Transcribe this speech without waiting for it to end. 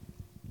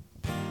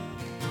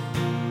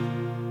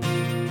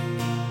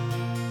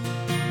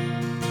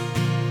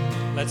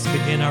Let's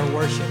begin our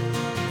worship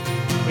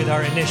with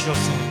our initial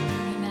song,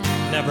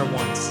 Amen. Never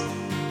Once.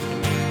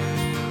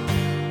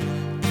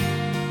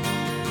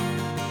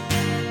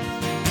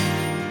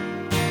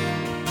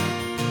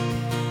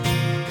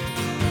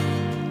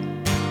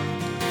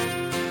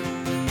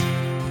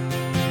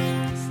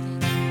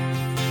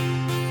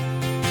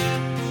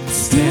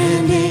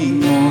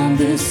 Standing on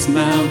this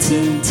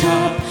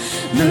mountaintop,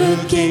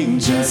 looking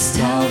just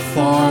how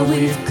far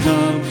we've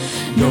come,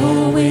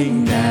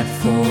 knowing that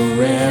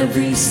for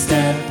every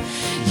step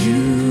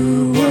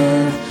you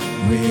were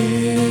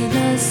with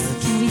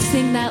us. Can we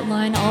sing that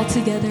line all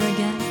together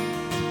again?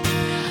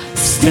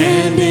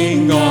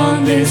 Standing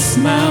on this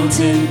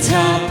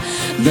mountaintop,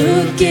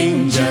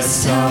 looking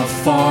just how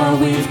far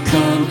we've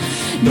come,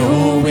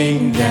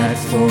 knowing that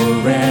for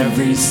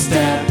every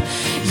step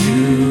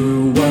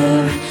you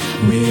were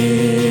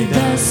with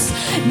us.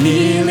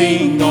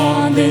 Kneeling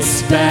on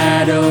this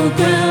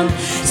battleground,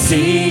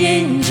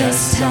 seeing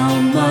just how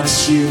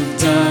much you've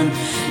done,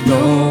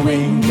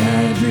 knowing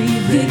every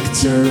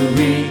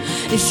victory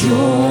is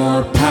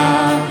your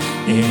power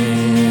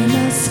in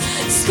us.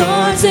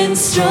 Scars and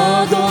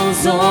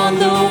struggles on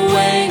the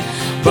way,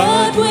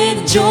 but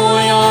with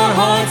joy our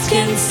hearts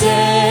can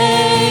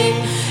say,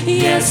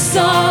 yes,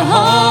 our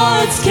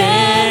hearts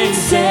can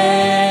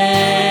say,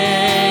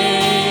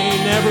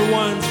 Never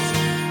once.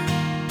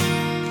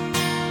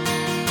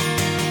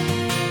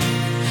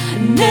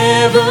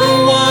 never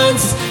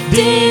once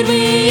did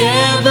we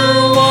ever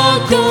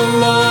walk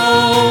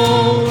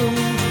alone.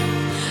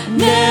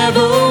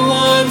 Never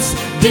once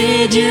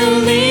did you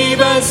leave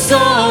us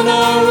on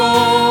our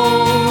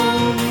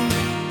own.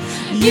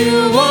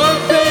 You are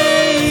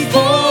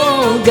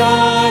faithful,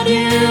 God,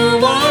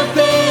 you are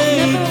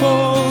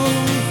faithful.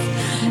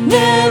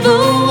 Never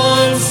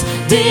once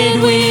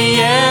did we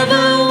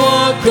ever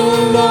walk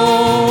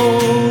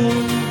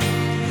alone.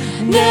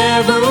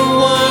 Never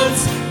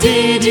once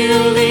did you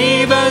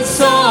leave us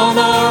on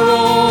our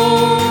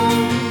own.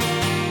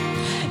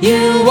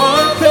 You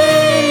are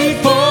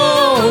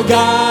faithful,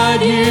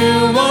 God,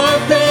 you are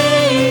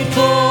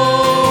faithful.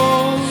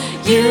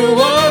 You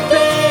are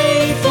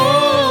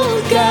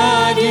faithful,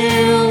 God,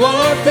 you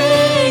are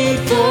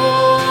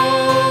faithful.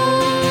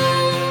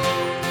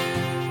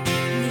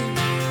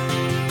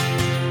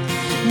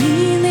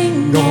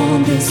 Kneeling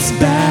on this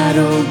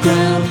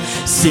battleground,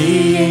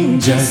 seeing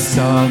just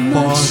how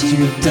much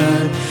you've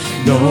done,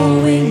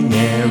 knowing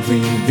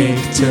every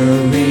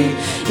victory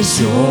is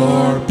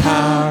your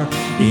power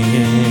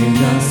in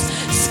us.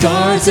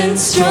 Scars and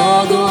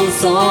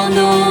struggles on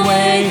the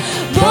way,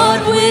 but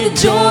with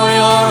joy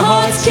our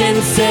hearts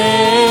can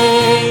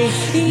say,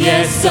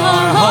 yes,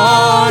 our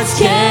hearts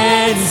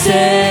can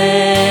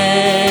say,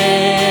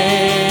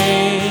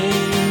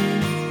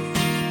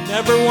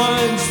 Never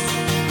once.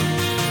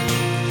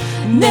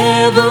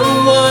 never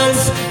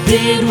once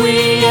did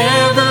we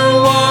ever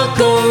walk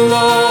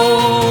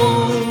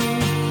alone.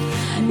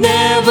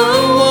 Never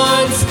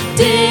once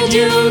did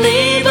you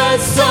leave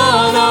us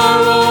on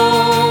our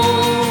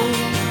own.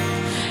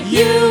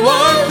 You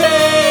are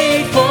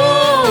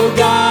faithful,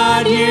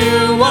 God,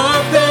 you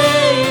are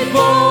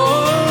faithful.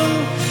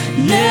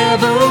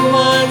 Never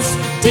once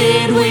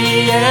did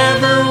we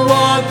ever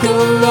walk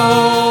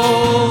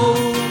alone.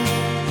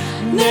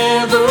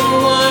 Never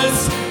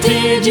once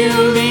did you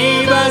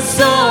leave us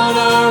on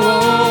our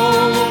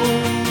own.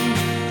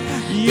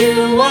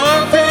 You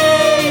are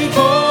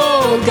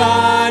faithful,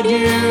 God,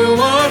 you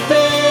are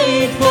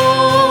faithful.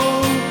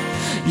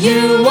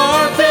 You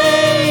are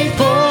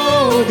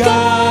faithful,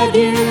 God,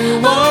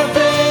 you are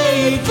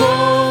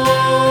faithful.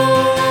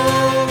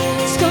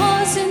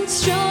 Scars and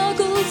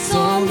struggles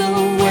on the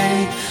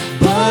way,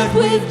 but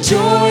with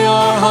joy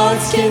our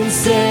hearts can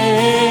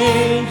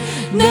say,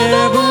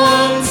 never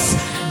once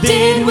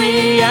did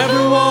we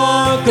ever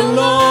walk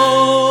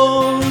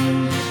alone.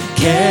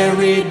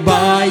 Carried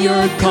by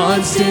your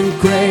constant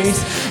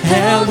grace,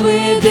 held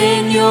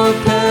within your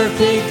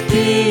perfect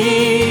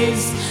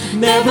peace.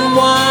 Never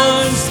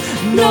once,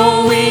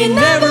 no, we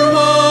never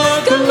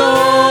walk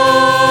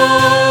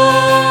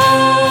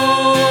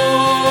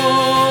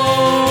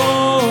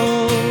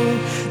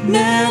alone.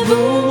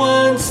 Never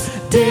once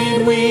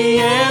did we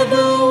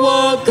ever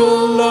walk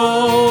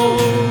alone.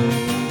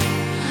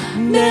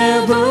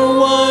 Never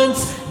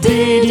once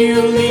did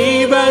you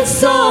leave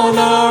us on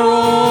our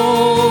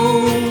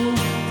own.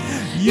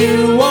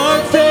 You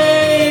are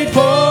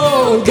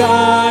faithful,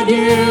 God,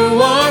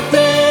 you are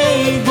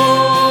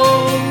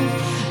faithful.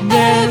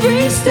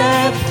 Every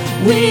step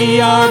we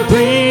are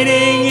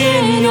breathing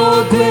in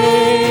your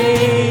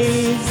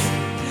grace.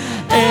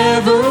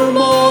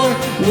 Evermore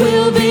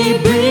we'll be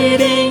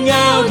breathing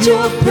out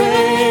your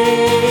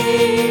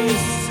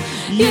praise.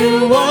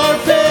 You are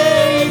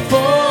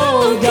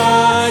faithful,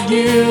 God,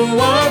 you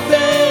are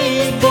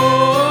faithful.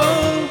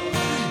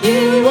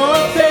 You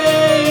are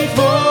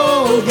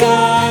faithful,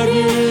 God,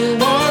 you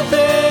are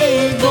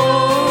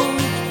faithful.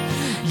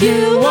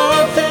 You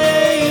are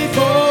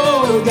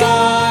faithful,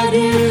 God,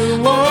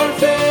 you are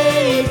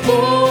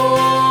faithful.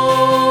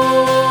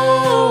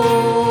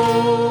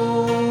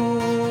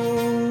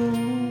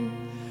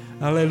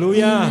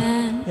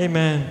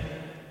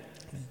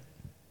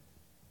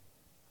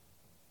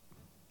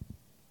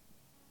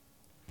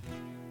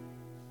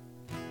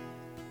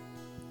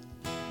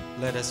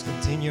 Let us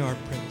continue our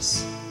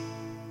praise.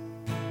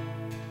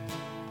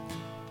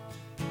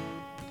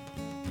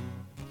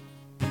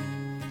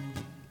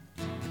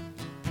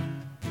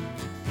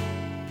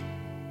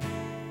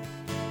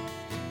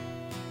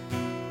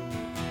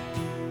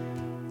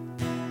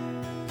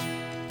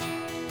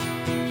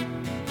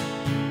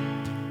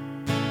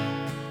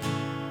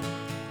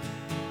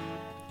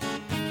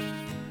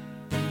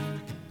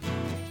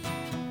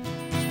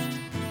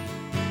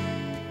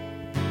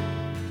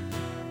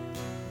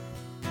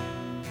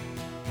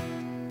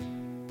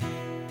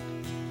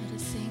 Let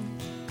us sing,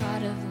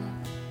 God of love.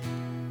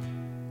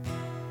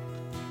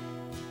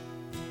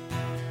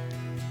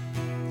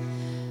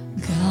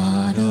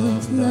 God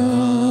of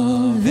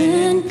love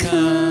and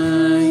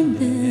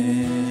kindness,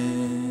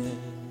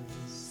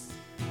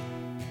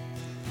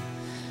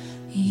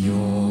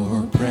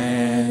 your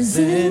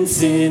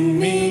presence in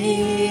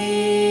me,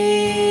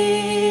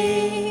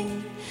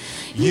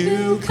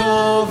 you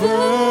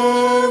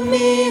cover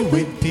me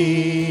with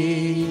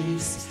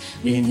peace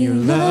in your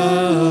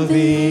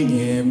loving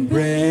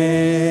embrace.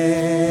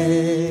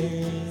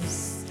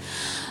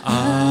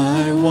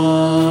 I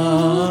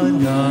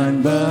want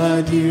none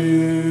but you.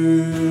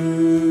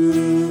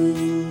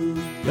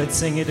 Let's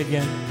sing it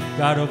again.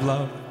 God of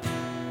love.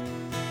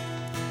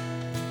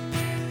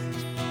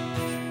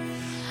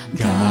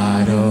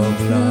 God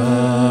of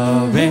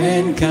love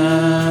and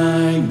kindness,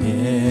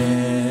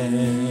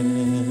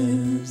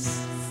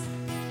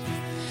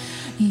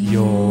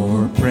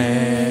 your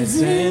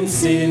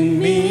presence in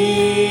me,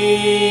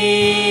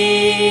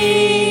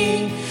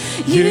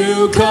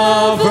 you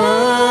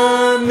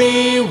cover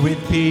me with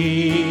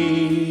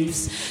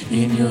peace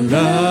in your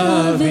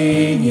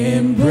loving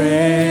embrace.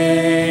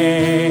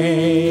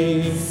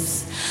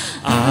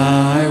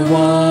 I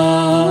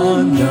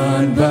want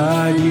none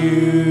but you.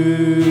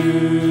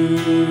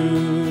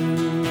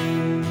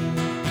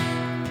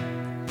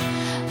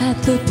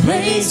 At the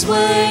place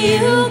where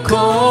you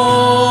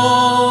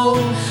call,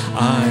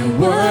 I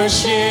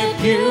worship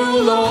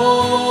you,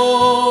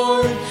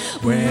 Lord.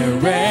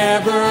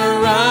 Wherever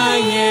I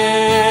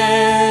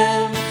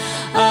am,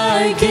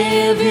 I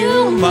give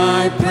you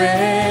my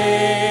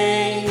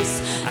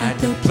praise. At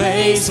the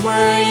place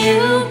where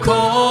you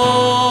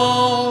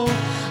call,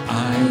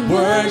 I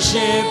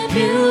worship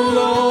you,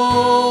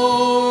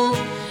 Lord.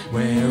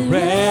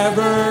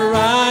 Wherever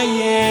I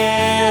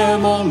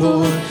am, oh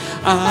Lord,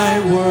 I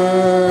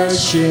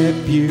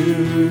worship you.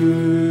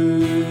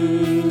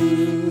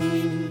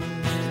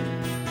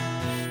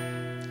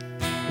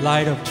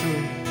 Light of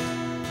truth.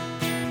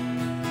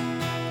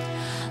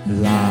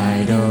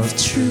 Light of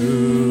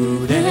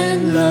truth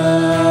and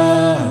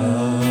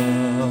love,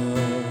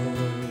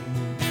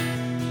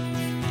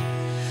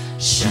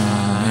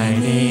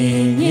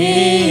 shining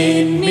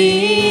in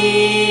me,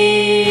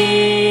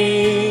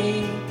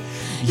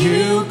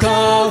 you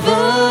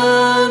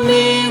cover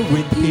me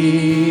with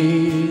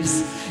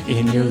peace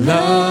in your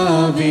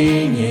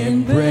loving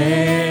embrace.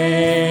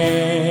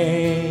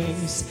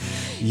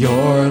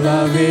 Your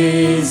love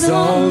is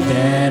all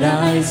that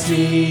I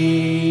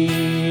see.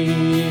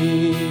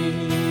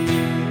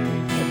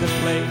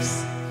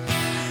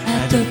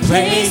 At the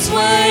place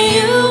where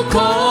you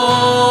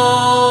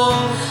call,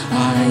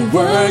 I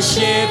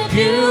worship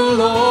you,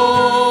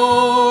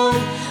 Lord.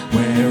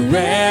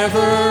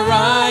 Wherever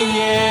I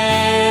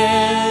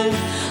am,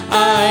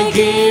 I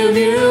give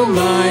you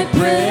my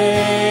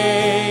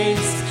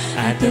praise.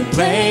 At the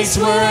place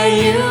where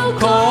you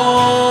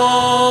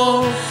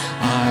call,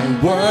 I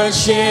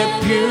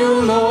worship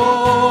you,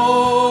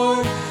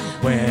 Lord.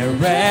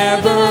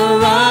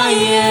 Wherever I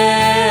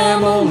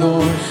am, oh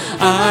Lord,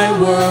 I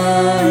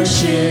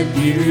worship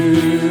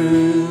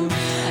you.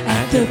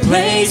 At the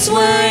place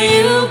where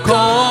you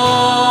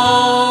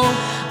call,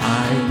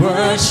 I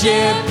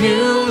worship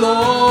you,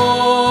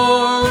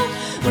 Lord.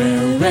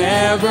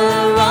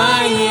 Wherever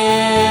I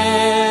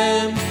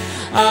am,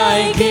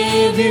 I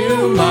give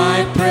you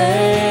my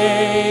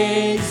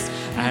praise.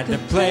 At the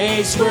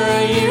place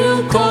where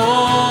you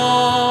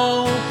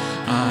call,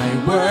 I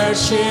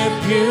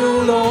worship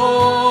you,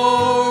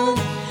 Lord.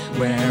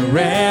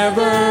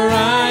 Wherever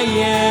I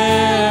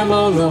am,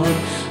 oh Lord,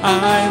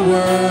 I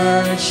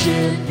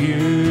worship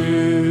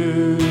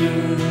you.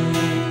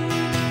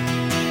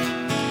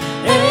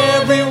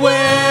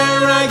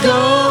 Everywhere I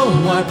go,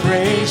 I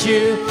praise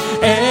you.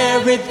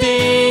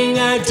 Everything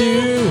I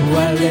do,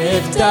 I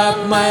lift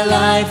up my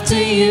life to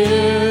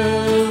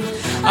you.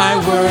 I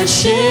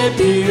worship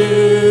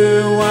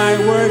you, I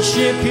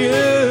worship you.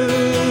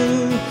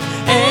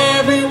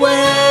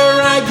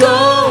 Everywhere I go,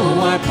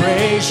 I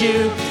praise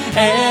you.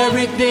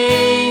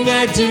 Everything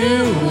I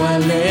do, I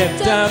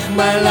lift up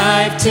my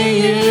life to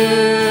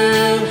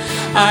you.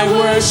 I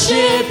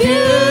worship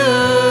you.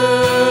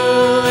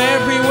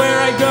 Everywhere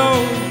I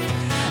go,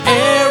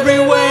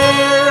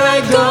 everywhere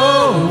I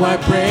go, I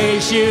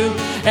praise you.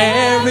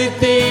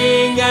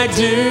 Everything I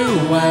do,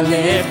 I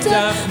lift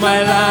up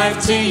my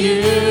life to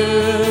you.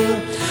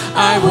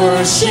 I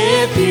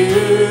worship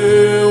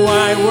you,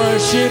 I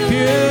worship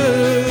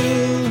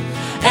you.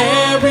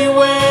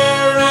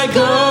 Everywhere I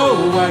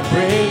go, I I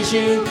praise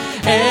you.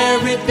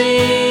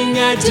 Everything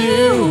I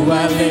do,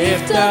 I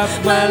lift up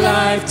my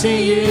life to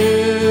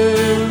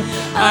you.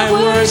 I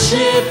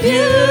worship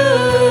you.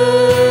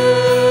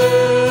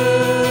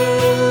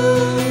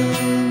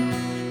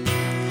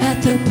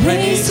 At the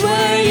place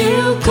where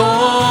you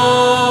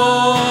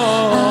call,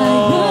 I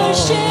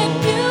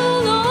worship you,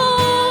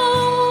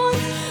 Lord.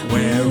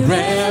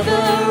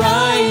 wherever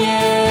I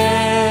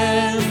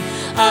am,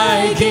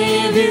 I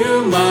give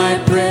you my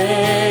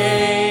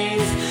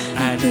praise.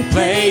 At the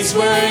place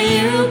where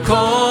you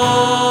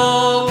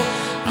call,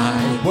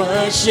 I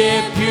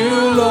worship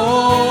you,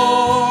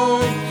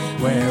 Lord.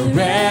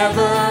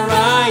 Wherever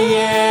I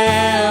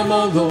am,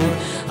 oh Lord,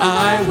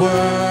 I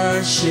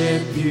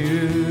worship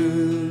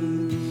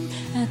you.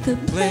 At the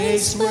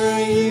Place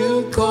where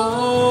you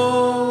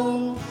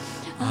call,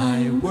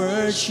 I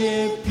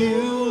worship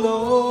you,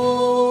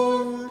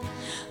 Lord.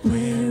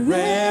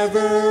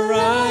 Wherever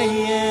I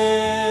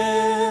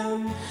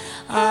am,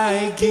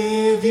 I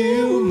give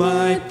you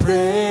my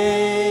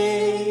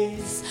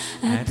praise.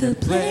 At the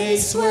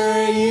place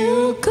where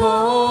you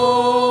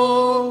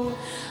call,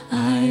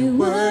 I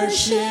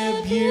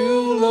worship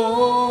you,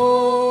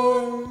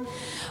 Lord.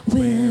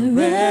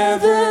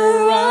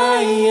 Wherever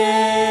I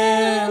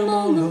am,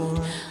 oh Lord,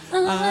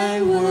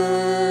 I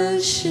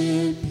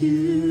worship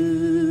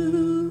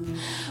you.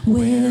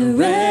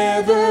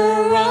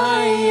 Wherever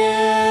I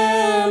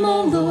am,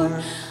 oh Lord,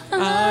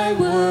 I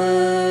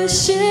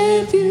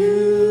worship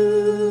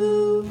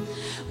you.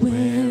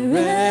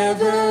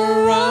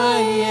 Wherever I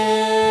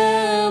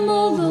am,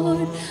 oh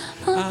Lord,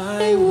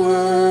 I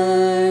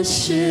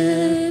worship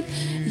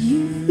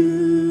you.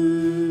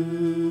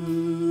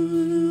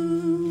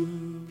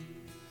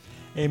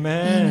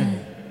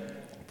 Amen.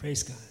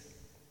 Praise God.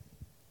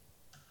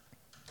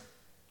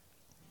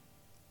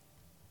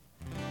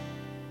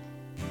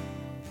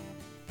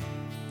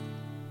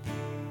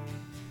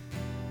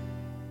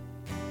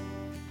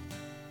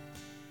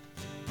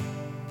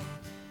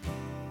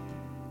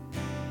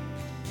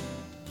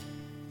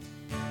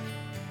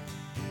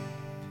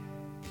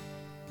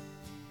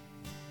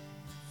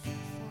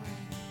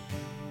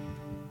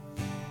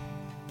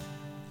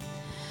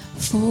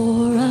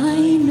 For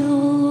I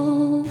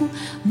know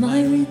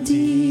my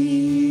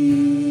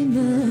Redeemer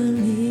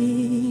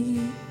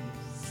lives,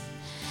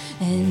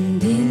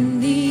 and in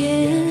the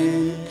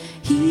end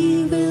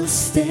he will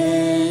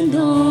stand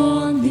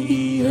on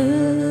the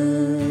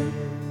earth.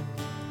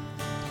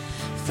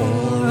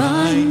 For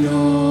I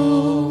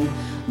know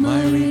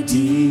my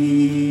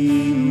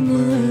Redeemer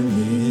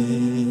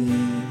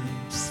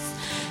lives,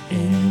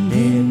 and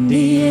in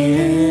the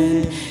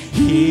end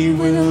he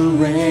will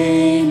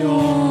reign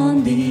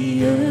on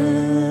the earth.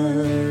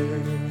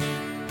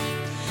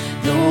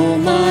 Though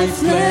my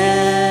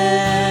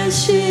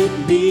flesh it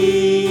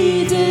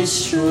be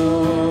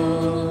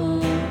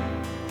destroyed,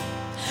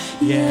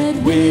 yet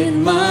with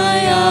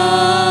my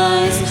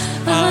eyes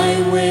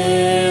I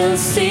will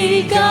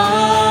see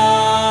God.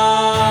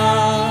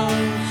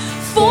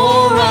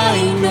 For I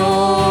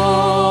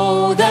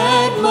know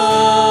that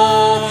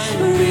my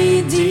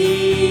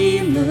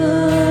Redeemer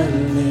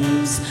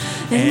lives,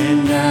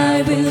 and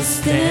I will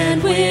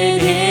stand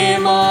with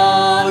him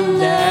on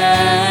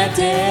that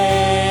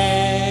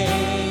day.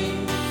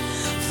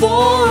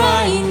 For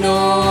I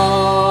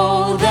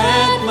know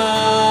that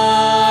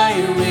my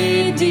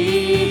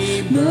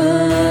Redeemer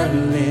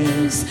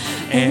lives,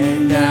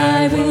 and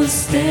I will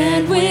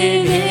stand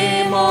with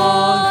him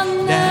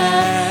on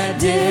that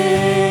day.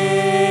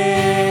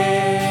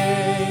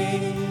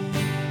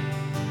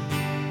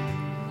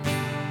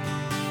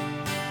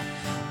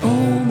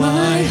 Oh,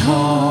 my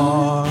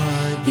heart,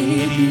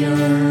 it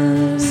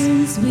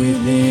yearns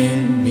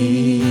within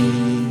me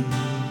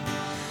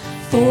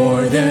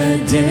for the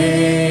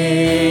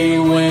day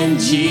when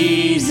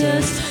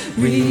Jesus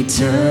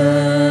returns.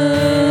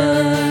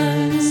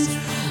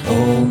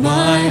 Oh,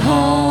 my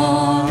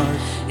heart,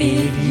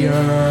 it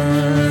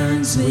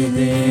yearns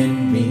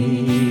within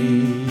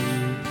me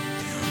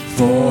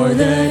for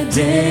the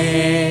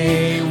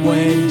day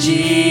when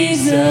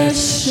Jesus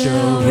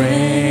shall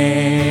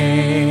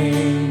reign.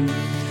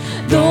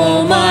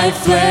 Though my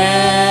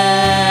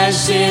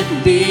flesh it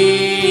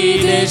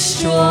be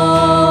destroyed,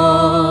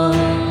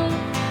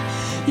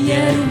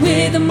 yet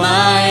with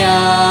my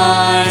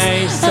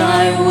eyes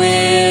I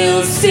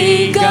will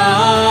see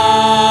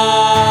God.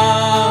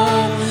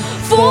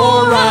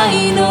 For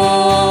I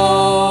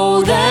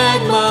know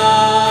that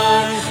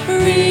my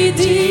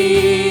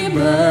Redeemer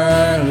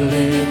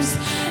lives,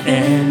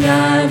 and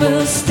I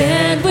will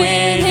stand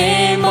with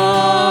him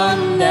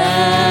on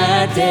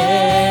that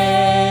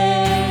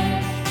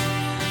day.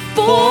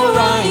 For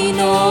I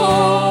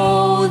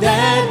know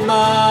that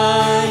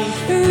my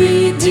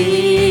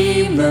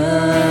Redeemer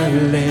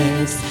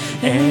lives,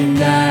 and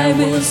I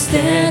will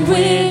stand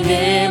with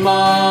him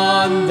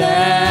on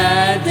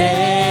that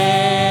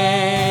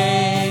day.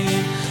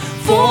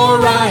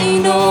 For I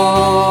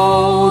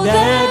know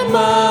that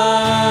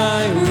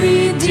my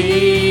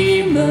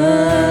Redeemer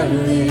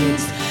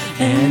lives,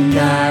 and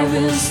I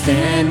will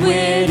stand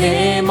with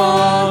him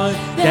on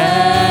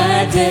that day.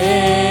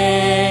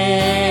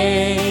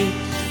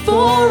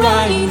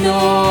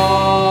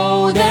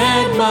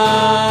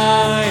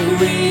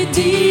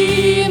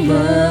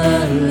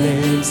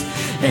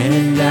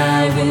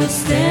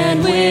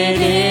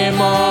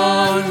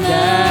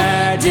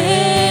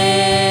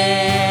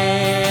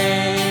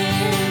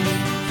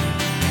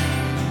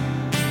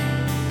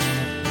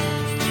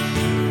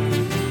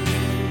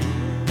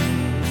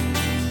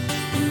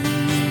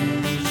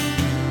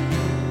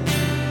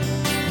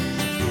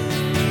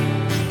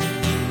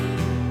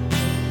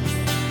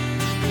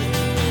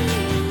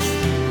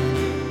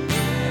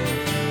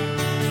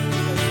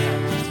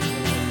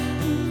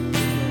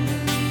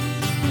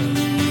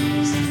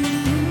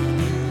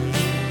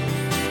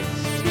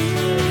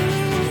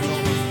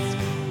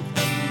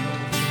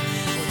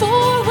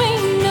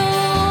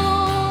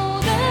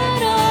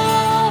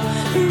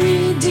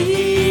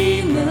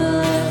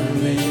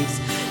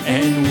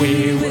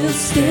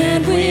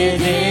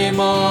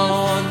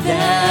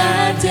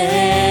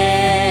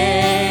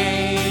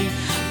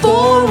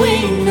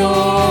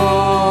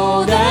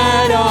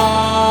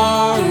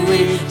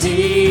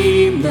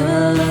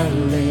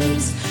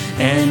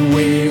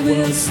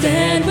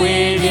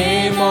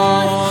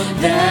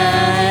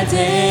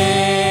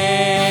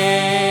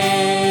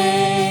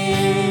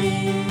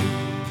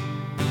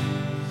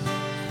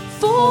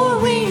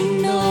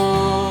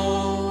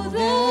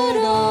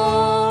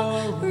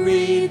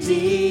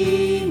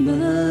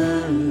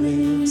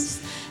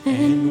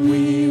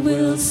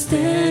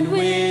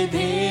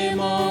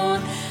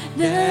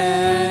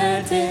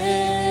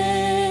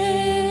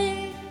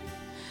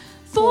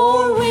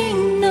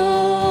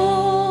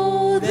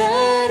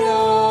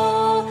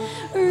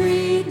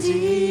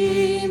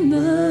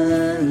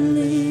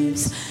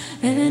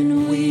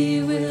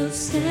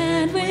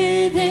 stand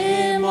with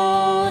him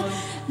on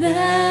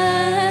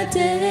that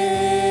day.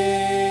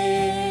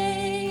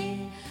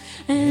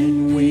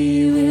 And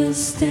we will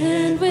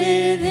stand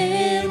with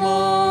him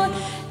on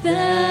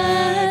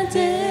that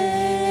day.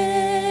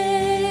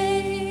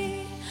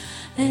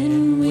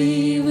 And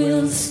we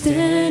will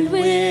stand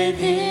with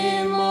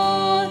him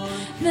on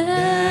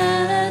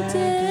that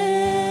day.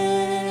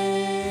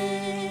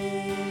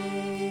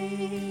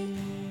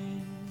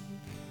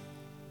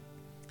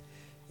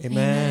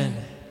 Amen.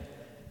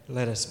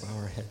 Let us bow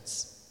our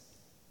heads.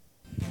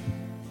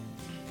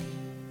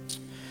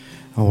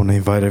 I want to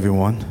invite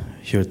everyone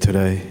here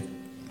today.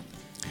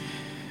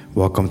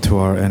 Welcome to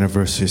our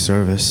anniversary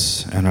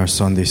service and our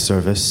Sunday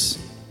service.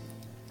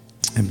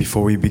 And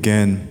before we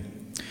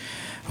begin,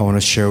 I want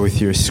to share with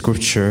you a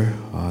scripture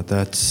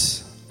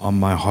that's on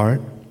my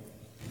heart.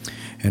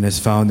 And it's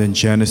found in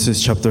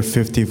Genesis chapter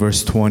 50,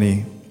 verse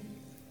 20.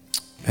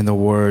 And the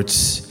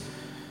words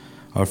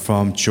are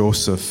from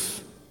Joseph.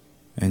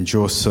 And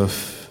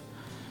Joseph,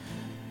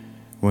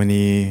 when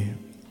he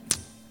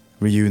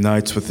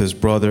reunites with his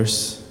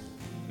brothers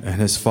and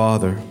his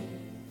father,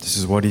 this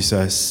is what he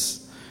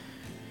says.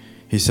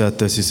 He said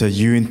this, he said,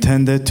 "You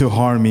intended to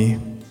harm me.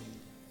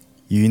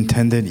 You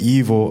intended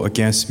evil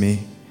against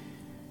me.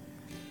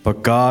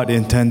 But God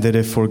intended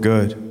it for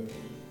good."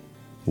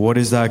 What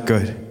is that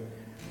good?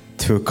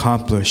 To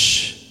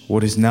accomplish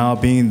what is now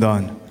being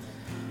done,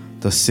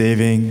 the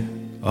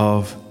saving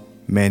of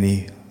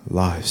many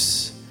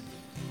lives.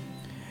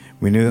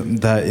 We knew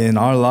that in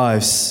our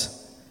lives,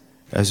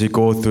 as we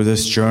go through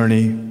this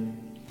journey,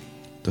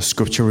 the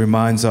scripture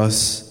reminds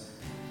us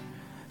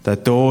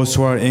that those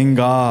who are in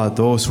God,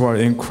 those who are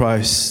in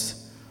Christ,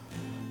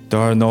 there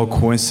are no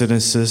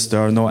coincidences,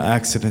 there are no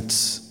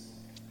accidents.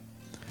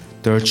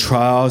 There are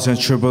trials and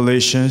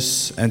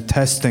tribulations and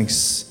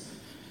testings,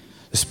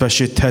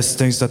 especially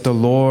testings that the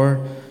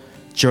Lord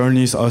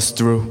journeys us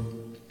through.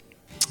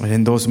 And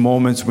in those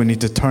moments, we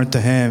need to turn to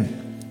Him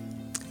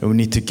and we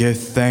need to give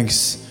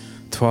thanks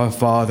to our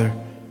Father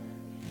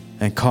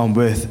and come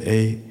with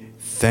a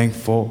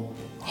thankful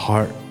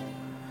heart.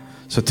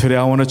 So today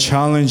I want to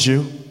challenge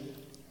you.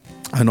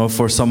 I know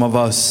for some of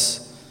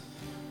us,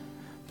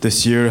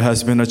 this year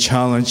has been a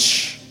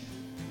challenge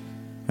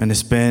and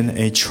it's been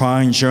a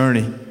trying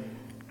journey.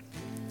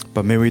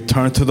 But may we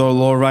turn to the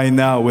Lord right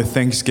now with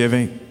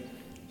thanksgiving.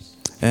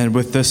 And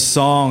with this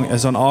song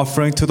as an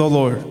offering to the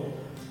Lord,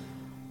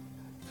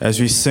 as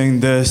we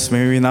sing this,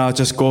 may we not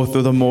just go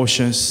through the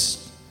motions,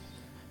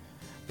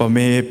 but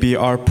may it be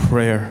our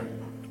prayer.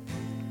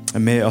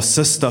 And may it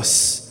assist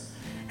us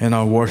in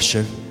our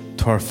worship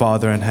to our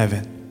Father in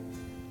heaven.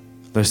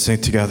 Let's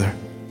sing together.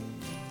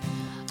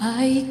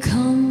 I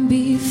come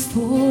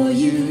before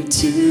you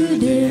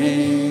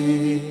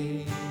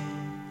today,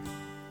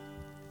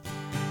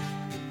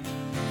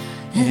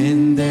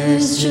 and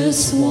there's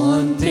just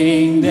one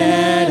thing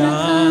that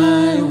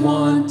I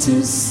want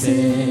to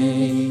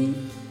say.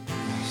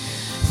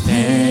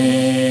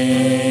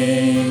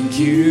 Thank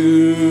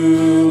you,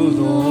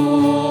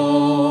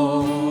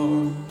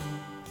 Lord.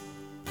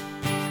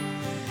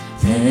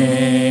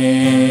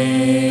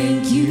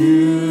 Thank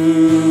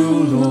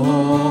you,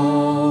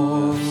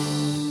 Lord,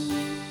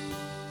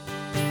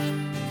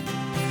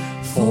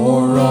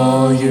 for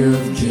all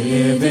you've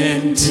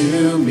given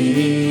to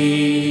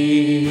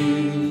me,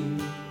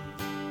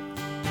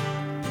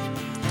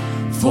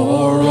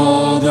 for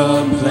all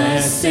the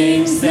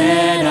blessings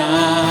that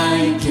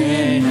I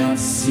cannot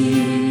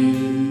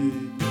see.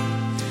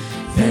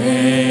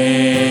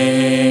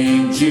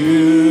 Thank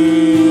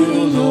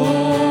you,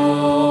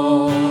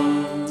 Lord.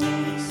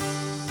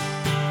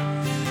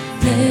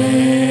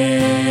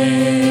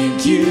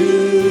 Thank you,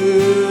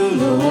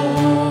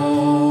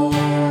 Lord.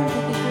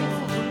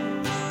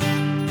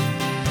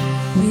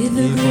 With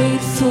a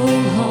grateful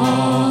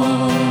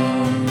heart,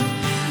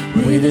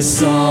 with a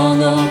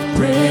song of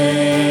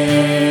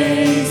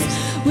praise,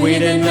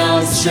 with an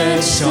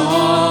outstretched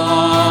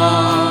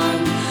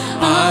arm,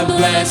 I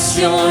bless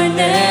your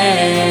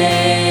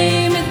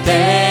name.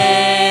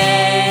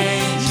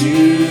 Thank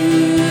you,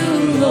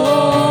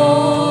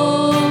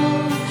 Lord.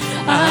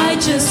 I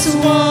just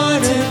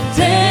want to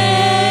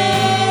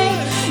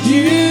thank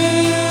you,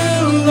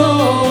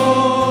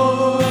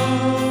 Lord.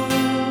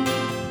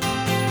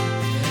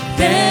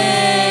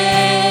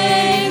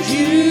 Thank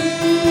you,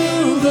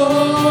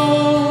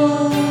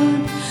 Lord.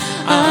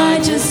 I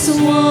just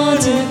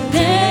want to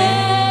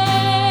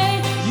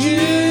thank you,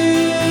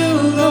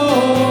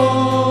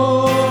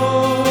 Lord,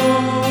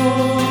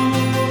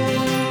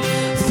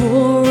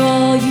 for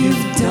all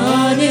you've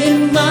done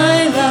in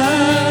my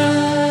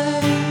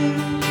life.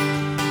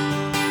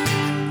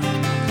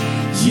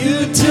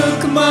 You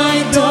took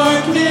my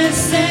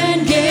darkness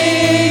and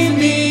gave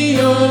me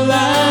your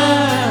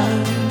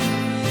light.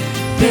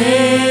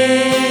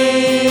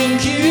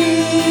 Thank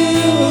you,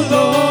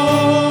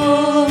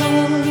 Lord.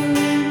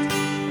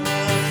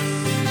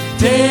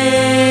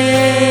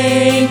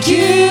 Thank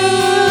you,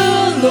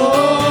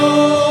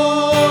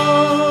 Lord.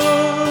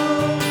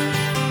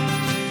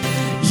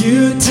 You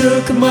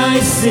took my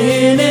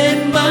sin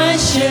and my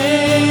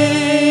shame.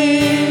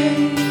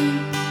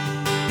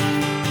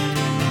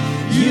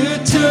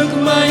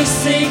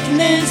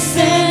 sickness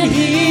and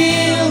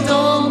healed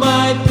all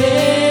my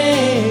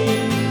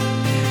pain.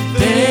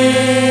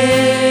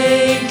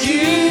 Thank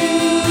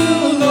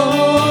you,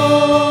 Lord.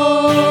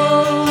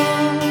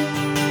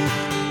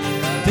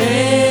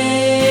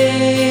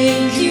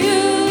 Thank you,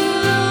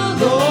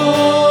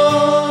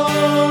 Lord.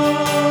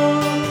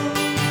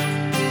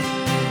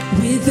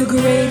 With a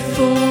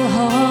grateful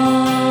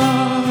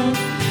heart,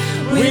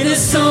 with a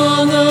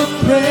song of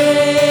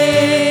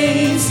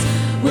praise,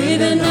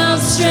 with an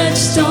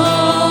outstretched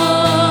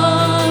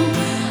arm,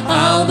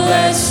 I'll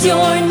bless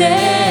your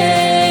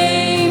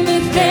name.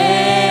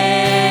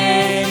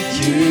 Thank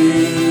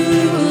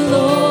you,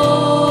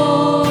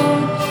 Lord.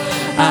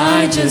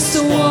 I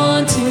just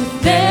want to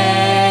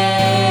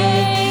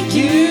thank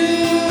you,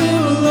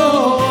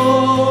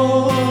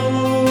 Lord.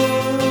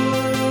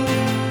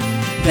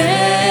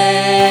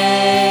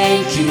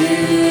 Thank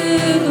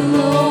you,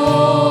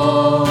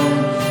 Lord.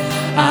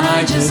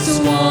 I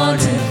just want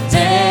to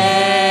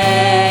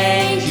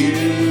thank you,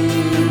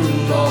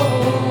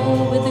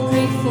 Lord. With a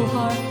grateful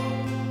heart.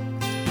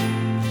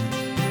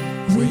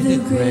 With a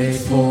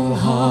grateful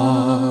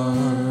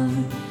heart.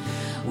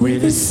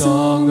 With a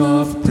song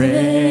of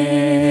praise.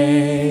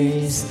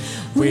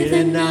 With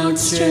an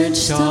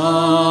outstretched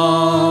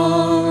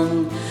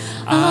arm,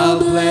 I'll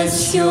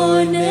bless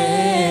your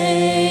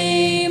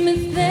name.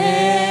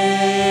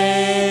 Thank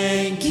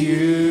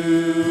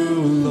you,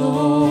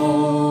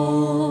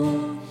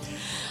 Lord.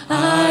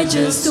 I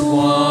just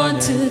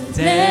want to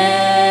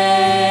thank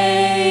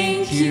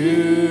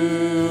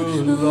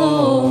you,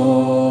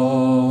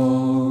 Lord.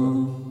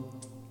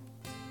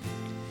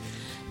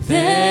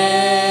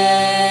 Thank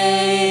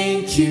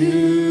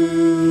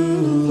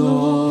you,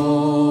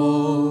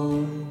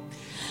 Lord.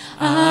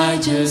 I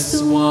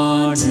just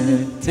want to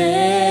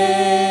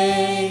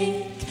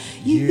thank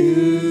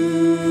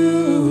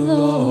you,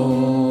 Lord.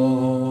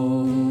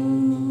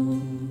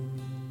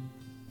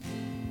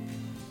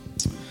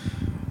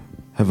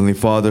 Heavenly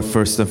Father,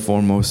 first and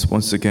foremost,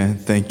 once again,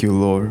 thank you,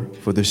 Lord,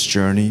 for this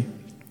journey,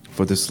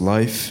 for this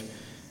life,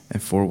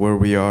 and for where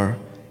we are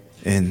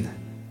in.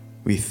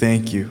 We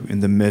thank you in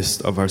the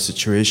midst of our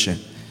situation.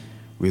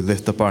 We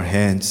lift up our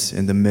hands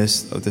in the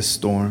midst of the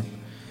storm.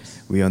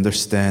 We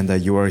understand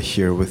that you are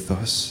here with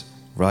us,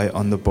 right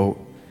on the boat.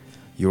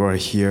 You are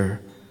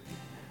here,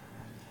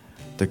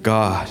 the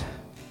God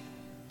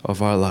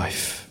of our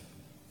life,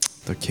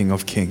 the King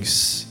of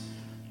Kings,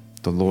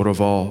 the Lord of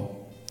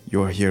all.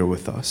 You are here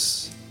with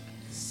us.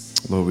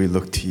 Lord, we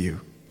look to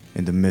you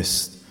in the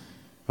midst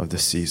of the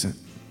season.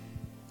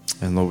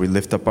 And Lord, we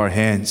lift up our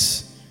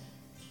hands.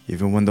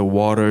 Even when the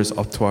water is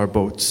up to our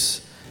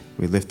boats,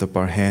 we lift up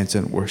our hands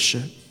and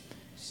worship.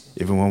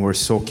 Even when we're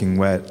soaking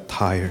wet,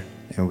 tired,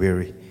 and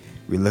weary,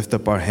 we lift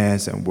up our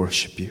hands and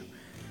worship you,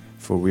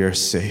 for we are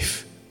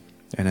safe.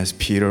 And as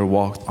Peter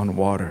walked on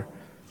water,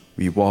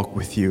 we walk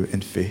with you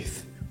in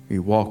faith. We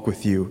walk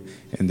with you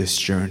in this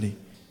journey,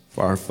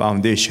 for our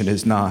foundation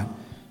is not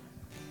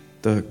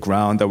the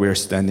ground that we are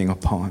standing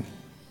upon,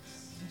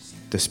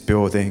 this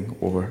building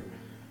or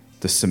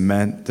the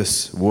cement,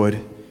 this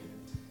wood,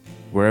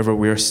 wherever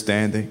we are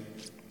standing.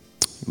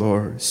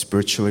 Lord,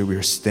 spiritually we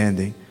are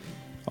standing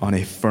on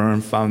a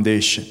firm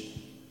foundation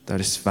that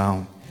is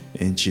found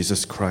in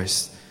Jesus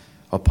Christ.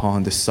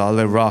 Upon the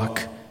solid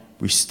rock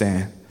we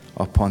stand.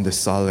 Upon the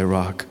solid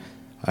rock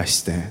I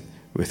stand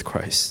with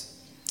Christ.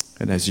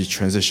 And as you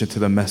transition to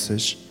the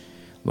message,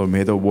 Lord,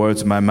 may the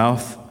words of my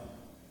mouth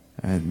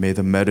and may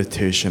the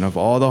meditation of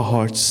all the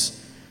hearts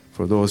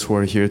for those who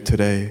are here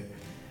today,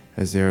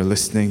 as they are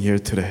listening here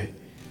today,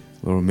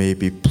 Lord, may it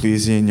be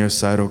pleasing in your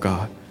sight, O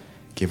God.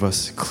 Give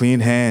us clean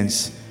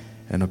hands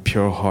and a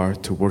pure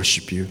heart to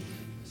worship you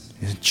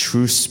in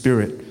true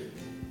spirit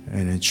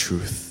and in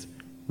truth.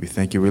 We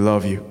thank you, we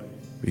love you.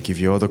 We give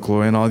you all the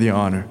glory and all the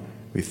honor.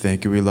 We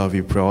thank you, we love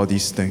you. Pray all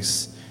these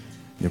things.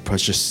 In your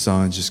precious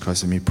Son, Jesus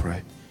Christ, and me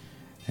pray.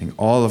 And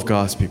all of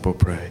God's people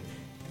pray.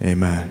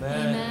 Amen.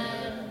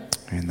 Amen.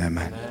 And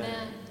amen.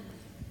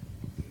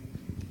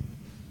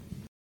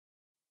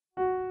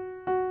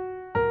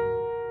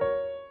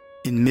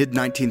 In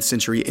mid-19th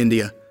century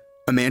India,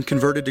 a man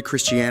converted to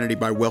Christianity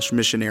by Welsh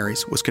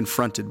missionaries was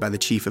confronted by the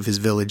chief of his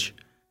village.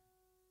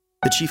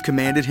 The chief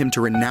commanded him to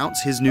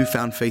renounce his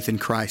newfound faith in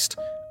Christ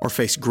or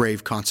face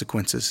grave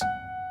consequences.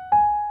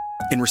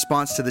 In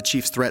response to the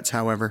chief's threats,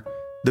 however,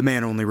 the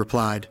man only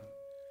replied,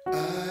 I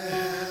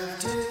have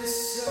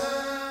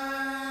decided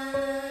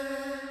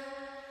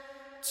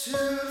to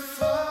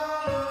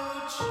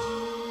follow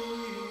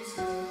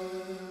Jesus.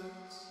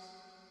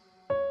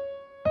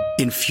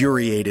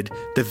 Infuriated,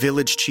 the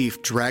village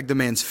chief dragged the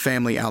man's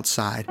family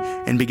outside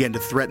and began to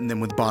threaten them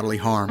with bodily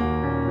harm.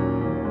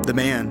 The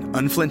man,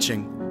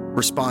 unflinching,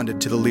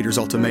 responded to the leader's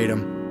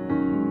ultimatum.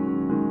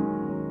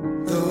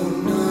 Though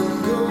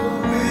none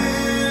go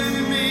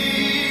with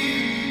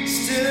me,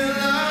 still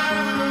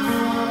I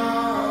will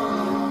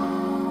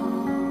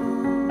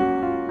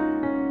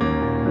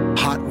follow.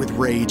 Hot with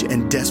rage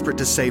and desperate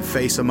to save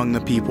face among the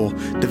people,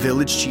 the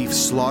village chief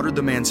slaughtered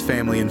the man's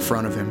family in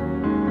front of him.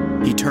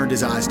 he turned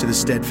his eyes to the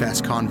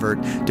steadfast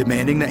convert,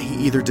 demanding that he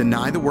either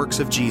deny the works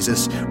of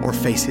Jesus or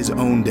face his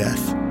own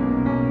death.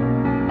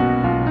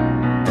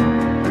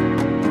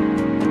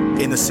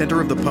 In the center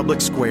of the public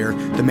square,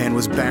 the man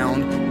was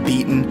bound,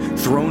 beaten,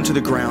 thrown to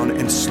the ground,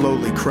 and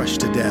slowly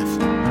crushed to death.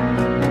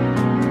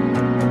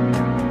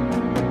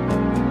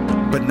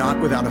 But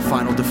not without a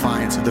final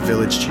defiance of the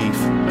village chief.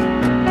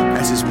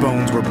 As his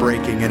bones were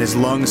breaking and his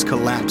lungs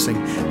collapsing,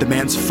 the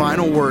man's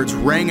final words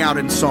rang out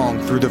in song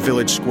through the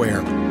village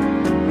square.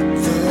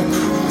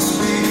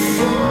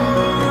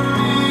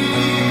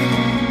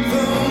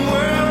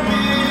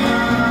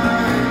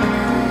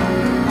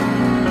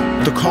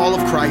 The call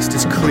of Christ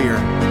is clear.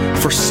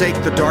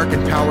 Forsake the dark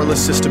and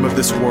powerless system of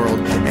this world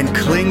and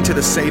cling to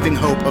the saving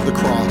hope of the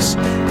cross.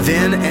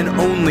 Then and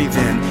only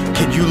then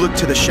can you look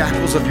to the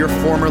shackles of your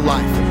former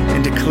life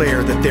and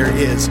declare that there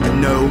is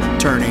no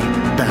turning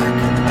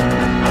back.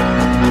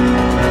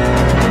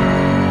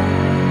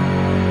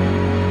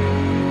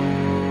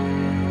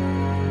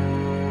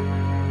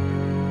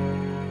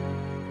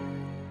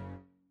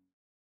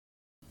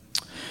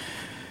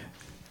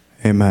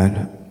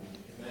 Amen.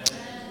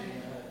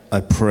 I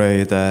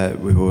pray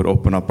that we would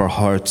open up our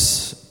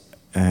hearts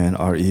and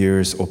our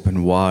ears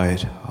open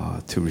wide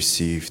to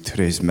receive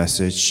today's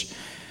message.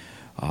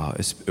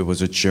 It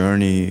was a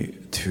journey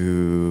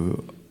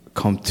to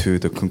come to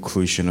the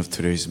conclusion of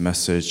today's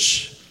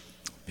message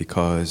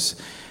because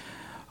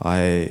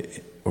I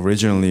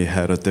originally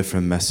had a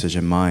different message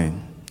in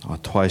mind.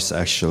 Twice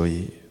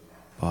actually,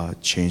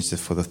 changed it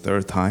for the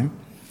third time.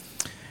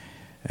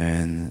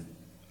 And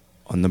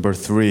on number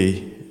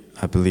 3,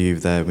 I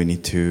believe that we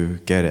need to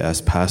get it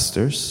as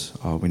pastors.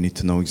 We need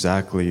to know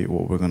exactly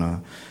what we're going to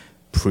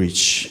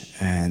preach.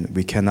 And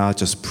we cannot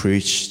just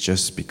preach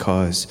just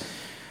because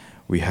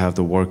we have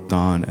the work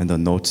done and the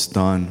notes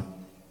done.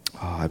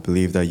 I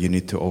believe that you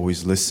need to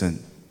always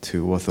listen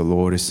to what the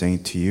Lord is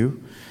saying to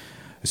you,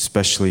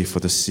 especially for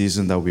the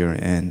season that we are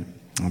in.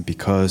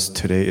 Because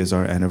today is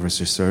our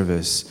anniversary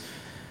service,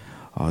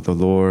 the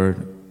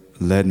Lord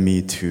led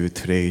me to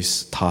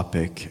today's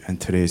topic and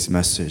today's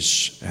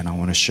message, and I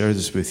want to share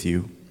this with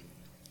you,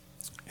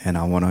 and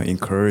I want to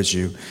encourage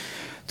you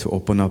to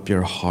open up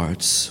your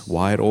hearts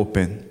wide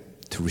open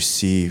to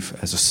receive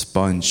as a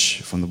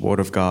sponge from the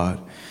Word of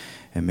God,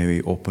 and may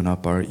we open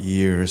up our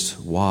ears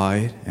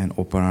wide and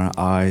open our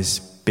eyes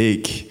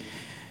big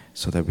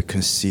so that we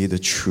can see the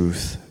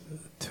truth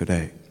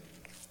today.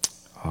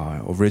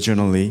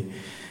 Originally,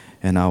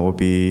 and I will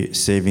be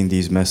saving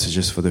these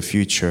messages for the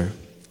future,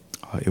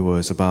 it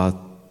was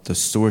about the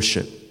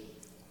stewardship,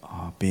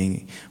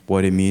 being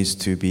what it means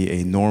to be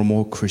a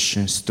normal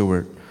Christian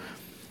steward,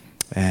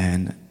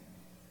 and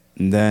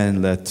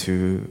then led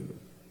to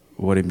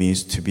what it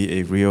means to be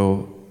a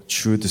real,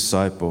 true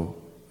disciple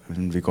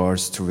in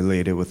regards to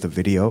related with the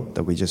video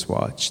that we just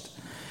watched.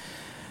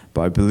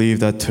 But I believe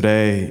that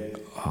today,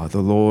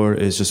 the Lord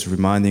is just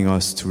reminding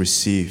us to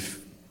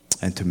receive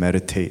and to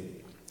meditate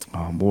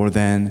more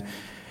than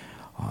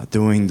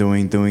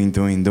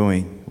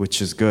doing,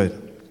 which is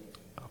good.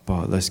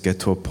 But let's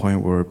get to a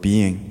point where we're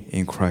being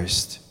in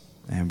Christ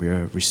and we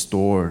are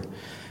restored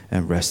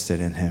and rested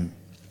in Him.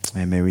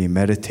 And may we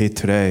meditate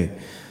today,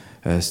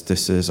 as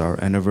this is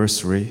our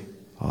anniversary,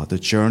 the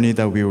journey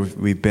that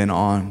we've been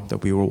on, that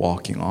we were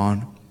walking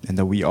on, and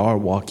that we are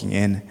walking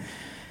in.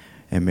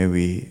 And may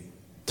we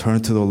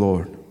turn to the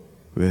Lord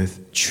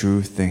with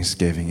true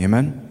thanksgiving.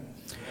 Amen?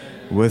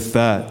 With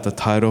that, the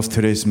title of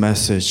today's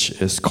message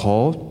is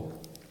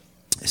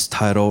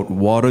titled,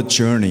 What a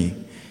Journey,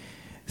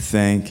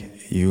 Thank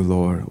You,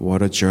 Lord.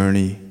 What a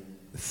journey,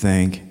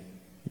 thank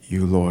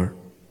you, Lord.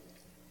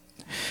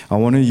 I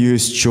want to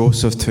use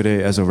Joseph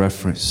today as a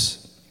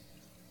reference.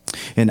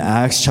 In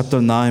Acts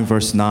chapter 9,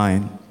 verse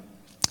 9,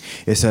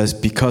 it says,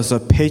 because the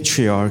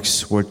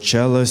patriarchs were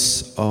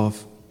jealous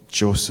of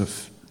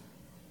Joseph.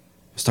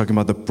 It's talking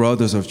about the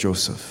brothers of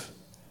Joseph.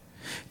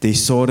 They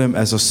sold him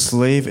as a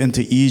slave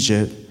into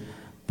Egypt,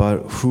 but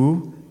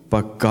who?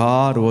 But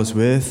God was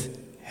with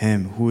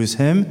him. Who is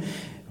him?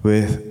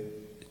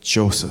 With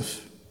Joseph.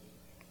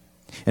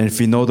 And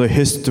if you know the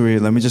history,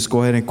 let me just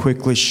go ahead and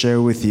quickly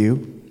share with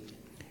you,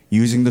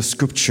 using the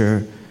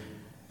scripture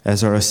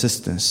as our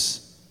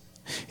assistance.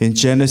 In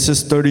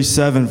Genesis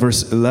 37,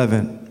 verse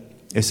 11,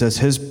 it says,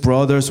 his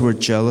brothers were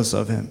jealous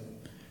of him.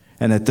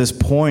 And at this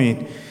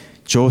point,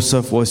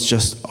 Joseph was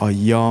just a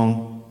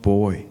young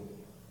boy.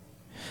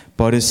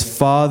 But his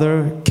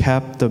father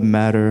kept the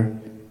matter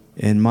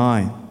in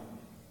mind.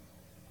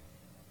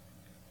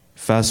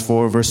 Fast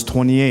forward, verse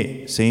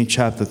 28, same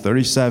chapter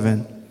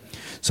 37.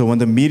 So when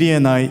the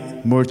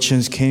Midianite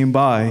merchants came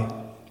by,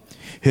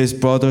 his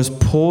brothers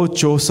pulled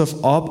Joseph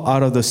up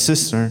out of the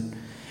cistern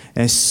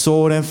and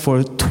sold him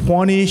for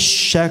 20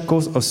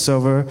 shekels of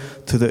silver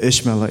to the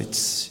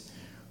Ishmaelites,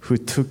 who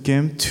took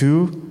him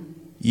to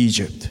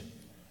Egypt.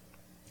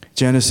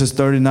 Genesis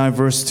 39,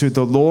 verse 2,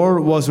 the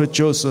Lord was with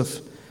Joseph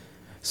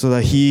so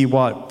that he,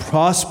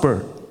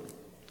 prospered.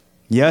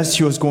 Yes,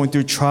 he was going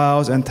through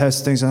trials and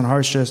testings and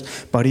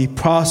hardships, but he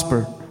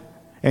prospered.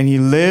 And he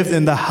lived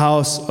in the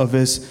house of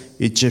his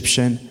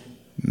Egyptian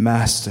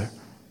master.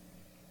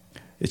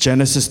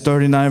 Genesis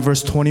 39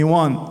 verse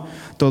 21.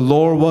 The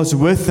Lord was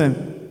with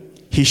him.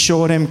 He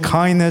showed him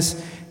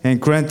kindness and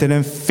granted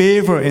him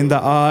favor in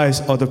the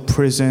eyes of the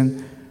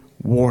prison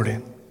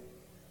warden.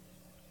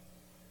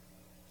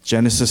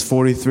 Genesis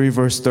 43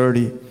 verse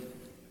 30.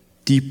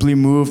 Deeply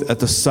moved at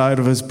the sight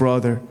of his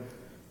brother,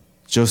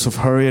 Joseph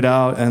hurried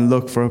out and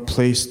looked for a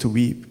place to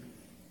weep.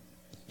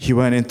 He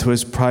went into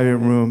his private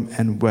room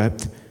and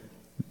wept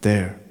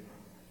there.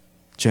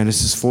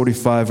 Genesis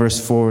 45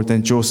 verse 4.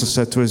 Then Joseph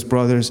said to his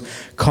brothers,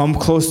 "Come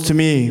close to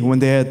me." When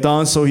they had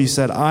done so, he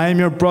said, "I am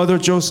your brother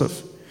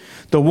Joseph,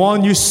 the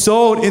one you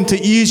sold into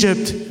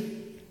Egypt."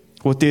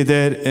 What they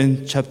did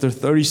in chapter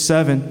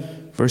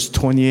 37 verse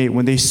 28.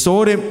 When they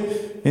sold him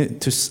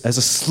as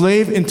a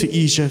slave into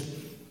Egypt,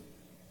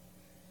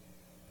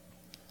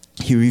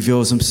 he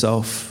reveals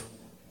himself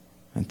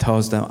and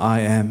tells them,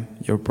 "I am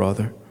your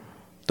brother,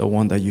 the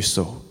one that you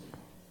sold."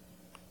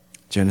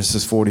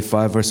 Genesis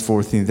 45 verse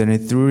 14. Then he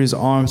threw his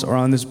arms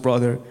around his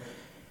brother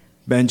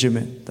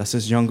Benjamin, that's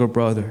his younger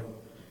brother,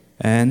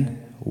 and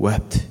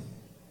wept.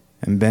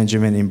 And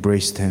Benjamin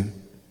embraced him,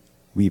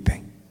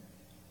 weeping.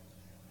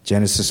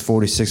 Genesis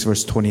 46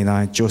 verse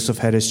 29. Joseph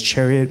had his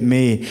chariot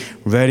made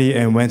ready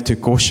and went to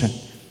Goshen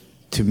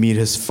to meet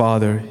his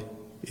father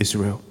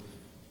Israel.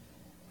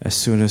 As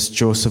soon as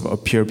Joseph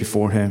appeared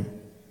before him,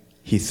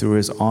 he threw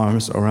his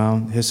arms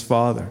around his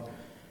father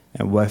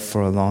and wept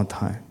for a long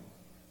time.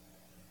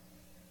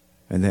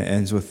 And then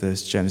ends with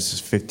this, Genesis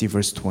 50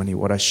 verse 20,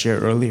 what I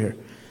shared earlier.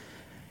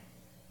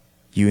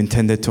 You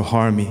intended to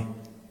harm me,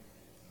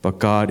 but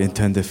God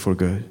intended for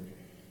good,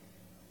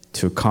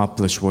 to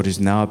accomplish what is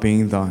now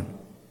being done,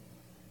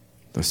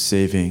 the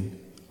saving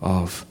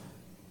of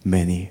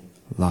many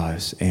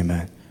lives.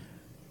 Amen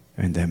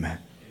and amen.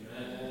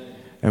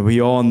 And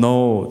we all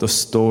know the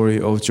story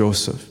of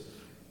Joseph,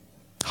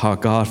 how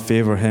God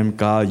favored him,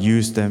 God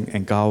used him,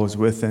 and God was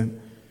with him.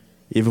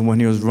 Even when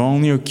he was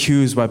wrongly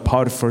accused by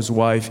Potiphar's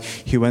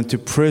wife, he went to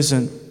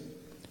prison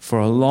for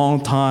a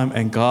long time,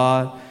 and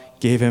God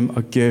gave him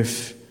a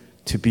gift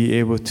to be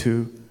able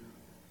to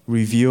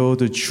reveal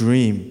the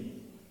dream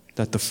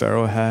that the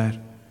Pharaoh had,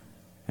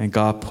 and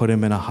God put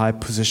him in a high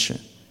position.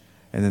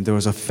 And then there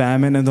was a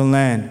famine in the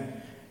land,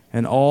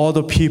 and all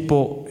the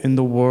people in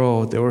the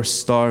world, they were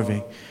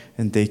starving.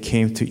 And they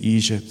came to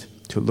Egypt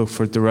to look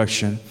for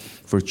direction.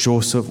 For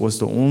Joseph was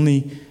the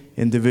only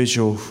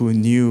individual who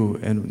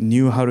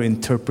knew how to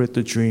interpret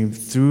the dream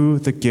through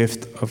the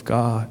gift of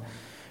God.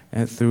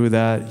 And through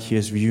that, he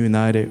is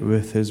reunited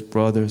with his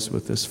brothers,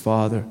 with his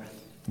father,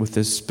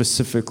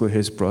 specifically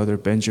his brother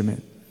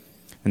Benjamin.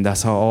 And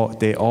that's how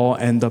they all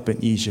end up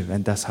in Egypt.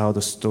 And that's how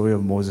the story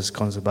of Moses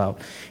comes about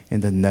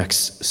in the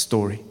next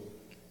story.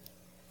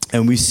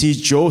 And we see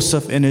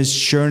Joseph in his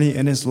journey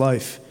in his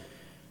life.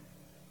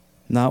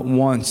 Not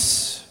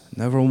once,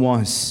 never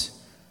once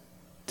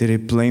did he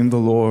blame the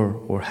Lord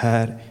or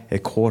had a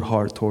cold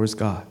heart towards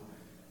God.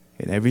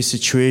 In every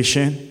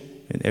situation,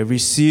 in every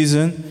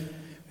season,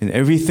 in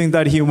everything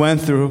that he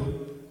went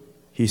through,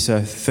 he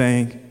said,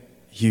 "Thank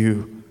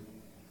you,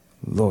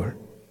 Lord."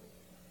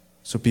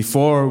 So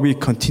before we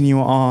continue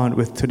on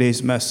with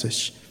today's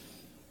message,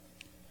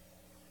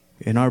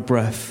 in our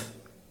breath,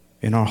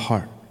 in our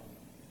heart,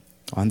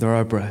 under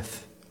our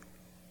breath,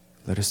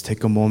 let us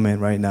take a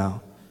moment right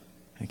now.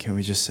 And can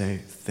we just say,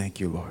 "Thank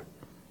you, Lord.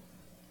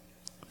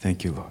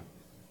 Thank you, Lord."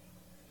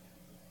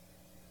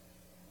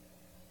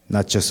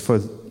 Not just for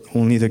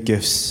only the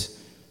gifts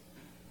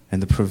and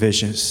the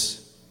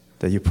provisions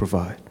that you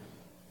provide,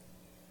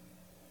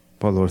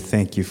 but Lord,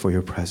 thank you for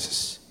your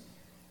presence.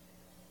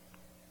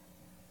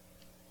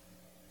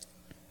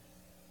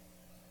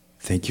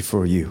 Thank you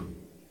for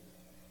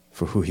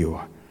who you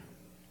are.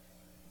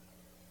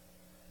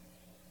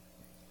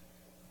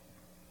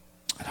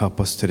 And help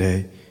us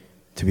today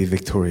to be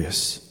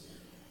victorious,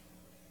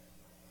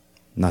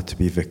 not to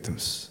be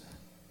victims.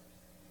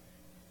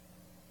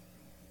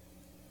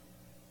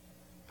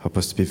 Help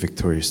us to be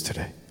victorious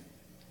today.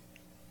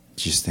 In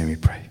Jesus' name we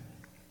pray.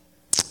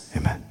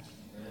 Amen.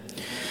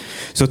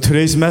 So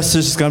today's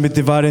message is going to be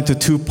divided into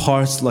two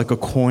parts like a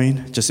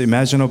coin. Just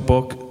imagine a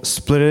book,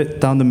 split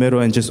it down the middle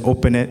and just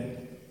open it.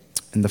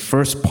 In the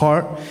first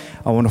part,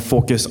 I want to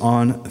focus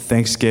on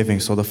thanksgiving.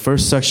 So the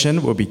first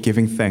section will be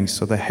giving thanks.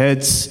 So the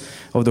heads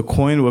of the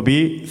coin will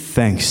be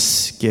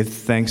thanks. Give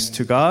thanks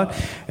to God.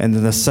 And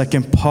then the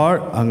second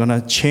part, I'm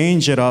going to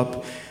change it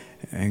up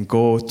and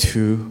go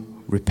to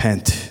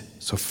repent.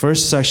 So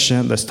first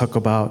section, let's talk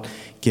about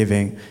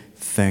giving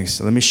thanks.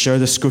 Let me share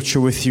the scripture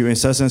with you. It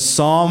says in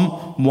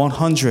Psalm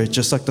 100,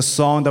 just like the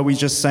song that we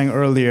just sang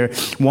earlier,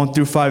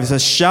 1-5, it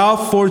says,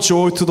 "Shout for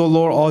joy to the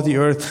Lord, all the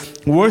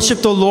earth.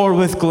 Worship the Lord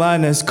with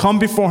gladness. Come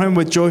before him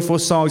with joyful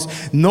songs.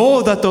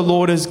 Know that the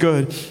Lord is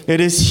good. It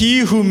is he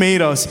who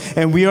made us,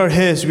 and we are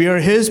his. We are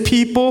his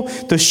people,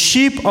 the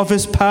sheep of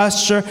his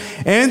pasture.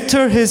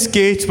 Enter his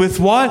gates with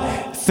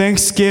what?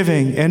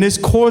 Thanksgiving, and his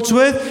courts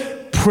with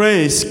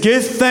praise.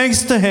 Give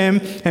thanks to him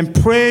and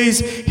praise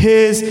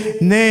his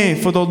name.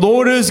 For the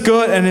Lord is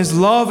good and his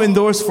love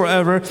endures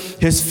forever.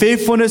 His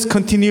faithfulness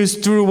continues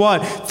through what?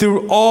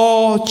 Through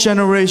all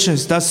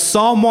generations. That's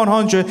Psalm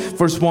 100,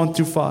 verse 1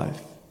 through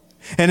 5.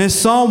 And in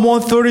Psalm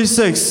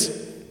 136,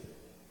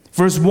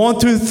 verse 1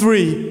 through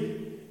 3,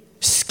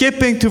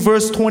 skipping to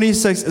verse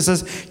 26, it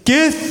says,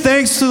 give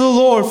thanks to the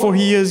Lord, for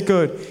he is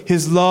good.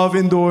 His love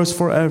endures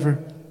forever.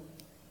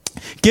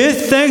 Give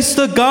thanks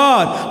to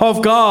God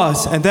of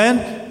gods. And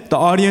then the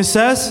audience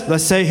says,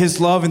 let's say his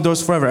love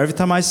endures forever. Every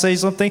time I say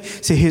something,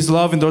 say his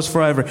love endures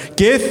forever.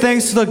 Give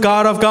thanks to the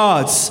God of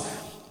gods.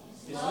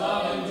 His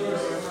love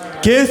endures forever.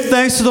 Give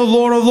thanks to the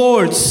Lord of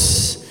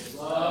lords. His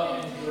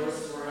love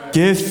endures forever.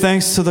 Give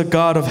thanks to the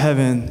God of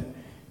heaven.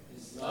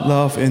 His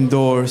love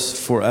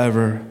endures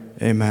forever.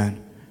 Amen.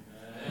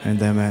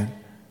 And amen.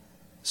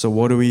 So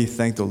what do we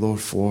thank the Lord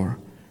for?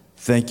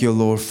 Thank you,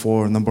 Lord,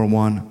 for number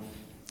one,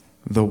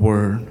 the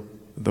Word,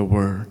 the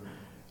Word,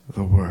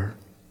 the Word.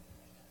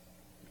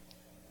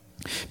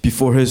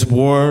 Before his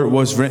Word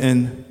was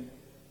written,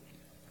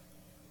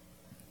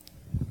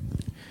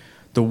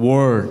 the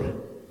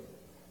Word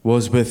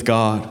was with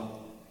God.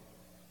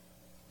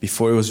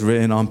 Before it was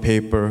written on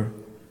paper,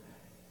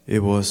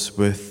 it was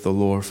with the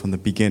Lord from the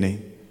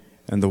beginning.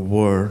 And the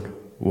Word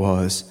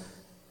was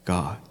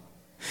God.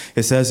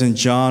 It says in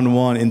John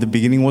 1, in the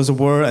beginning was the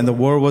Word, and the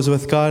Word was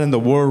with God, and the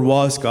Word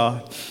was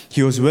God.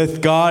 He was with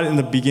God in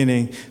the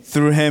beginning.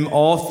 Through him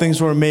all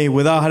things were made.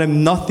 Without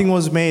him nothing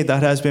was made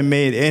that has been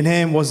made. In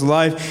him was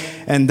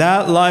life, and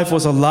that life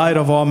was a light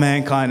of all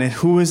mankind. And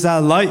who is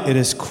that light? It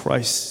is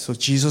Christ. So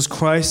Jesus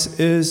Christ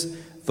is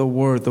the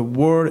Word. The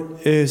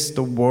Word is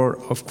the Word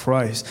of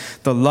Christ.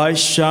 The light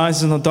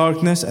shines in the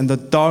darkness, and the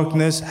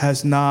darkness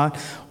has not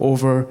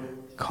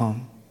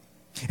overcome.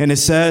 And it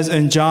says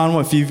in John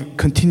 1, if you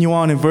continue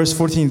on in verse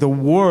 14, the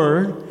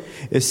Word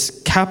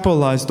is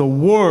capitalized. The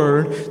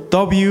Word,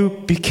 W,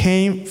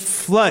 became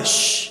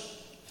flesh.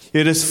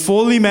 It is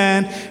fully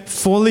man,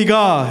 fully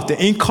God,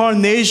 the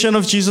incarnation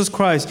of Jesus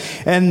Christ,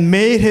 and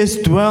made his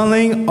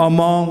dwelling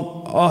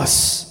among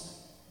us.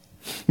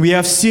 We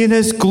have seen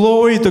his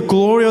glory, the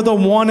glory of the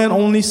one and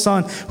only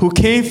Son, who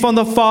came from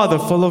the Father,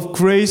 full of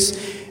grace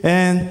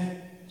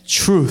and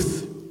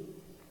truth.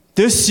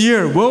 This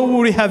year, where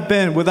would we have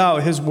been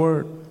without his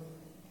Word?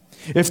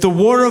 If the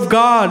Word of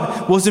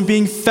God wasn't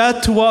being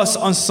fed to us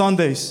on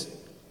Sundays,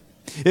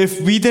 if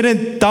we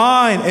didn't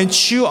dine and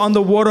chew on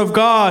the Word of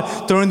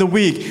God during the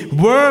week,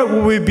 where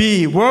would we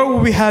be? Where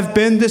would we have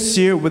been this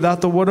year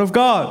without the Word of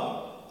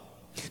God?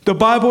 The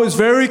Bible is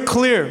very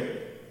clear.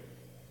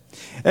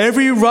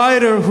 Every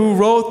writer who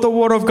wrote the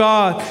Word of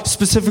God,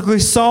 specifically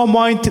Psalm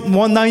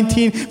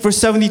 119, verse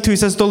 72, he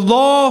says, the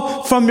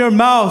law from your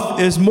mouth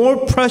is more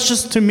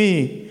precious to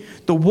me.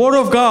 The Word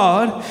of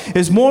God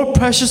is more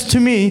precious to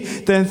me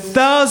than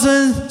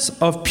thousands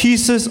of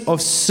pieces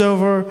of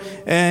silver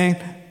and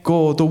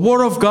gold. The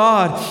Word of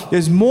God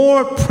is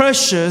more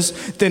precious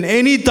than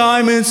any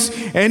diamonds,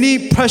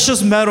 any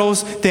precious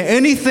metals, than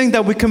anything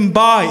that we can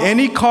buy.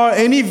 Any car,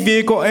 any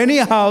vehicle, any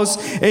house,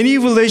 any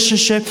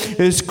relationship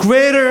is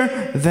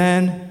greater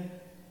than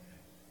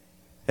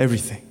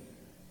everything.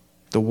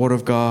 The Word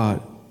of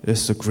God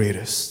is the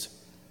greatest.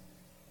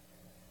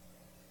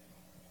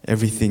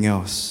 Everything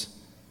else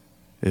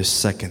is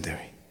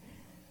secondary.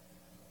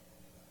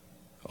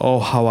 Oh,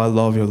 how I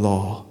love your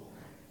law.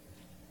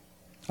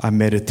 I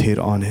meditate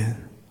on it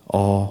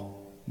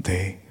all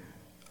day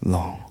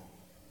long.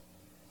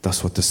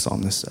 That's what the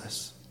psalmist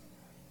says.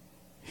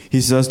 He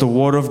says the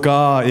Word of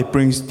God, it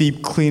brings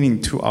deep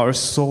cleaning to our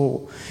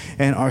soul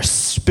and our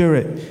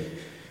spirit,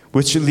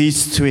 which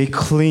leads to a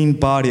clean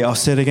body. I'll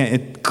say it again.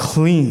 It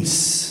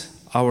cleans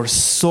our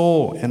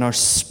soul and our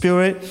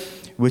spirit,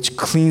 which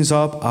cleans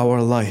up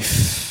our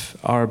life,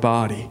 our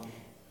body.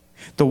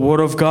 The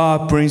Word of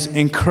God brings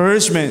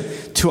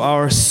encouragement to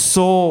our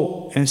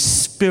soul and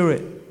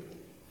spirit.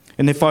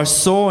 And if our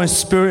soul and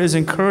spirit is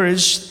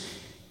encouraged,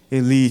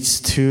 it leads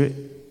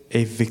to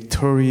a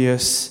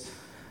victorious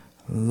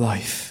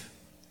life.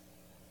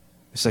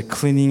 It's like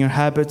cleaning your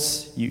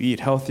habits. You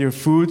eat healthier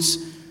foods.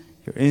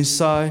 Your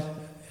inside,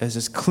 as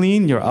it's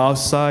clean, your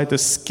outside, the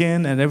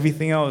skin and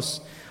everything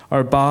else,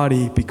 our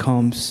body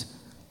becomes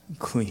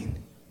clean.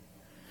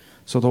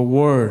 So the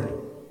Word,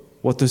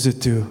 what does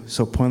it do?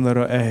 So point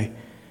letter A.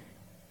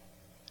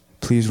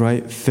 Please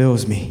write,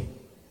 fills me.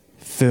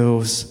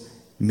 Fills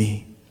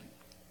me.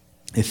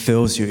 It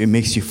fills you. It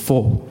makes you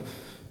full.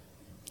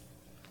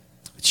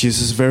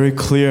 Jesus is very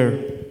clear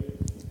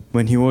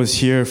when he was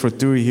here for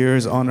 3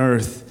 years on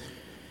earth.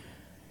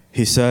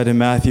 He said in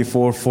Matthew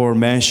 4:4,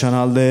 man shall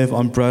not live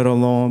on bread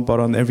alone,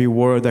 but on every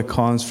word that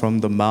comes from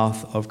the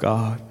mouth of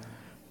God.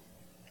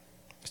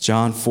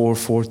 John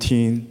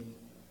 4:14,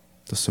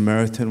 the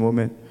Samaritan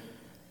woman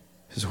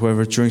says,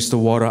 whoever drinks the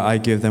water I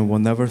give them will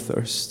never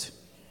thirst.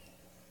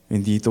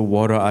 Indeed, the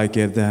water I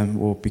give them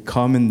will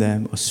become in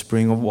them a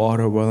spring of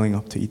water welling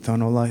up to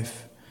eternal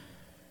life.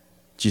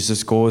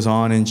 Jesus goes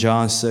on in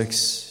John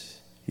 6.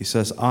 He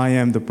says, I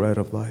am the bread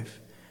of life.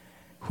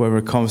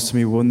 Whoever comes to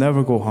me will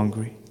never go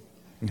hungry.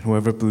 And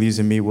whoever believes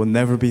in me will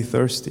never be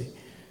thirsty.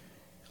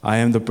 I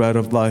am the bread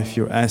of life.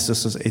 Your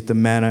ancestors ate the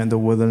manna in the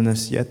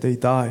wilderness, yet they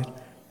died.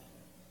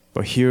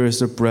 But here is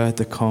the bread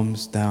that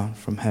comes down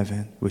from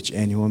heaven, which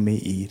anyone may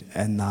eat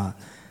and not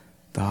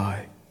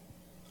die.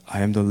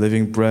 I am the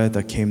living bread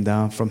that came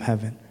down from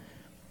heaven.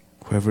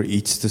 Whoever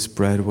eats this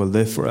bread will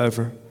live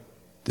forever.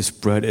 This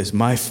bread is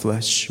my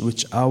flesh,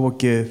 which I will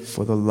give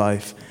for the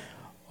life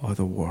of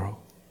the world.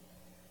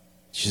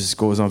 Jesus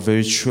goes on,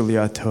 very truly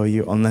I tell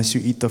you, unless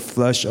you eat the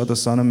flesh of the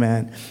Son of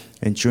Man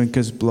and drink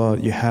his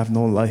blood, you have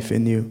no life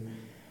in you.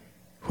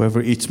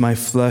 Whoever eats my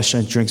flesh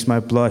and drinks my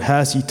blood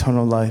has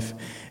eternal life,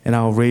 and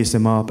I will raise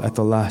him up at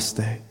the last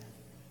day.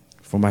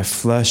 For my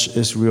flesh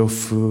is real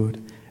food,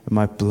 and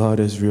my blood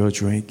is real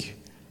drink.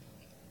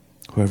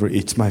 Whoever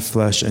eats my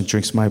flesh and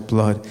drinks my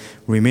blood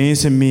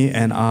remains in me,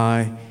 and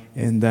I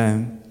in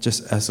them,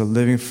 just as the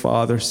living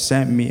Father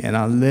sent me, and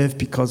I live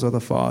because of the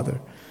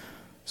Father.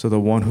 So the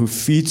one who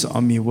feeds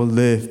on me will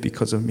live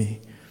because of me.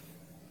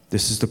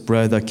 This is the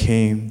bread that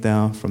came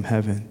down from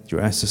heaven.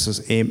 Your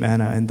ancestors ate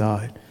manna and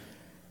died.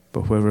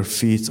 But whoever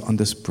feeds on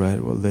this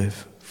bread will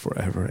live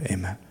forever.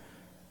 Amen.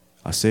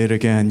 I'll say it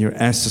again. Your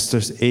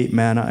ancestors ate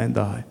manna and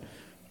died.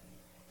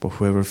 But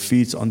whoever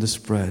feeds on this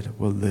bread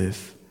will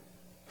live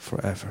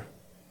forever.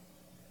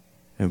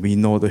 And we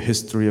know the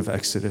history of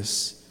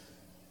Exodus.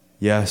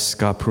 Yes,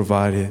 God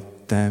provided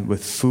them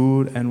with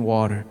food and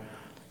water.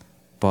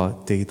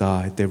 But they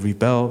died. They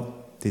rebelled.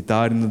 They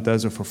died in the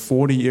desert for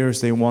 40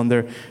 years. They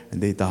wandered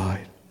and they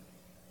died.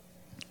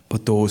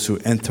 But those who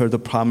entered the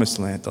promised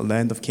land, the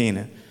land of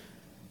Canaan,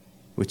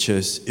 which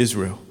is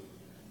Israel,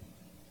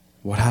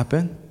 what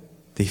happened?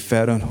 They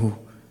fed on who?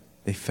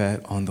 They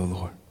fed on the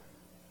Lord.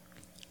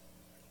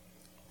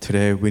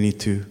 Today we need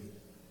to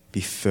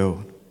be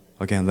filled.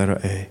 Again, letter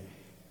A.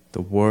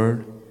 The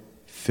word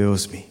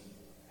fills me.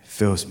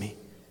 Fills me.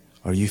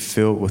 Are you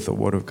filled with the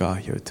word of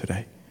God here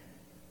today?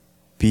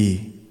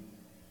 B,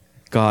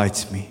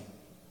 guides me.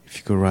 If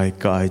you could write,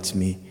 guides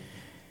me.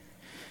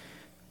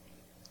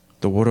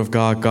 The word of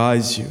God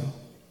guides you.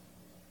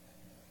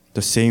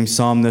 The same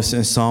psalmist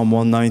in Psalm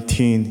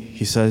 119,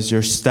 he says,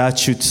 your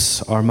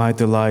statutes are my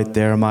delight,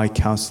 they are my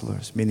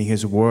counselors, meaning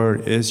his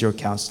word is your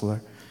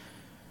counselor.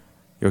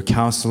 Your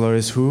counselor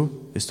is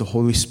who? It's the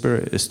Holy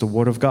Spirit. It's the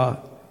word of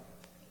God.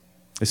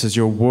 It says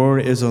your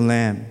word is a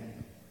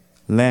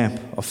lamp,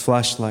 a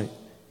flashlight.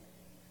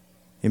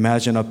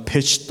 Imagine a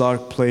pitch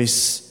dark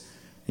place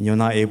and you're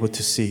not able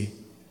to see.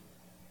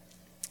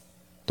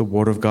 The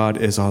word of God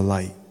is our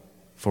light.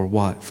 For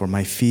what? For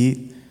my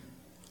feet,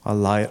 a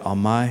light on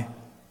my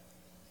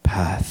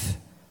path.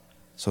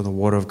 So the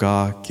word of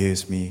God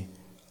gives me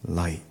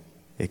light.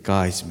 It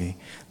guides me.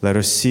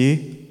 Letter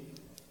C,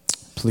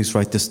 please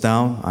write this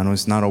down. I know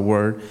it's not a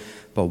word,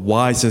 but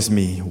wises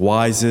me.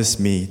 Wises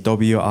me.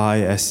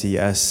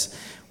 W-I-S-E-S.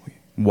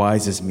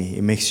 Wises me.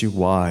 It makes you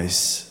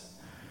wise.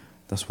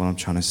 That's what I'm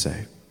trying to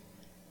say.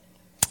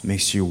 It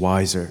makes you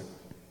wiser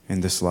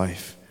in this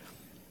life.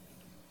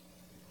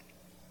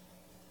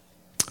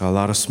 A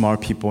lot of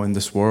smart people in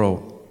this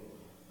world,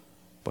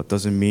 but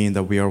doesn't mean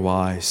that we are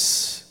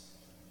wise.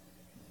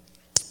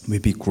 We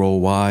grow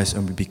wise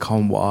and we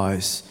become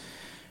wise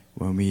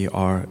when we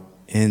are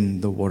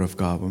in the Word of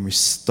God, when we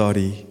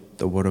study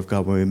the Word of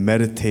God, when we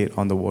meditate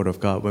on the Word of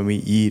God, when we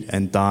eat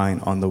and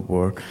dine on the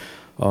Word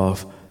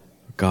of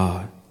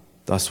God.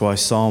 That's why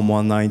Psalm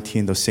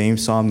 119, the same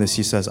psalmist,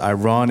 he says, I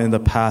run in the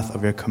path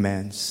of your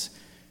commands,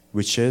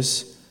 which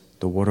is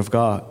the Word of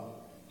God.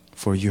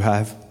 For you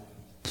have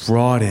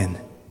broadened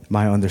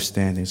my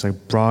understanding. It's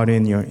like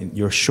broaden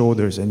your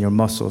shoulders and your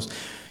muscles.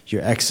 You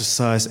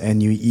exercise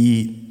and you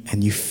eat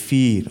and you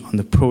feed on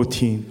the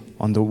protein,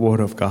 on the Word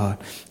of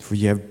God. For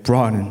you have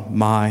broadened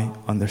my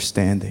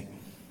understanding.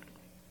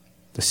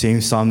 The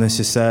same psalmist,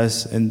 it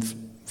says in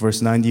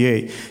verse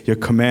 98, your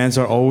commands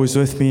are always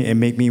with me and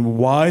make me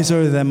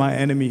wiser than my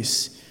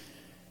enemies.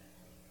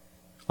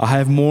 I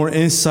have more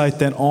insight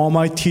than all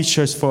my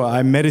teachers, for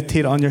I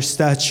meditate on your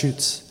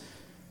statutes.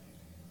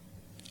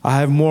 I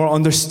have more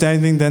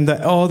understanding than the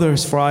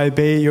elders, for I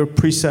obey your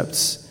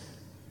precepts.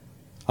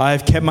 I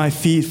have kept my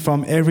feet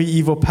from every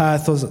evil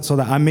path so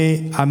that I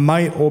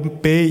might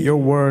obey your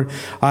word.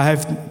 I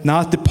have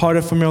not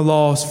departed from your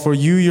laws, for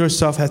you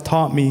yourself have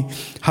taught me.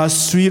 How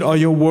sweet are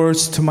your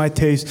words to my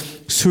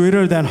taste,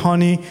 sweeter than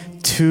honey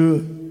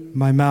to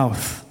my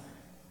mouth.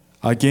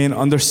 I gain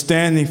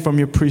understanding from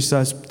your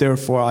precepts,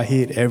 therefore I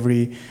hate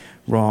every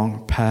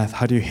wrong path.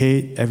 How do you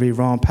hate every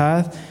wrong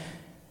path?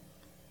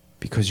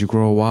 Because you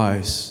grow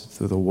wise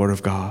through the Word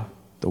of God.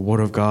 The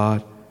Word of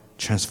God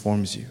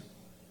transforms you,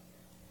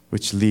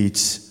 which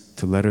leads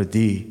to letter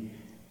D.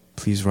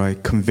 Please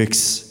write,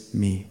 convicts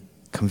me.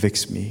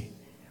 Convicts me.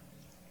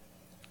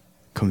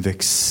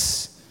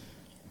 Convicts.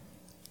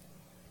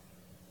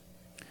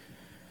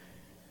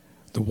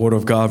 The Word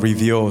of God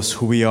reveals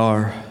who we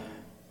are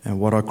and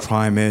what our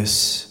crime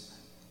is.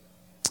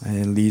 And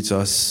it leads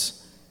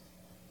us,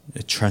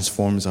 it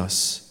transforms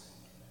us,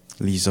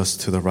 leads us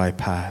to the right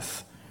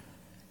path.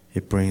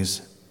 It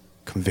brings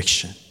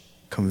conviction.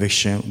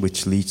 Conviction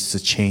which leads to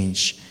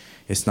change.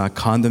 It's not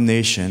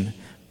condemnation,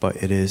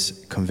 but it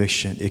is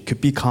conviction. It could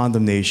be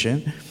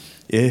condemnation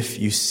if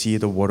you see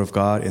the Word of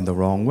God in the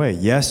wrong way.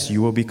 Yes,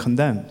 you will be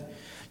condemned.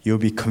 You will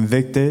be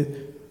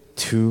convicted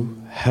to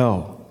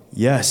hell.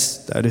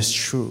 Yes, that is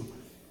true.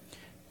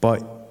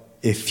 But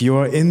if you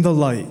are in the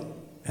light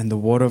and the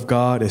Word of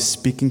God is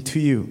speaking to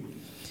you,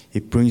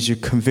 it brings you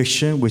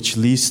conviction, which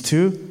leads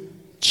to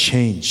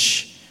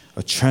change,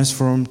 a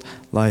transformed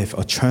life,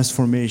 a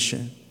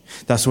transformation.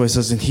 That's why it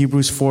says in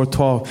Hebrews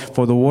 4:12,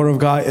 for the Word of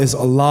God is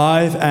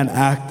alive and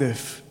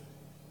active.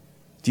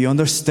 Do you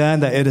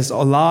understand that it is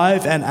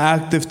alive and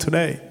active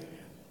today?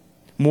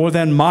 More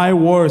than my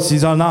words.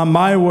 These are not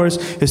my words.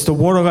 It's the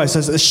Word of God. It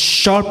says it's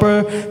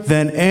sharper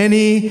than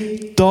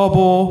any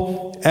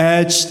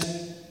double-edged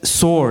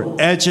sword.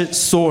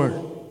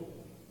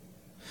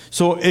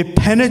 So it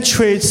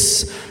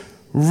penetrates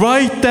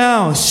right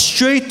down,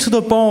 straight to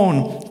the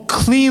bone,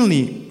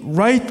 cleanly,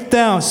 right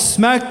down,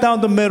 smack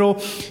down the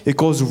middle. It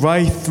goes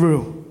right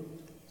through.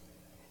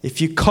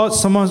 If you cut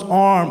someone's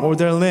arm or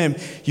their limb,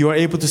 you are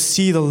able to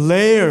see the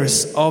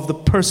layers of the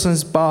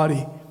person's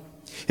body.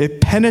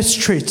 It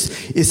penetrates.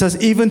 It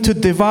says even to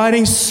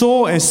dividing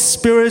soul and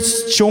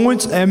spirits,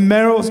 joints and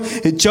marrows.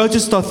 It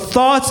judges the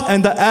thoughts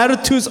and the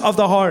attitudes of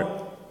the heart.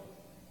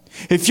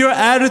 If your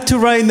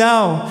attitude right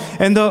now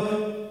and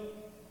the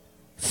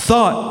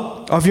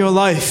thought of your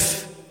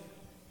life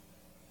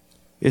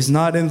is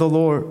not in the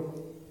Lord,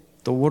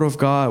 the Word of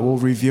God will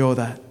reveal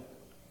that.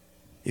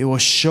 It will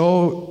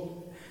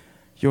show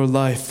your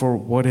life for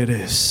what it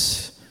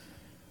is.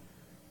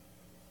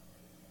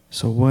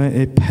 So when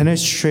it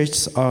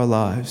penetrates our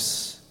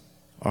lives,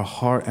 our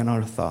heart and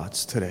our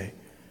thoughts today,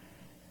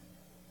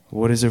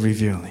 what is it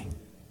revealing?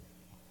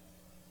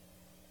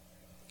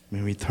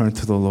 May we turn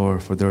to the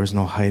Lord, for there is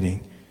no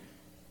hiding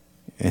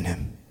in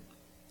Him,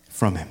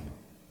 from Him.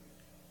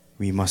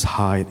 We must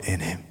hide in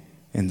Him,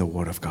 in the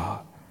Word of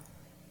God.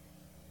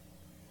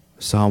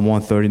 Psalm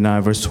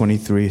 139, verse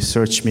 23,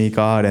 search me,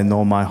 God, and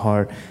know my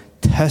heart.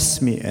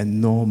 Test me and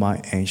know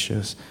my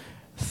anxious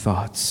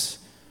thoughts.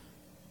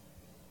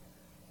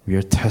 We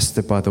are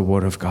tested by the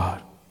Word of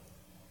God.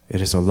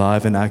 It is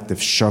alive and active,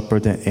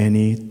 sharper than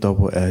any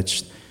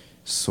double-edged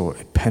sword.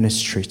 It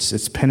penetrates.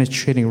 It's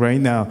penetrating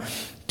right now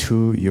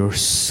to your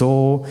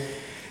soul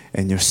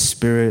and your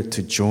spirit,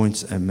 to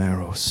joints and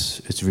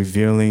marrows. It's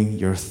revealing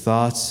your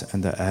thoughts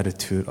and the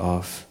attitude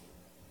of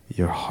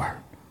your heart.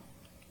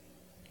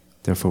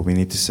 Therefore, we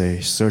need to say,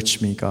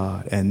 search me,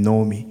 God, and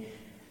know me.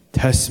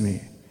 Test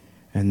me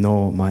and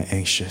know my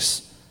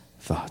anxious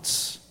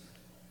thoughts.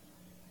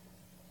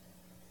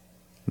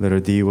 Letter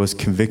D was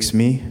convicts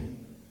me,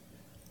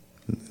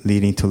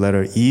 leading to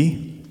letter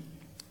E.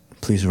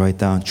 Please write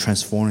down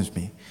transforms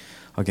me.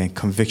 Again,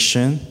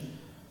 conviction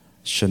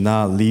should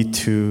not lead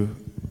to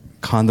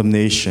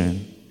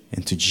condemnation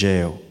into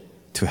jail,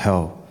 to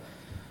hell.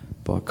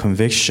 But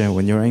conviction,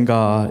 when you're in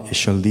God, it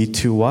shall lead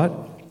to what?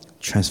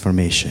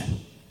 Transformation.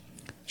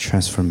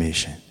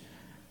 Transformation.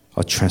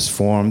 A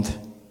transformed,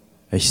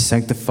 a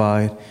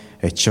sanctified,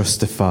 a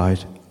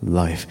justified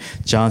life.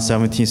 John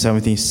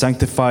 17:17,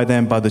 sanctify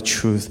them by the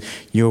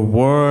truth. Your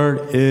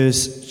word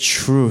is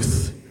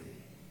truth.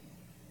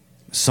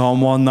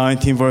 Psalm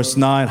 119, verse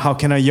 9, how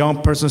can a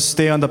young person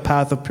stay on the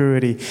path of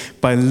purity?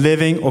 By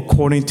living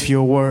according to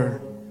your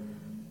word.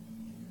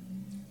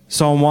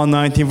 Psalm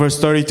 119,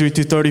 verse 33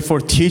 to 34,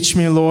 teach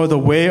me, Lord, the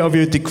way of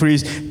your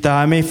decrees, that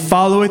I may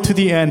follow it to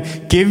the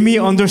end. Give me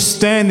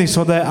understanding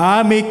so that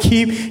I may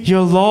keep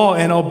your law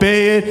and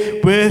obey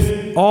it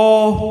with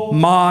all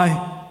my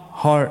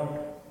heart.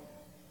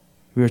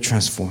 We are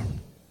transformed.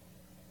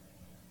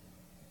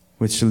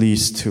 Which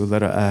leads to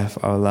letter F,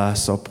 our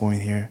last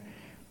subpoint here.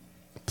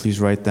 Please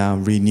write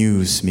down,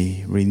 renews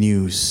me,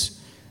 renews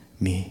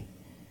me,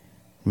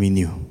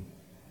 renew.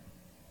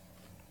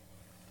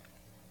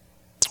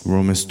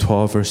 Romans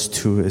 12, verse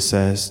 2, it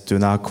says, do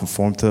not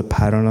conform to the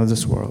pattern of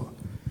this world,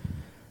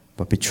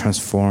 but be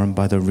transformed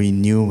by the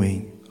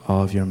renewing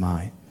of your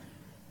mind.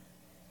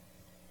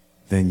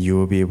 Then you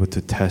will be able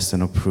to test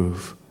and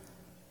approve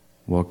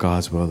what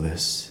God's will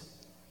is,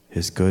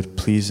 His good,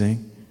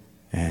 pleasing,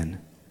 and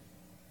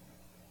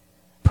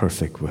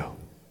perfect will.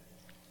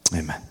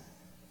 Amen.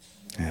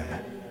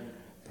 Amen.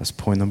 That's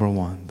point number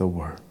 1, the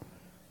Word.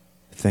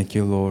 Thank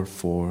you, Lord,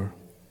 for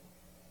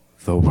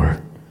the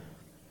Word.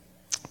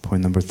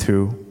 Point number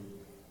 2,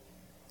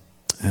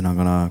 and I'm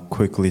going to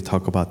quickly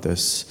talk about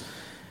this,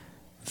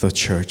 the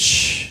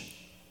church.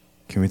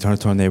 Can we turn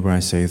to our neighbor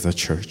and say, the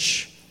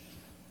church?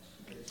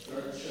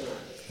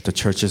 The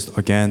church is,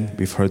 again,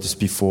 we've heard this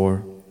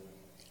before,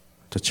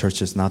 the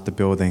church is not the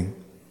building.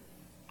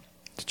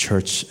 The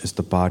church is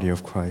the body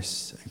of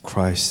Christ, and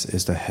Christ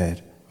is the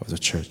head of the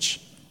church.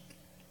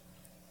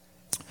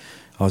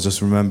 I was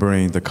just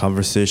remembering the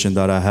conversation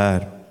that I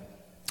had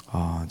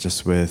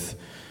just with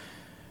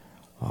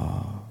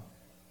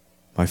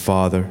my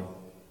father,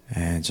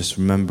 and just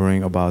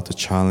remembering about the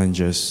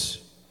challenges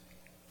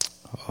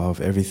of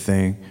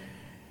everything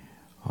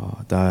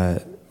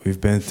that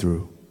we've been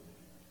through,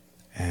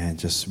 and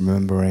just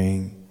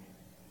remembering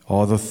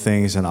all the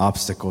things and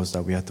obstacles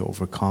that we had to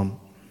overcome.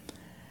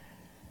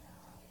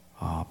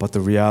 But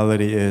the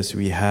reality is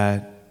we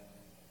had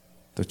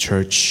the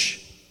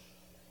church,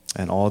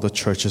 and all the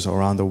churches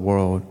around the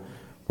world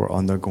were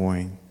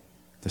undergoing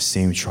the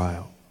same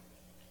trial.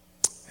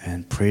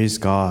 And praise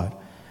God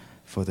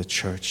for the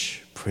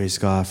church. Praise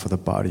God for the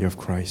body of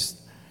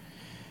Christ.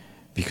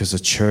 Because the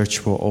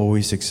church will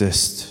always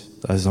exist.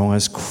 As long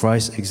as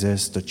Christ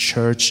exists, the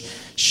church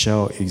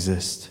shall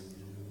exist.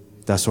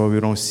 That's why we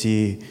don't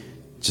see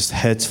just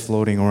heads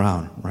floating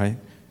around, right?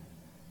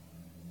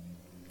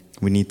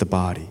 We need the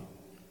body.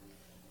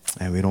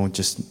 And we don't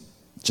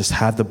just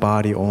have the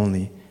body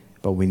only,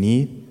 but we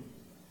need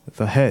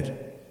the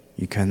head.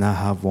 You cannot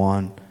have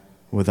one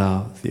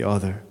without the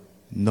other.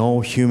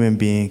 No human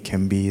being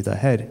can be the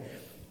head.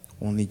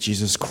 Only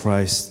Jesus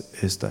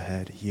Christ is the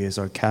head. He is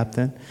our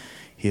captain,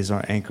 He is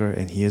our anchor,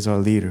 and He is our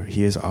leader.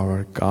 He is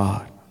our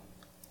God.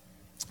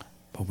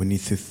 But we need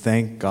to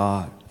thank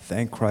God,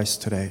 thank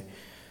Christ today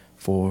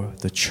for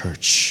the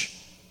church.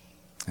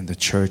 And the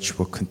church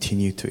will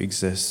continue to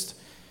exist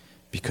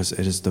because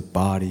it is the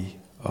body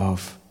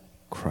of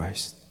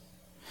Christ.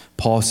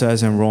 Paul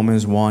says in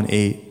Romans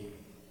 1:8,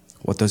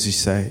 what does he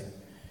say?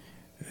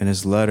 In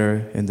his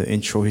letter, in the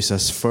intro, he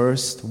says,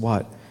 first,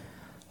 what?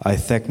 I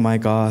thank my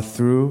God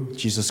through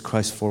Jesus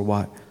Christ for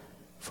what?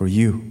 For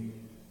you,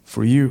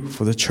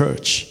 for the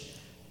church.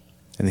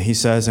 And he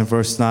says in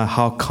verse 9,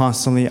 how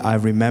constantly I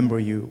remember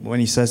you. When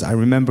he says, I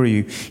remember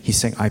you, he's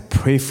saying, I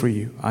pray for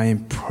you. I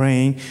am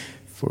praying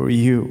for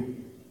you.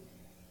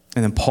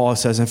 And then Paul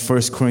says in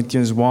 1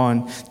 Corinthians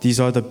 1, these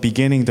are the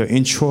beginning, the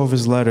intro of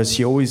his letters.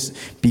 He always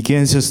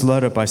begins his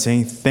letter by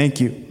saying,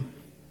 thank you.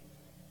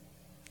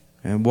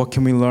 And what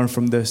can we learn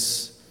from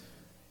this?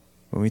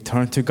 When we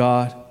turn to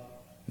God,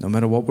 no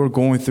matter what we're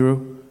going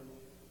through,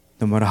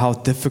 no matter how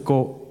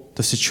difficult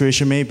the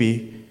situation may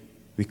be,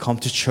 we come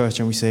to church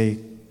and we say,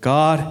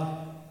 God,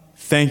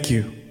 thank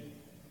you.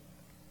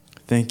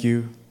 Thank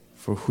you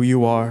for who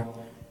you are,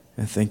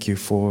 and thank you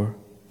for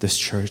this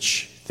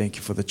church. Thank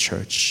you for the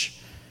church,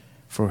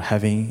 for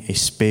having a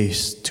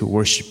space to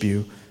worship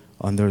you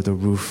under the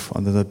roof,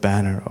 under the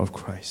banner of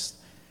Christ.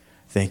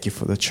 Thank you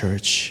for the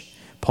church.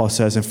 Paul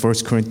says in 1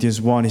 Corinthians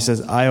 1, he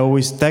says, I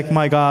always thank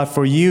my God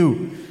for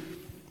you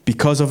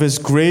because of his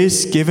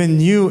grace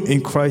given you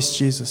in Christ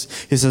Jesus.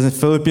 He says in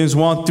Philippians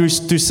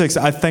 1:3-6,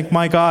 I thank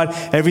my God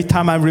every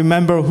time I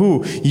remember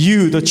who?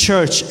 You, the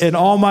church. In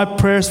all my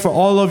prayers for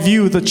all of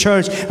you, the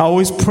church, I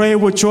always pray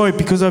with joy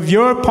because of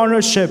your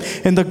partnership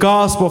in the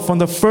gospel from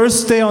the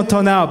first day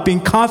until now, being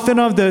confident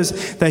of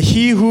this, that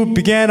he who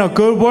began a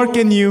good work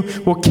in you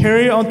will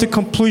carry it on to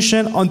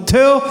completion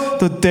until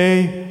the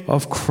day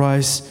of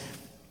Christ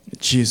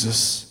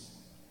Jesus.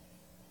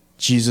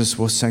 Jesus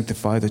will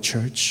sanctify the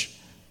church.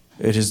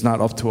 It is not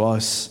up to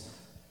us.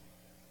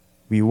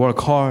 We work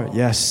hard,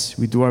 yes.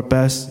 We do our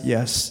best,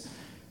 yes.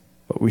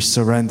 But we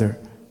surrender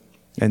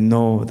and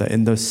know that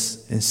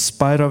in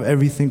spite of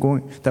everything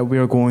that we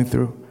are going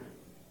through,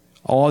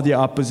 all the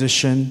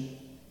opposition,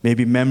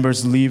 maybe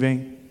members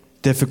leaving,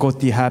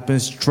 difficulty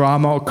happens,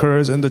 drama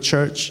occurs in the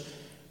church,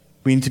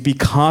 we need to be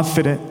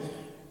confident.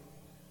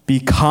 Be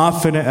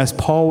confident as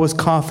Paul was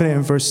confident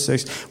in verse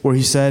 6, where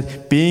he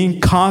said, being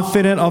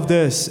confident of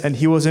this, and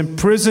he was in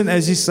prison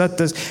as he said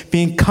this,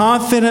 being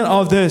confident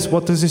of this,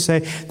 what does he say?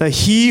 That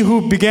he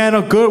who began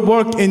a good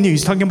work in you,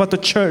 he's talking about the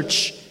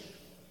church,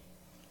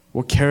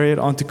 will carry it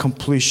on to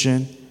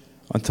completion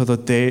until the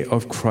day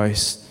of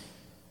Christ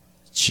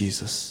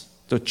Jesus.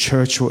 The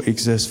church will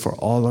exist for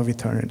all of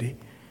eternity,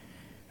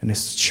 and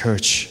it's the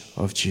church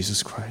of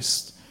Jesus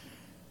Christ.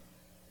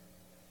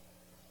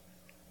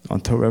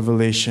 Until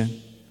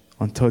Revelation,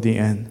 until the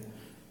end,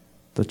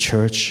 the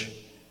church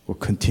will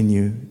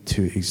continue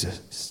to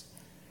exist.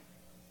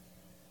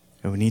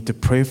 And we need to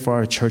pray for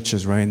our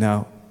churches right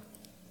now.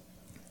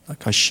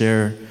 Like I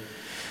shared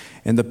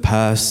in the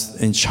past,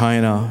 in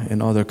China,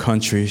 in other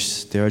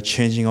countries, they are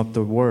changing up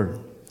the word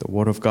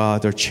of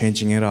God, they're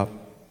changing it up.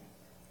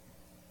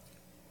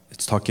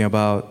 It's talking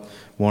about,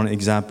 one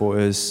example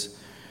is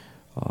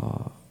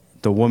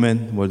the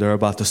woman where they're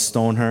about to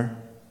stone her,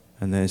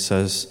 and then it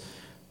says,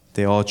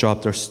 they all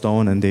drop their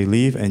stone and they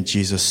leave, and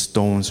Jesus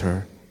stones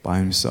her by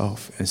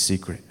himself in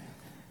secret.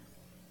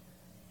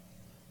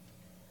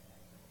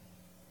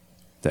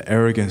 The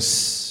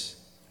arrogance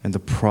and the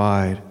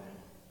pride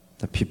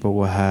that people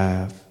will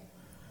have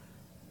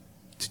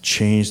to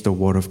change the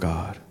Word of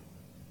God.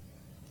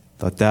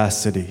 The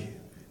audacity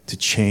to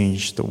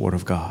change the Word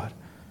of God.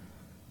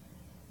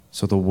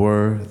 So the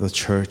Word, the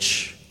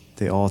church,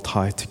 they all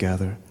tie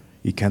together.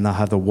 You cannot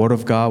have the Word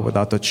of God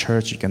without the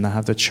church. You cannot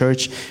have the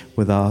church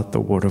without the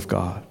Word of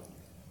God.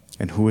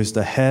 And who is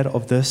the head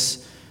of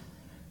this?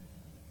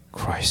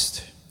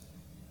 Christ.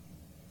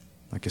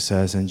 Like it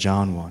says in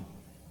John 1,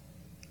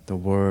 the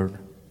Word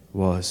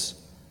was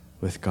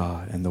with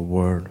God, and the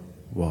Word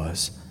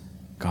was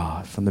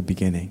God. From the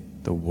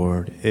beginning, the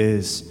Word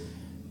is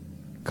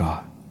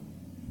God.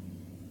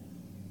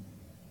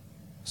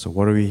 So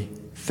what do we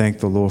thank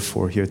the Lord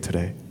for here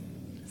today?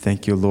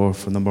 Thank you, Lord,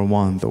 for number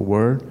one, the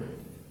Word.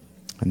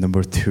 And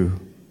number 2,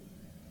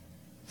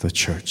 the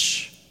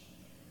church.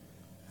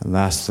 And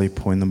lastly,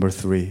 point number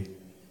 3,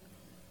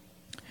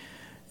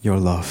 your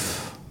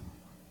love.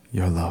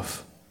 Your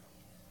love.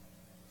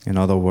 In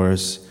other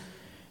words,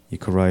 you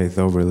could write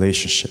the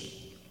relationship.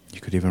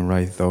 You could even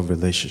write the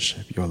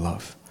relationship, your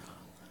love.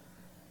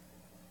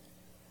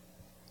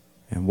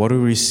 And what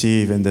do we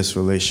receive in this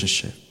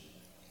relationship?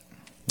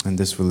 In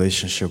this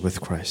relationship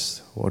with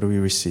Christ? What do we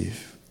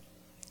receive?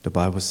 The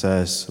Bible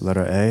says,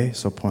 letter A,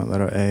 so point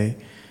letter A,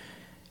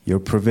 your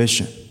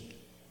provision.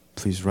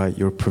 Please write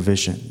your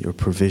provision, your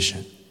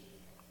provision.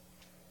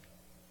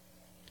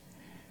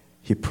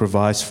 He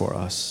provides for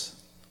us.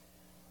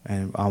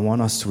 And I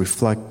want us to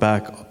reflect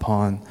back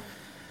upon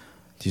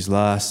these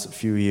last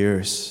few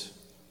years.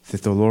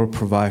 Did the Lord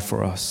provide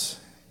for us?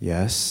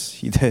 Yes,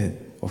 He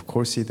did. Of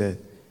course He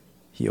did.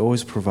 He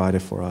always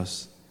provided for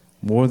us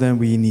more than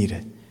we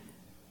needed.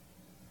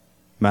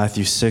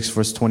 Matthew 6,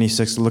 verse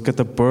 26. Look at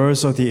the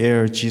birds of the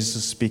air. Jesus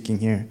is speaking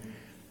here.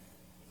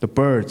 The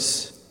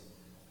birds,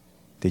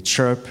 they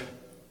chirp.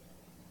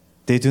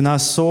 They do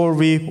not sow,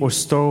 reap, or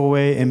store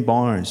away in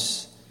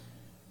barns.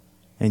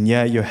 And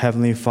yet your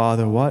heavenly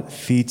Father, what?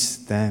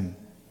 Feeds them.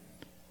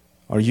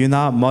 Are you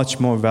not much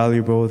more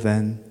valuable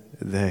than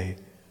they?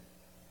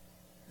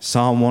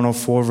 Psalm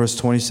 104, verse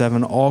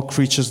 27, all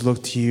creatures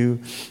look to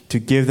you to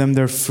give them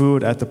their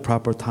food at the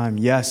proper time.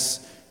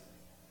 Yes,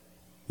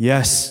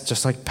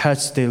 just like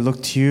pets, they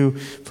look to you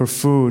for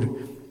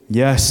food.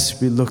 Yes,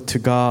 we look to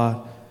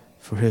God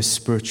for His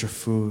spiritual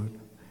food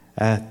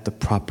at the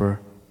proper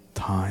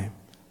time.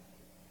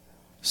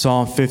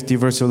 Psalm 50,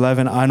 verse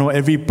 11, I know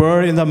every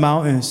bird in the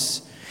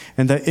mountains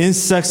and the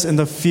insects in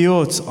the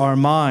fields are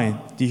mine.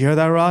 Do you hear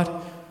that,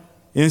 Rod?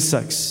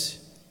 Insects.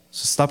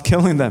 So stop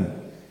killing them.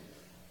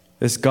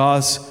 It's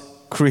God's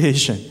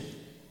creation.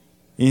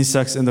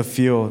 Insects in the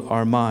field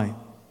are mine.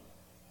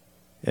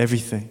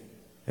 Everything,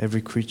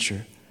 every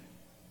creature.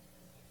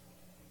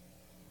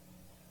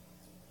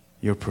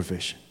 Your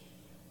provision.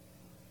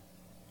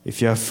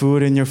 If you have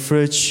food in your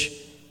fridge,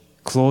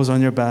 clothes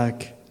on your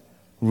back,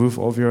 roof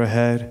over your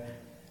head,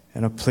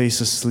 and a place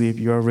to sleep,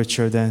 you are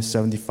richer than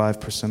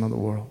 75% of the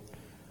world.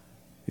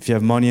 If you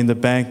have money in the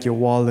bank, your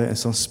wallet, and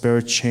some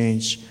spare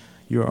change,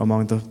 you are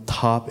among the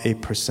top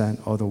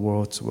 8% of the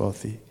world's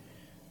wealthy.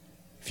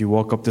 If you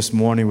woke up this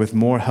morning with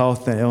more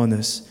health than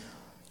illness,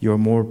 you are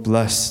more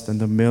blessed than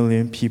the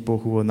million people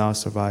who will not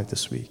survive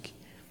this week.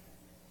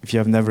 If you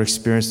have never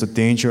experienced the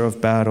danger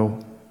of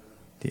battle,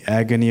 the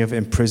agony of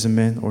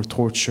imprisonment or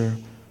torture,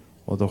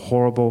 or the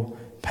horrible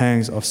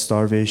pangs of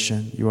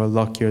starvation, you are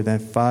luckier than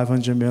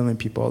 500 million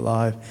people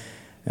alive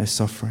and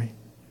suffering.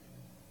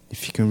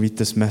 If you can read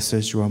this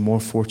message, you are more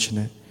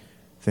fortunate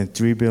than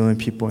 3 billion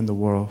people in the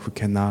world who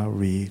cannot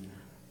read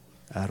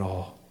at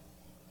all.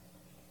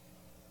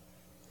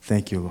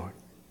 Thank you, Lord.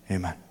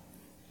 Amen.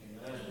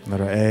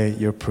 Letter A,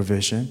 your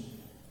provision.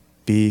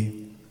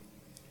 B,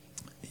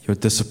 your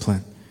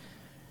discipline.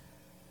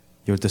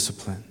 Your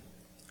discipline.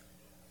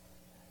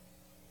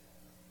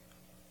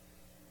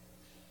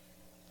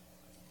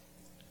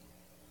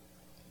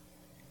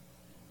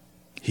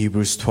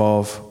 Hebrews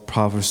 12,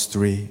 Proverbs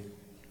 3,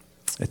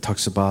 it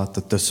talks about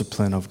the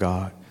discipline of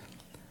God.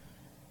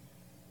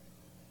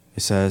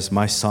 It says,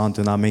 my son,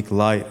 do not make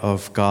light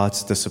of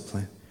God's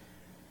discipline,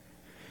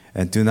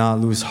 and do not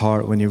lose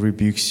heart when He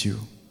rebukes you.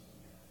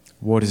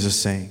 What is it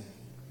saying?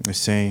 It's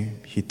saying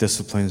He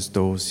disciplines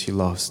those He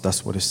loves.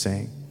 That's what it's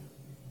saying.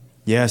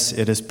 Yes,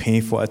 it is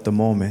painful at the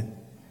moment,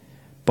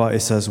 but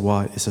it says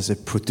what? It says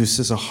it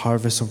produces a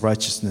harvest of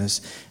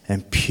righteousness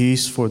and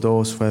peace for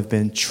those who have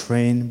been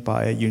trained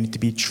by it. You need to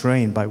be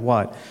trained by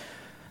what?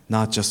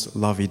 Not just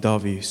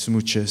lovey-dovey,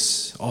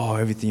 smooches. Oh,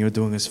 everything you're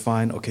doing is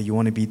fine. Okay, you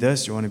want to be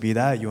this, you want to be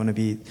that, you want to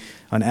be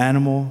an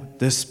animal,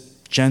 this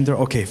gender.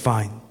 Okay,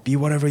 fine. Be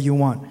whatever you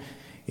want.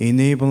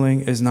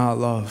 Enabling is not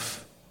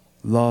love.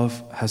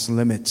 Love has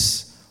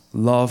limits.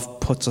 Love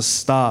puts a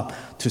stop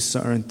to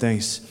certain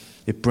things.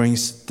 It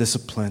brings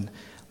discipline.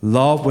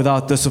 Love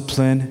without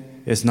discipline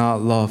is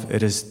not love.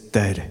 It is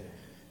dead.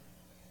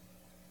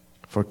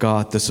 For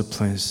God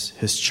disciplines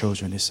His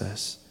children, it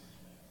says.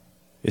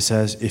 It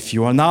says, if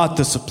you are not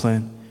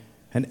disciplined,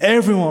 and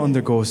everyone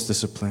undergoes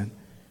discipline,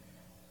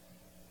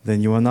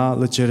 then you are not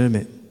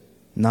legitimate,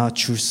 not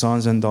true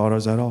sons and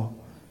daughters at all.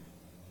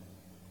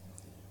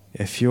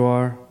 If you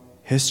are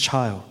His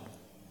child,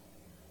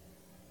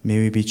 may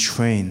we be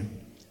trained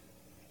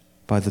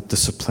by the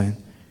discipline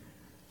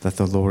that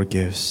the Lord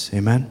gives.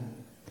 Amen?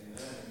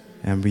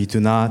 And we do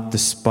not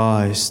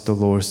despise the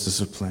Lord's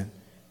discipline.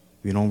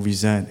 We don't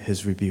resent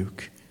His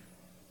rebuke.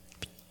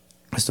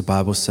 As the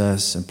Bible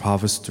says in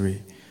Proverbs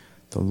 3,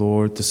 the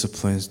Lord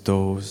disciplines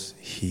those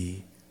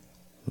He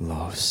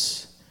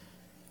loves.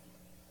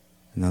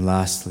 And then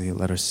lastly,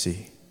 letter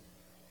C,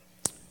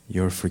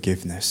 your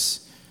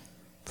forgiveness.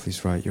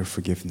 Please write your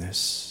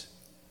forgiveness.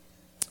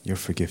 Your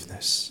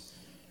forgiveness.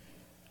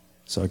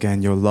 So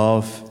again, your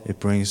love, it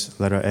brings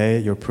letter A,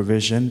 your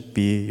provision,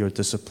 B, your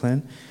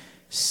discipline,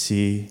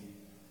 C,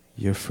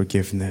 your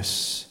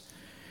forgiveness.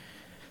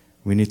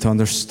 We need to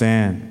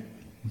understand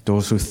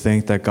Those who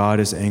think that God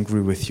is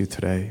angry with you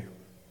today,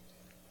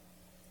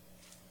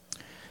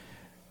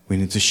 we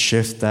need to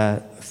shift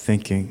that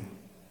thinking,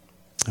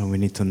 and we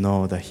need to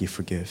know that He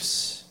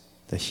forgives,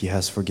 that He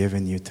has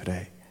forgiven you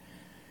today.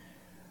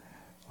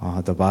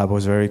 The Bible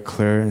is very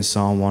clear in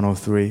Psalm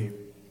 103.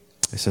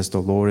 It says,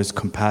 the Lord is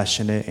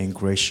compassionate and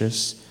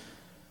gracious,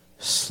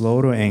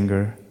 slow to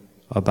anger,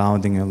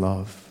 abounding in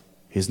love.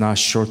 He's not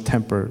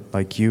short-tempered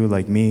like you,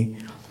 like me.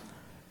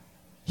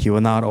 He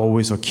will not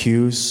always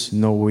accuse,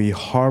 nor will He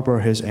harbor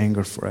His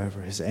anger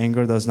forever. His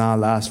anger does not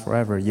last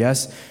forever.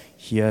 Yes,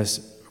 He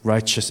has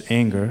righteous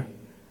anger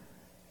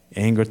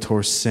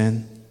towards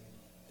sin,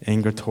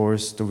 anger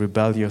towards the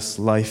rebellious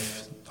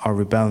life, our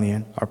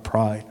rebellion, our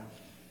pride.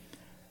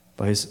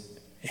 But His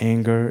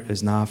anger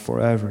is not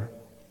forever.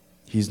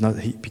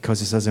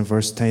 Because it says in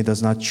verse 10, He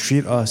does not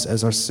treat us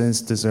as our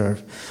sins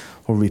deserve,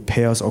 or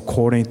repay us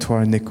according to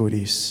our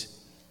iniquities.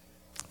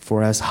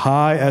 For as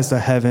high as the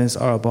heavens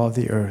are above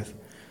the earth,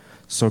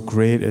 so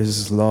great is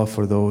His love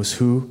for those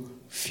who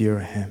fear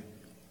Him.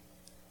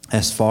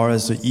 As far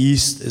as the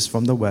east is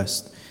from the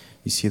west,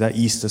 you see that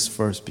east is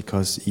first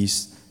because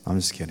east, I'm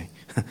just kidding,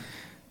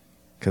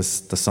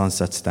 because the sun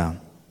sets down.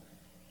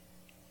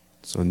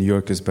 So New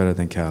York is better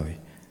than Cali.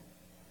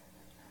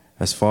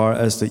 As far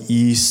as the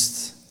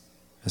east,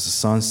 as the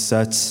sun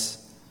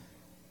sets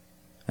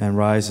and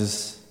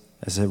rises,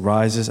 as it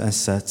rises and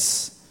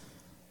sets,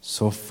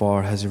 so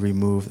far has He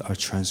removed our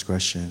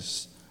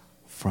transgressions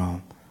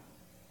from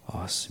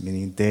us.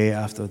 Meaning day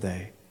after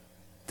day,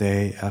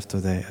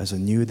 as a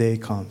new day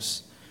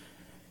comes,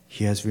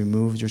 He has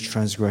removed your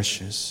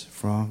transgressions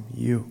from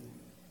you.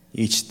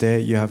 Each day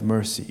you have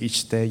mercy.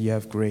 Each day you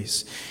have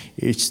grace.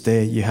 Each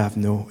day you have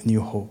no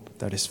new hope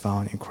that is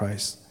found in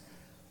Christ.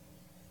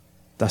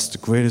 That's the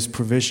greatest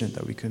provision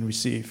that we can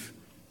receive.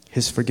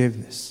 His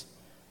forgiveness.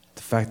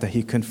 The fact that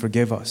He can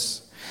forgive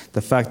us.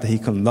 The fact that He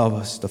can love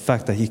us. The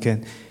fact that He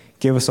can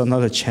give us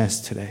another chance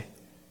today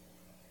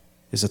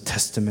is a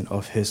testament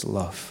of His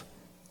love.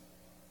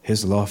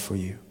 His love for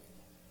you.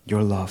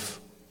 Your love.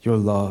 Your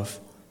love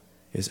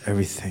is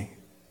everything.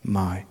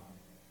 My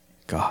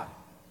God.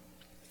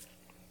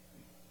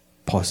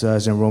 Paul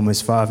says in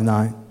Romans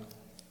 5:9,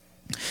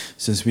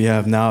 since we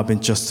have now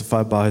been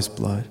justified by His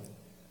blood,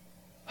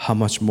 how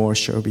much more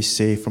shall we be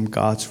saved from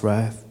God's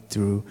wrath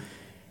through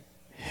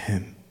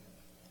Him?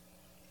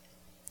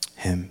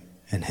 Him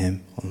and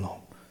Him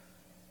alone.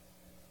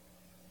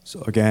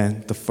 So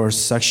again, the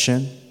first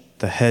section,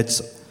 the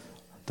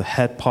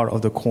head part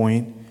of the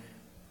coin,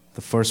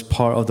 the first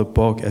part of the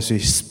book, as we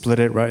split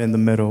it right in the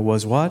middle,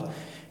 was what?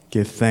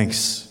 Give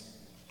thanks.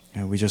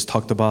 And we just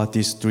talked about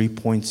these 3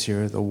 points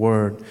here. The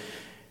Word.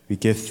 We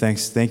give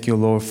thanks. Thank you,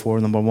 Lord, for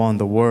number one,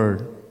 the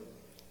Word.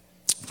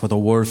 For the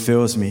Word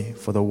fills me.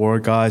 For the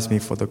Word guides me.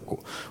 For the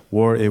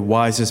Word, it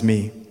wises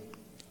me.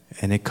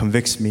 And it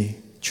convicts me,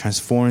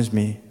 transforms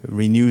me,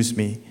 renews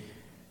me.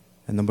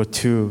 And number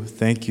two,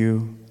 thank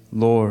you,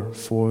 Lord,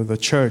 for the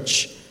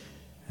church.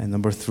 And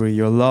number three,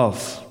 your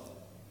love.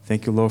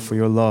 Thank you, Lord, for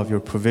your love, your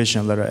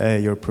provision, letter A,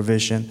 your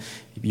provision,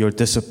 your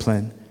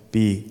discipline,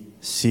 B,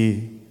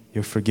 C,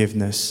 your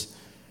forgiveness.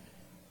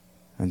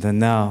 And then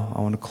now,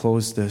 I want to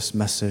close this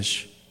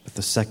message with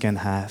the second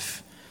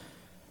half,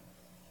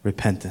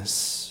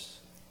 repentance.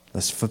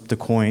 Let's flip the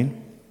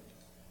coin.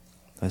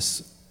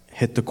 Let's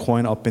hit the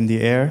coin up in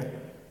the air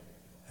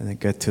and then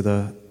get to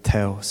the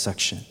tail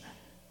section.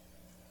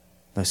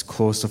 Let's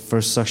close the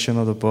first section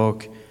of the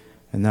book,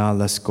 and now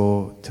let's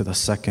go to the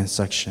second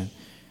section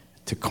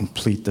to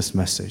complete this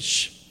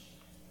message.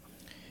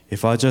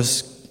 If I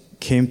just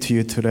came to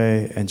you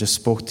today and just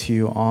spoke to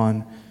you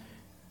on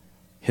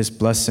His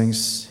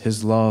blessings,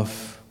 His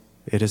love,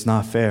 it is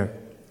not fair.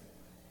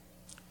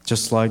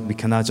 Just like we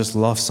cannot just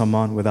love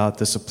someone without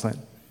discipline.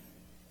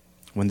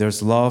 When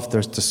there's love,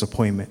 there's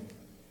disappointment.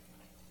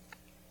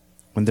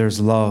 When there's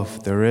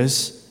love, there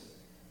is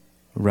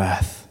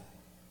wrath.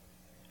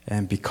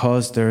 And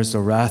because there is the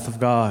wrath of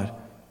God,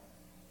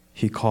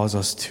 He calls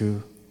us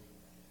to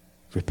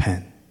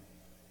repent.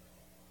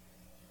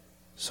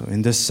 So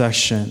in this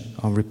section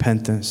on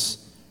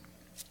repentance,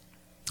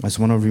 I just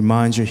want to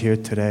remind you here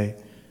today,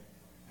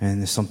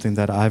 and it's something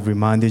that I've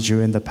reminded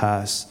you in the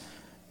past,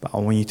 but I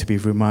want you to be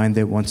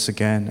reminded once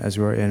again as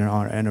we're in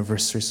our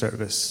anniversary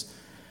service.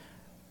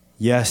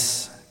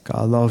 Yes,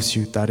 God loves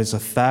you. That is a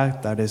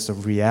fact. That is a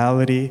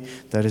reality.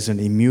 That is an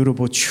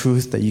immutable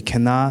truth that you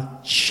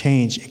cannot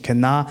change. It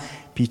cannot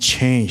be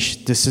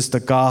changed. This is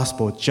the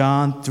gospel,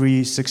 John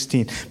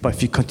 3:16. But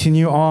if you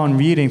continue on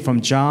reading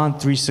from John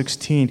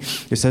 3:16,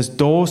 it says,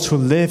 those who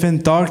live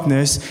in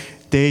darkness,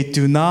 they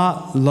do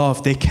not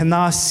love. They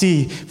cannot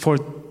see, for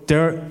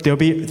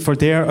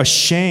they're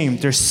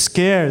ashamed. They're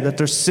scared that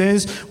their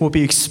sins will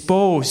be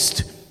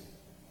exposed.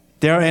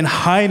 They're in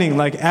hiding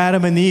like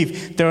Adam and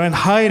Eve. They're in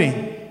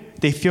hiding.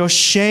 They feel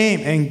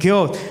shame and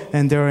guilt,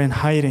 and they're in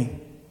hiding.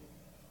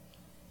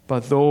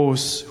 But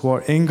those who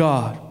are in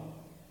God,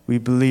 we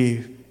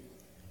believe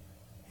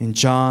in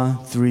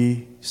John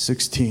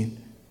 3:16,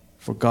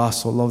 For God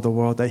so loved the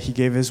world that he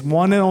gave his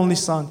one and only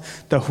Son,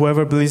 that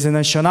whoever believes in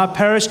him shall not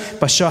perish,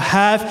 but shall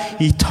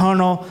have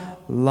eternal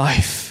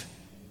life.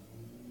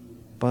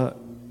 But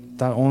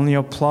that only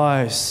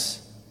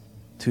applies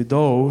to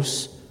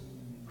those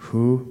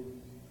who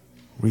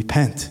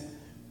repent.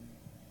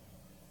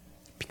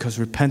 Because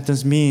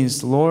repentance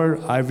means,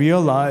 Lord, I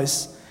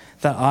realize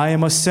that I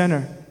am a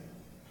sinner.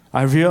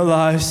 I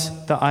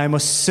realize that I am a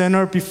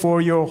sinner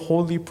before your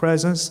holy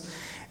presence,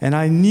 and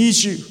I need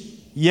you.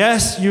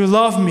 Yes, you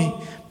love me,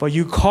 but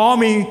you call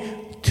me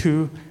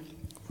to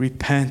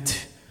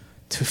repent,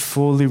 to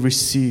fully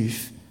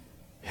receive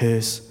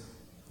his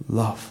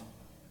love.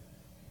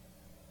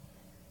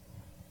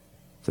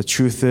 The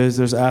truth is,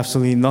 there's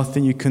absolutely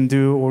nothing you can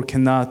do or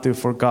cannot do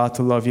for God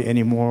to love you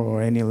any more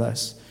or any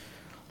less.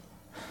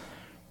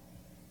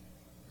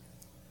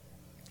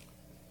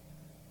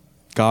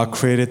 God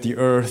created the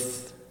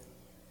earth,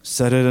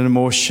 set it in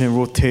motion,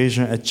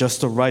 rotation at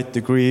just the right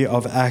degree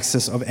of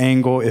axis of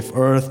angle. If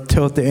earth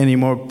tilted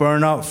anymore,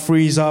 burn out,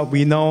 freeze out.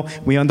 We know,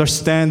 we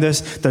understand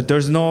this, that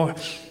there's no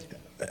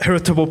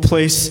habitable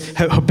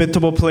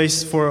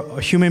place for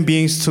human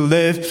beings to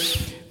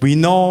live. We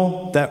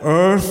know that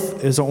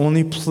earth is the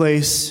only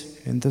place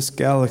in this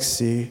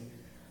galaxy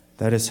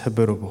that is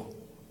habitable.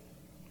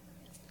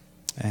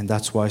 And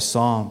that's why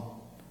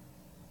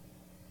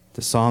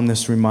the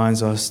psalmist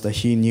reminds us that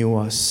he knew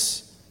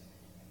us.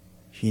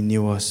 He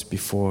knew us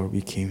before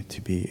we came to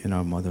be in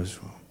our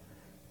mother's womb.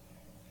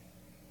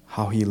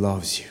 How he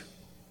loves you.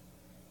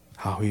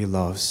 How he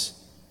loves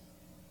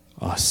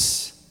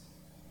us.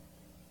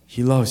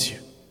 He loves you.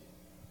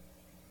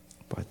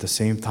 But at the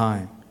same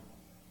time,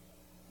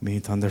 we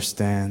need to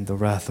understand the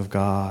wrath of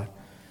God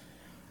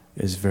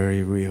is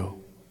very real.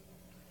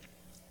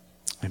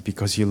 And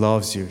because he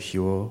loves you, he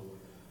will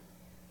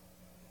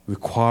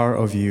require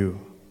of you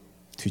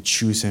to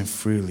choose him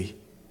freely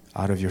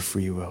out of your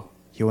free will.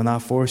 He will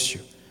not force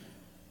you.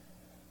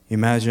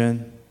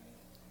 Imagine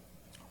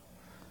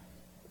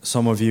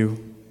some of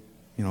you,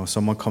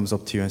 someone comes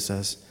up to you and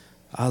says,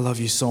 I love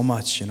you so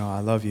much, I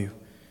love you.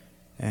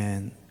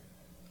 And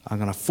I'm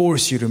going to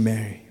force you to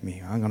marry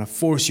me. I'm going to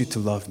force you to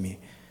love me.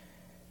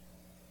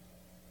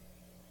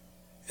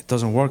 It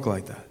doesn't work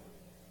like that.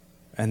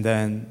 And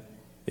then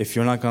if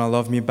you're not going to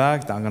love me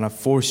back, then I'm going to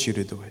force you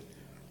to do it.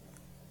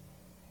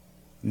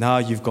 Now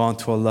you've gone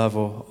to a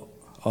level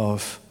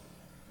of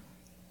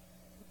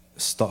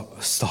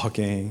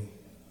stalking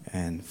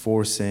and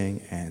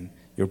forcing, and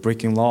you're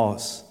breaking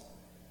laws.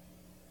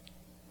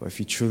 But if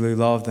you truly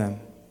love them,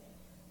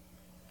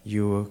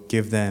 you will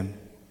give them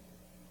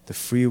the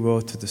free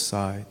will to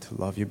decide to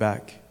love you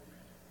back.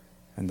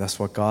 And that's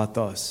what God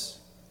does.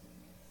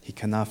 He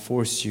cannot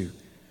force you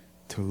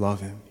to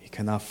love him. He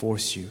cannot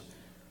force you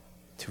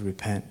to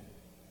repent.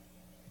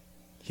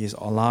 He is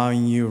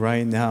allowing you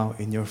right now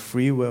in your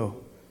free will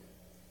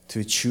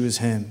to choose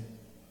him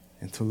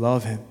and to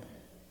love him,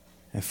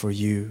 and for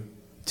you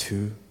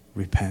to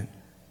repent.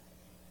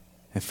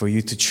 And for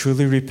you to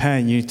truly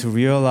repent, you need to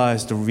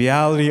realize the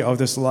reality of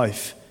this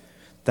life,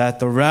 that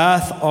the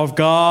wrath of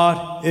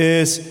God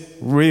is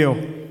real,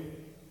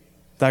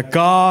 that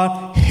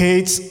God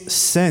hates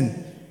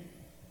sin.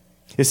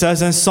 It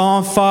says in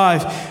Psalm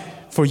 5,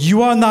 for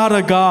you are not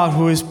a God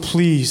who is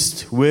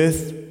pleased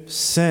with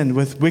sin,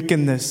 with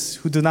wickedness,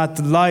 who do not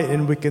delight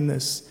in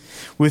wickedness.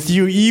 With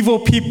you, evil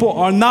people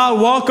are not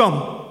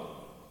welcome.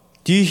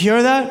 Do you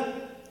hear that?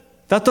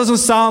 That doesn't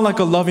sound like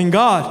a loving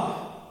God.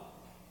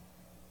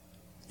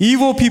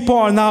 Evil people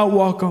are not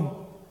welcome.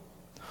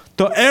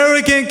 The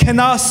arrogant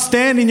cannot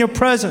stand in your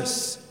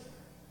presence.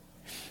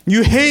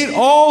 You hate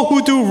all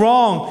who do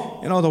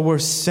wrong. In other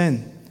words,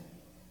 sin.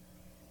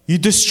 You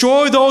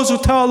destroy those who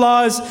tell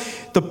lies.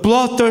 The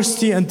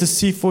bloodthirsty and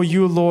deceitful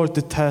you, Lord,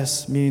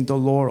 detest, meaning the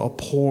Lord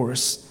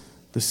abhors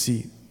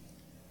deceit.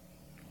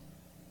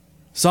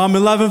 Psalm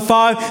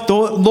 11:5, the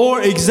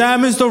Lord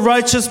examines the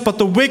righteous, but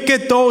the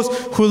wicked, those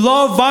who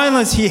love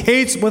violence, he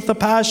hates with a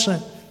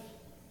passion.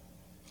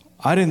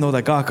 I didn't know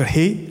that God could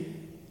hate.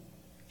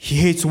 He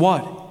hates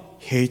what?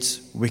 He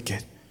hates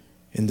wicked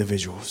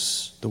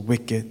individuals, the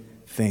wicked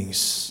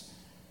things.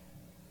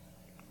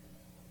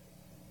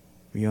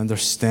 We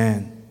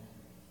understand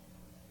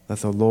that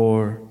the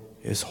Lord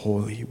is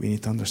holy. We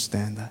need to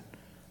understand that.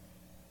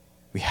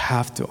 We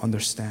have to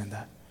understand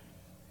that.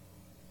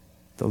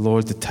 The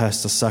Lord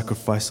detests the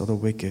sacrifice of the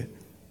wicked,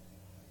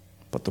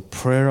 but the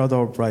prayer of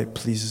the upright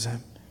pleases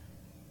him.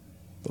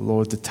 The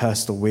Lord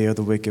detests the way of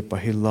the wicked,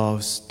 but he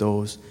loves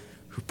those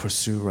who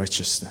pursue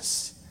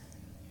righteousness.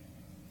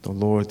 The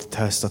Lord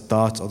detests the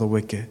thoughts of the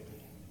wicked,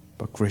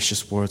 but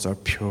gracious words are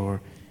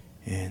pure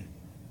in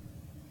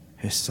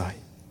his sight.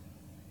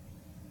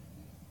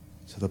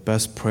 So the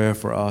best prayer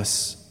for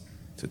us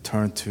to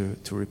turn to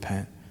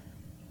repent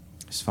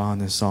is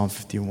found in Psalm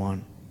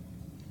 51.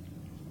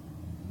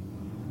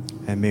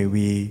 And may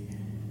we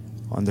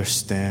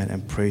understand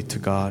and pray to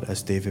God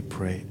as David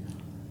prayed.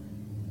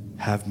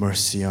 Have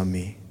mercy on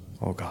me,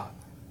 O God.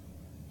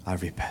 I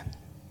repent.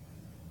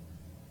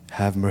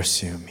 Have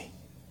mercy on me,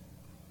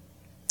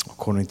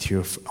 according to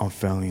your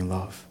unfailing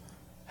love.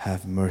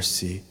 have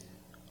mercy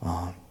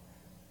on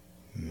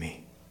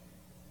me.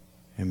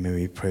 And may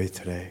we pray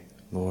today,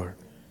 Lord,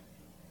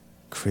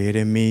 create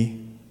in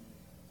me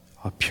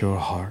a pure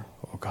heart,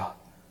 O God,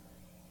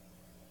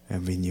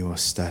 and renew a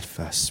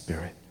steadfast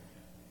spirit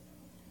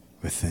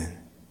within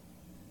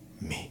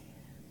me.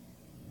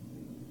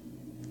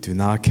 Do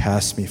not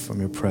cast me from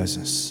your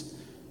presence,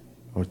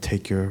 or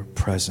take your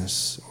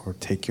presence, or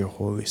take your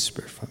Holy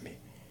Spirit from me.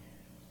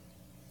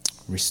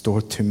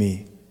 Restore to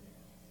me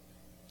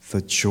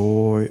the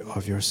joy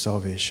of your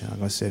salvation. I'm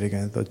going to say it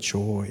again, the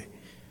joy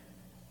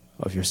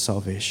of your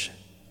salvation.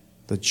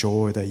 The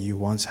joy that you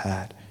once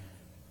had.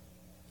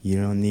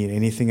 You don't need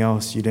anything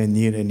else. You didn't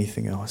need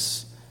anything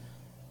else.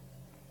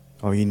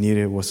 All you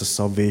needed was the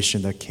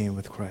salvation that came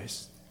with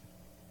Christ.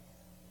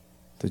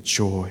 The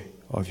joy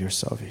of your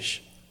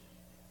salvation.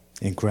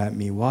 And grant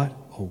me what?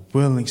 A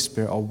willing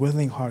spirit, a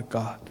willing heart,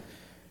 God.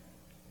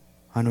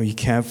 I know you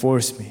can't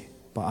force me,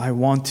 but I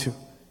want to.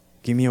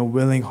 Give me a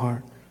willing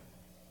heart.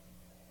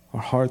 A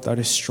heart that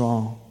is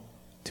strong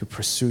to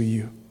pursue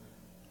you,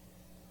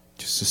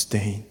 to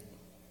sustain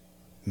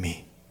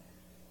me.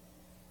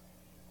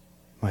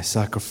 My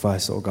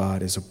sacrifice, oh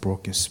God, is a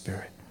broken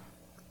spirit.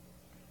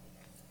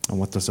 And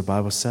what does the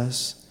Bible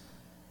says?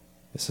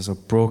 It says a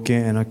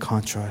broken and a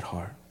contrite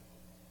heart,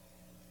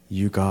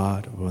 you,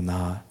 God, will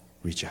not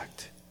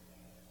reject,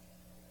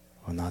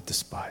 will not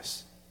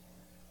despise.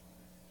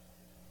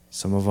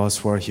 Some of us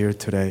who are here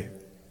today,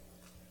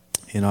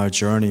 in our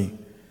journey,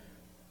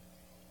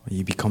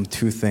 you become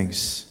two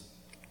things.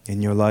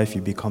 In your life,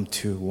 you become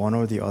two, one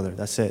or the other.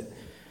 That's it.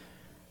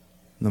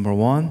 Number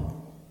one,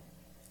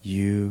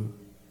 you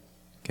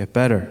get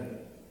better.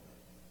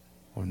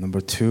 Or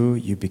number two,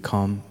 you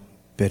become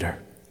bitter.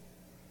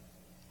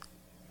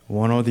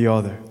 One or the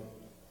other.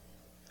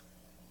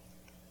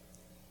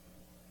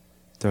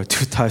 There are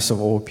two types of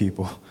old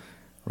people,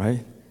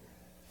 right?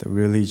 The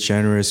really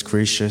generous,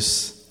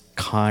 gracious,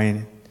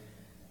 kind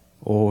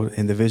old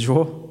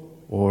individual,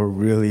 or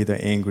really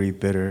the angry,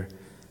 bitter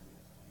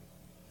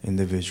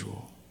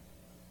individual.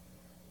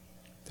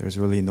 There's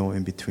really no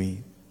in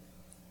between,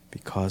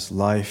 because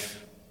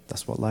life,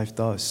 that's what life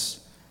does.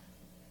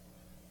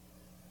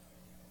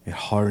 It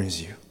hardens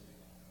you.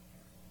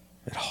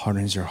 It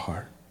hardens your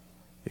heart.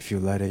 If you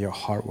let it, your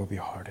heart will be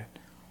hardened.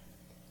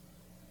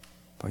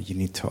 But you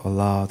need to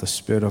allow the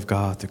Spirit of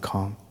God to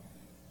come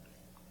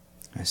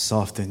and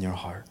soften your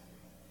heart,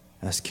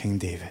 as King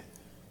David.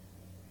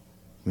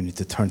 We need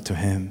to turn to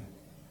Him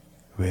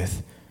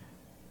with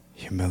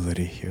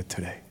humility here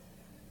today.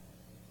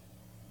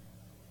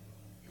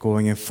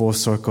 Going in full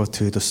circle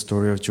to the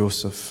story of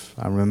Joseph.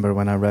 I remember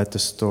when I read the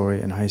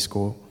story in high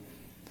school.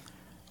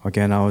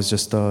 Again, I was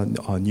just a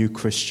new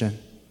Christian.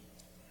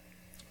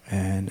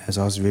 And as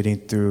I was reading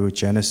through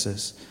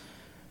Genesis,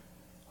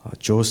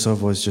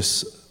 Joseph was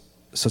just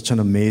such an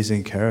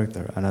amazing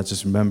character. And I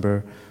just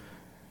remember,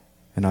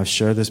 and I've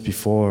shared this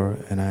before,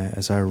 and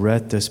as I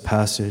read this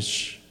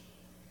passage,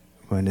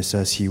 when it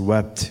says he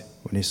wept,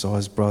 when he saw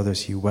his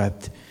brothers, he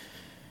wept.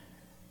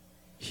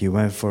 He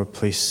went for a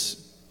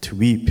place to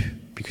weep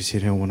because he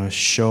didn't want to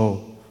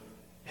show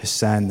his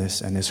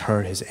sadness and his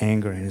hurt, his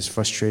anger and his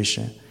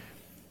frustration.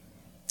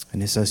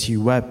 And it says he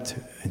wept,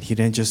 and he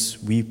didn't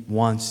just weep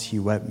once, he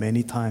wept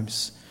many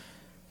times.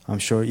 I'm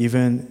sure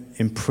even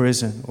in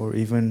prison, or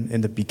even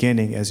in the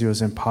beginning as he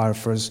was in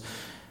Potiphar's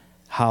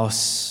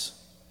house,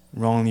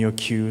 wrongly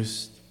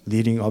accused,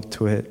 leading up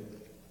to it,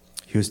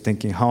 he was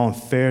thinking how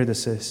unfair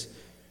this is,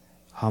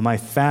 how my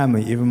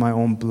family, even my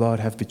own blood,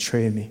 have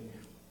betrayed me.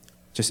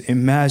 Just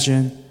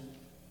imagine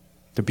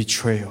the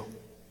betrayal.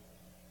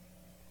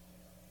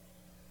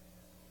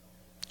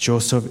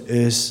 Joseph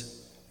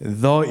is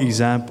the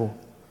example,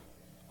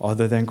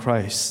 other than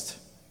Christ,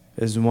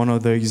 is one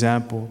of the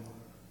examples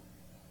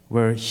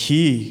where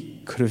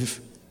he could have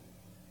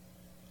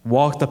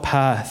walked the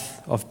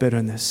path of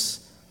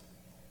bitterness,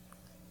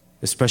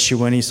 especially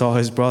when he saw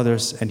his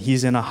brothers and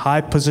he's in a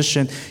high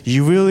position.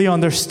 You really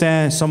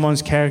understand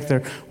someone's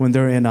character when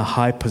they're in a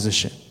high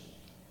position.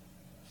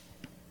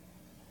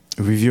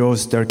 It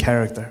reveals their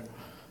character.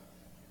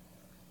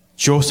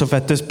 Joseph,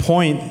 at this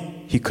point,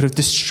 he could have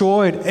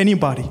destroyed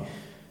anybody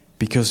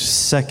because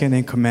second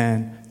in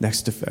command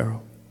next to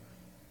Pharaoh.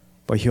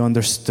 But he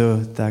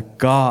understood that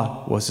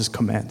God was his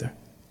commander.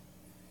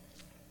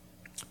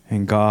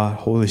 And God,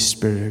 Holy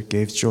Spirit,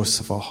 gave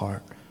Joseph a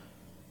heart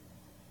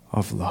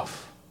of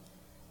love.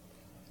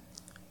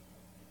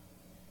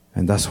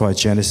 And that's why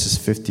Genesis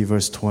 50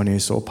 verse 20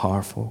 is so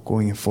powerful,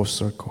 going in full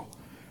circle,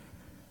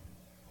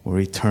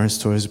 where he turns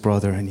to his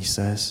brother and he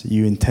says,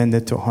 you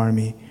intended to harm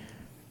me,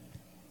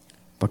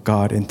 but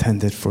God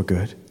intended for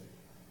good,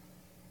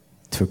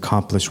 to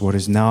accomplish what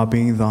is now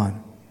being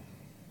done,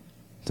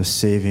 the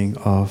saving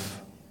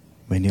of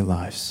many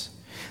lives.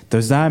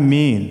 Does that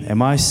mean,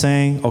 am I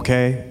saying,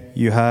 okay,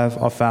 you have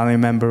a family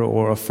member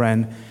or a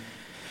friend,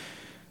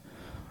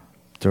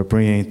 they're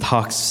bringing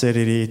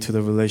toxicity to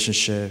the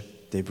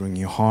relationship, they bring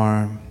you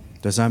harm.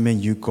 Does that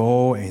mean you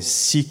go and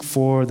seek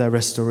for that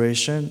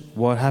restoration?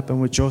 What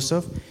happened with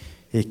Joseph?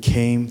 It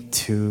came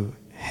to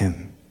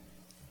him.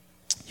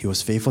 He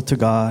was faithful to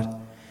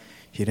God.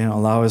 He didn't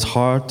allow his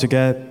heart to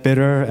get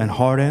bitter and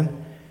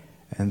hardened.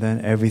 And then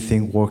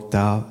everything worked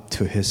out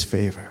to his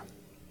favor.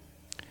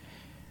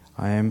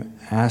 I am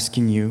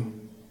asking you,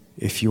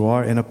 if you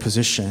are in a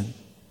position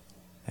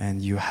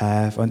and you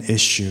have an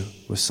issue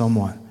with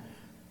someone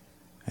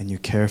and you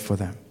care for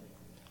them,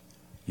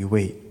 you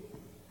wait.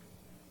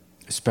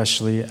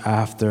 Especially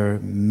after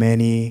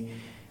many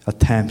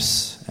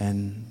attempts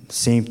and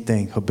same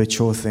thing,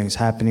 habitual things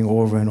happening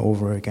over and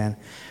over again.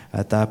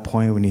 At that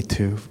point, we need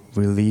to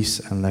release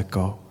and let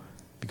go.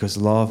 Because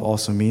love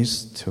also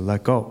means to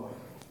let go.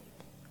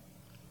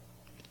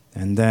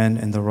 And then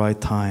in the right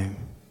time,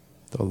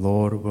 the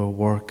Lord will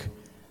work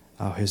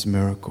out his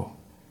miracle.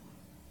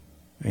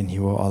 And he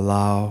will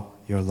allow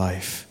your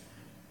life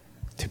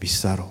to be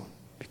settled.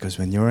 Because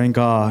when you're in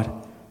God,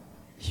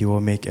 he will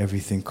make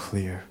everything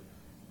clear.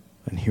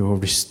 And he will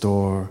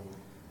restore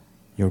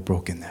your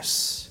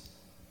brokenness.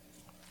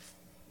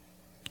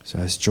 So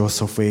as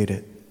Joseph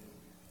waited,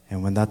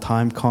 and when that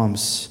time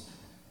comes,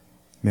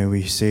 may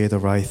we say the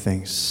right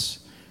things,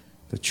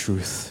 the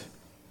truth.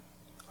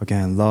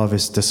 Again, love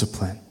is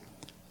discipline,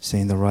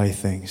 saying the right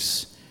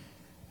things.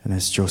 And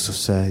as Joseph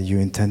said, you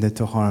intended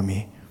to harm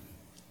me,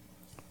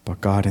 but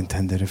God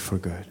intended it for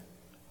good,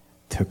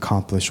 to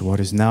accomplish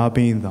what is now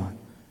being done,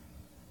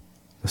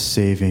 the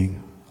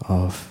saving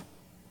of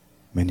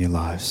many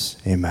lives.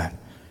 Amen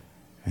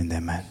and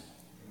amen.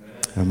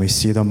 And we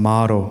see the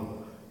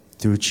model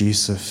through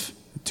Jesus.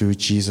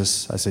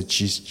 I said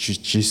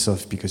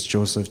Jesus because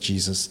Joseph,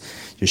 Jesus,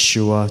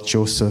 Yeshua,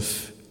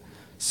 Joseph,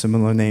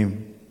 similar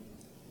name.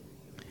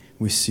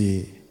 We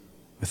see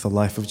with the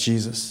life of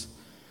Jesus,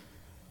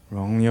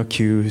 wrongly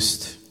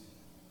accused,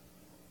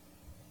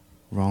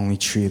 wrongly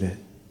treated.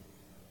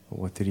 But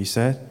what did he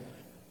say?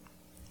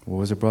 What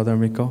was it, Brother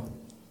Enrico?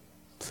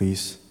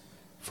 Please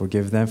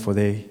forgive them, for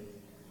they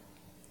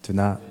do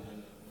not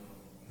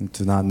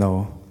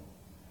know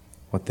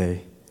what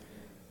they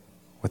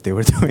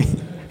were doing,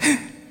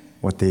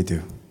 what they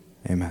do.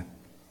 Amen.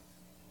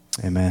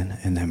 Amen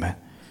and amen.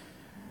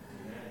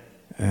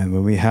 And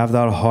when we have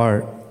that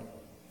heart,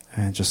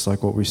 and just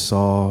like what we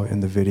saw in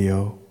the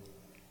video,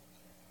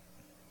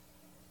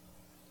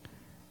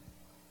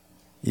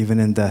 even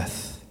in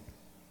death,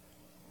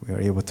 we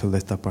are able to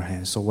lift up our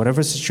hands. So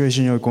whatever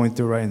situation you're going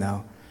through right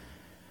now,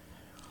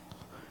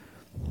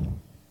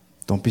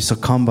 don't be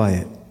succumbed by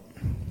it.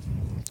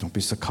 Don't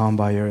be succumbed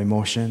by your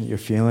emotion, your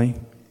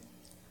feeling.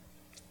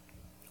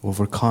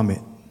 Overcome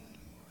it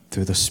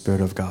through the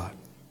Spirit of God.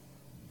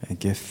 And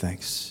give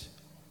thanks.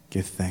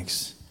 Give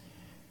thanks.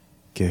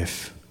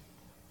 Give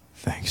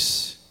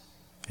thanks.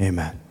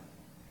 Amen.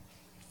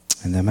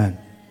 And amen.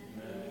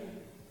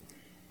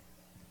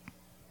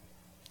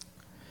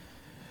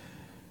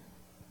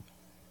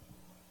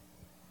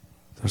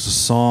 There's a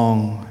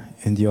song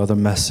in the other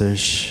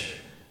message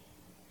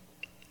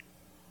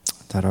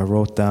that I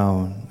wrote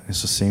down.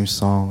 It's the same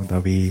song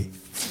that we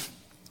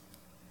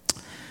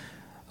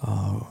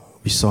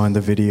saw in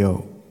the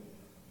video.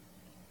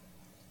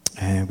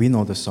 And we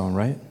know the song,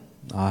 right?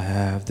 I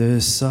have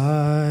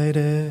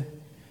decided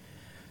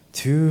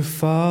to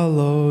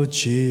follow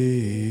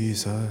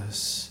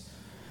Jesus.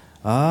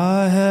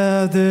 I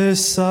have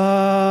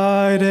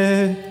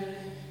decided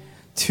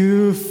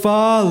to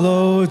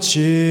follow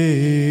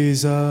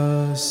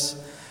Jesus.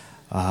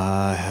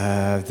 I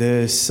have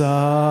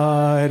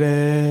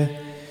decided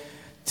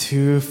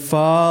to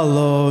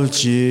follow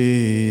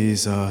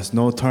Jesus.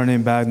 No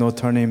turning back, no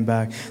turning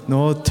back,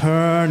 no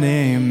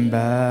turning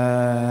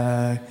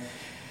back,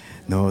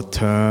 no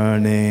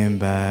turning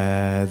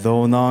back.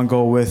 Though none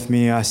go with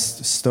me, I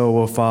still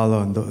will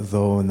follow.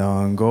 Though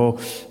none go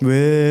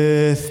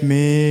with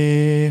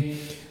me,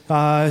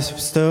 I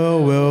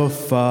still will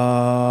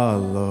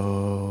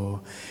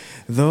follow.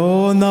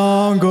 Though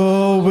none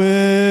go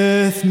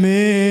with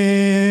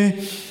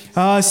me,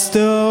 I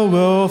still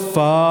will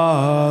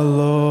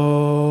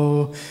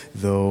follow.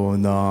 Though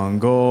none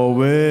go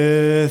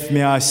with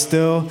me, I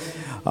still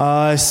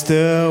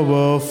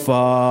will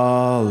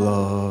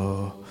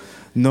follow.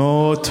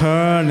 No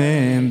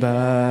turning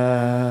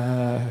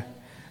back,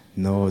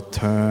 no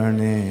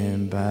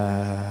turning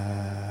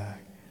back.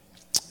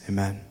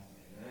 Amen.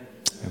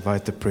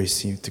 Invite the praise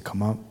team to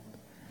come up.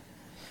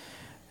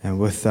 And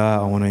with that,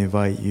 I want to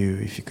invite you,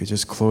 if you could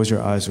just close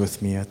your eyes with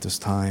me at this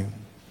time.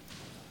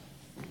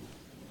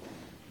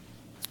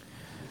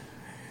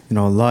 You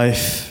know,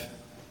 life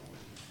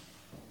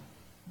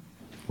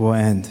will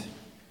end.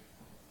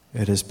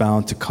 It is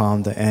bound to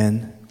come. The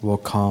end will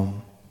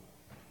come.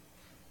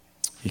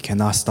 You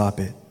cannot stop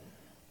it.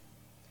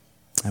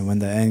 And when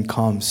the end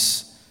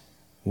comes,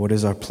 what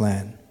is our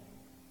plan?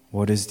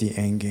 What is the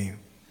end game?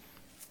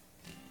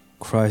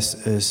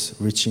 Christ is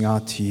reaching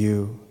out to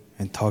you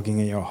and tugging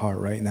at your heart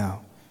right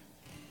now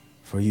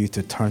for you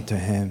to turn to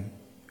him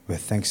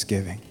with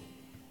thanksgiving.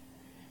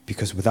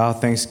 Because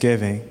without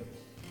thanksgiving,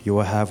 you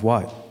will have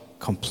what?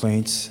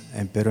 Complaints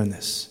and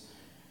bitterness.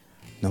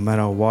 No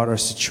matter what our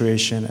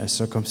situation and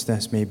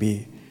circumstance may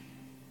be,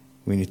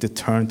 we need to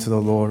turn to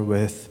the Lord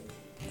with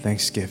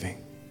thanksgiving.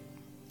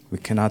 We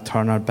cannot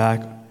turn our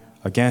back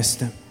against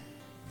Him.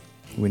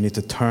 We need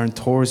to turn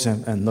towards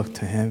Him and look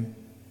to Him.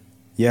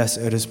 Yes,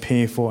 it is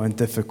painful and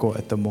difficult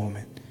at the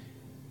moment,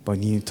 but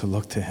you need to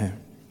look to Him.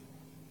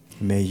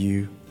 May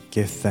you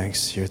give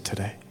thanks here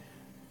today.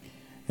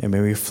 And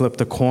may we flip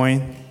the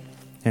coin,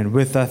 and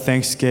with that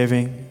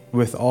thanksgiving,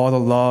 with all the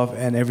love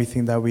and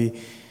everything that we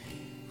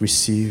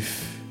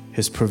receive,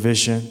 His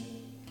provision,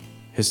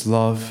 His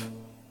love,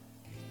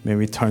 may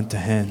we turn to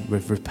Him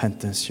with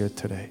repentance here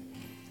today.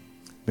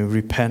 May we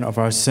repent of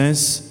our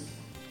sins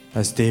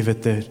as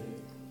David did,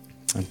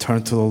 and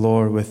turn to the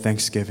Lord with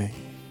thanksgiving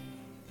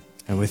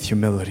and with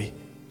humility.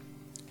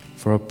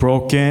 For a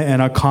broken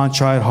and a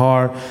contrite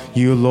heart,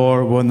 you,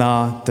 Lord, will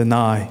not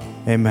deny.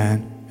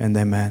 Amen and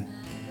amen.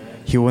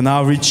 He will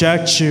not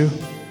reject you,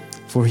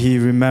 for He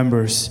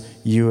remembers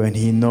you and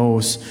He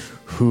knows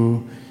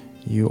who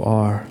you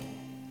are.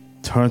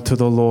 Turn to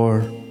the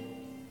Lord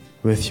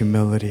with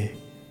humility.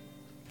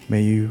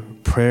 May your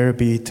prayer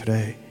be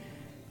today,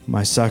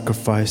 my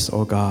sacrifice,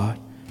 O God,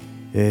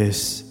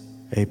 is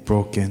a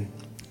broken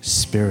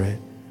spirit,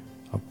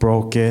 a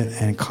broken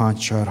and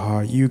contrite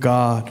heart. You,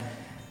 God,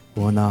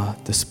 will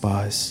not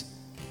despise.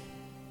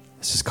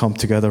 Let's just come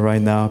together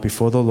right now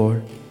before the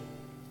Lord,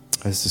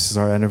 as this is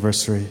our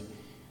anniversary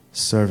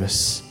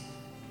service,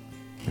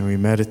 and we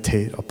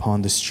meditate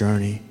upon this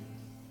journey.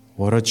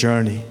 What a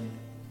journey.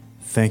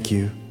 Thank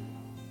you,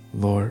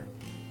 Lord.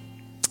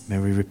 May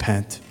we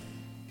repent.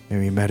 May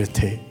we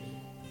meditate.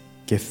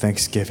 Give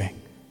thanksgiving.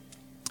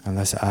 And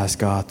let's ask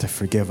God to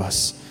forgive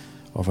us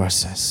of our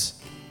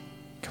sins.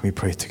 Can we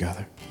pray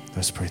together?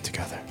 Let's pray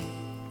together.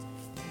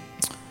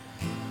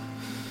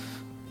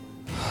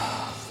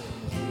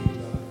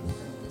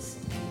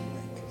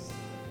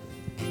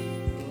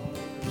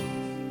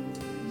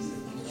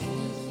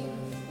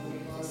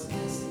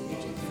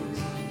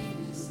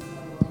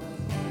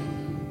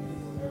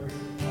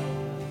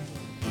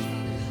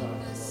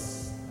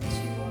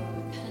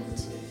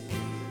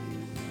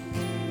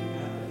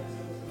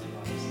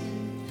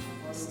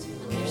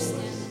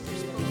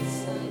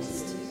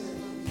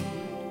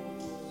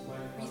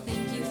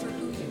 Thank you for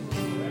who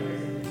you are.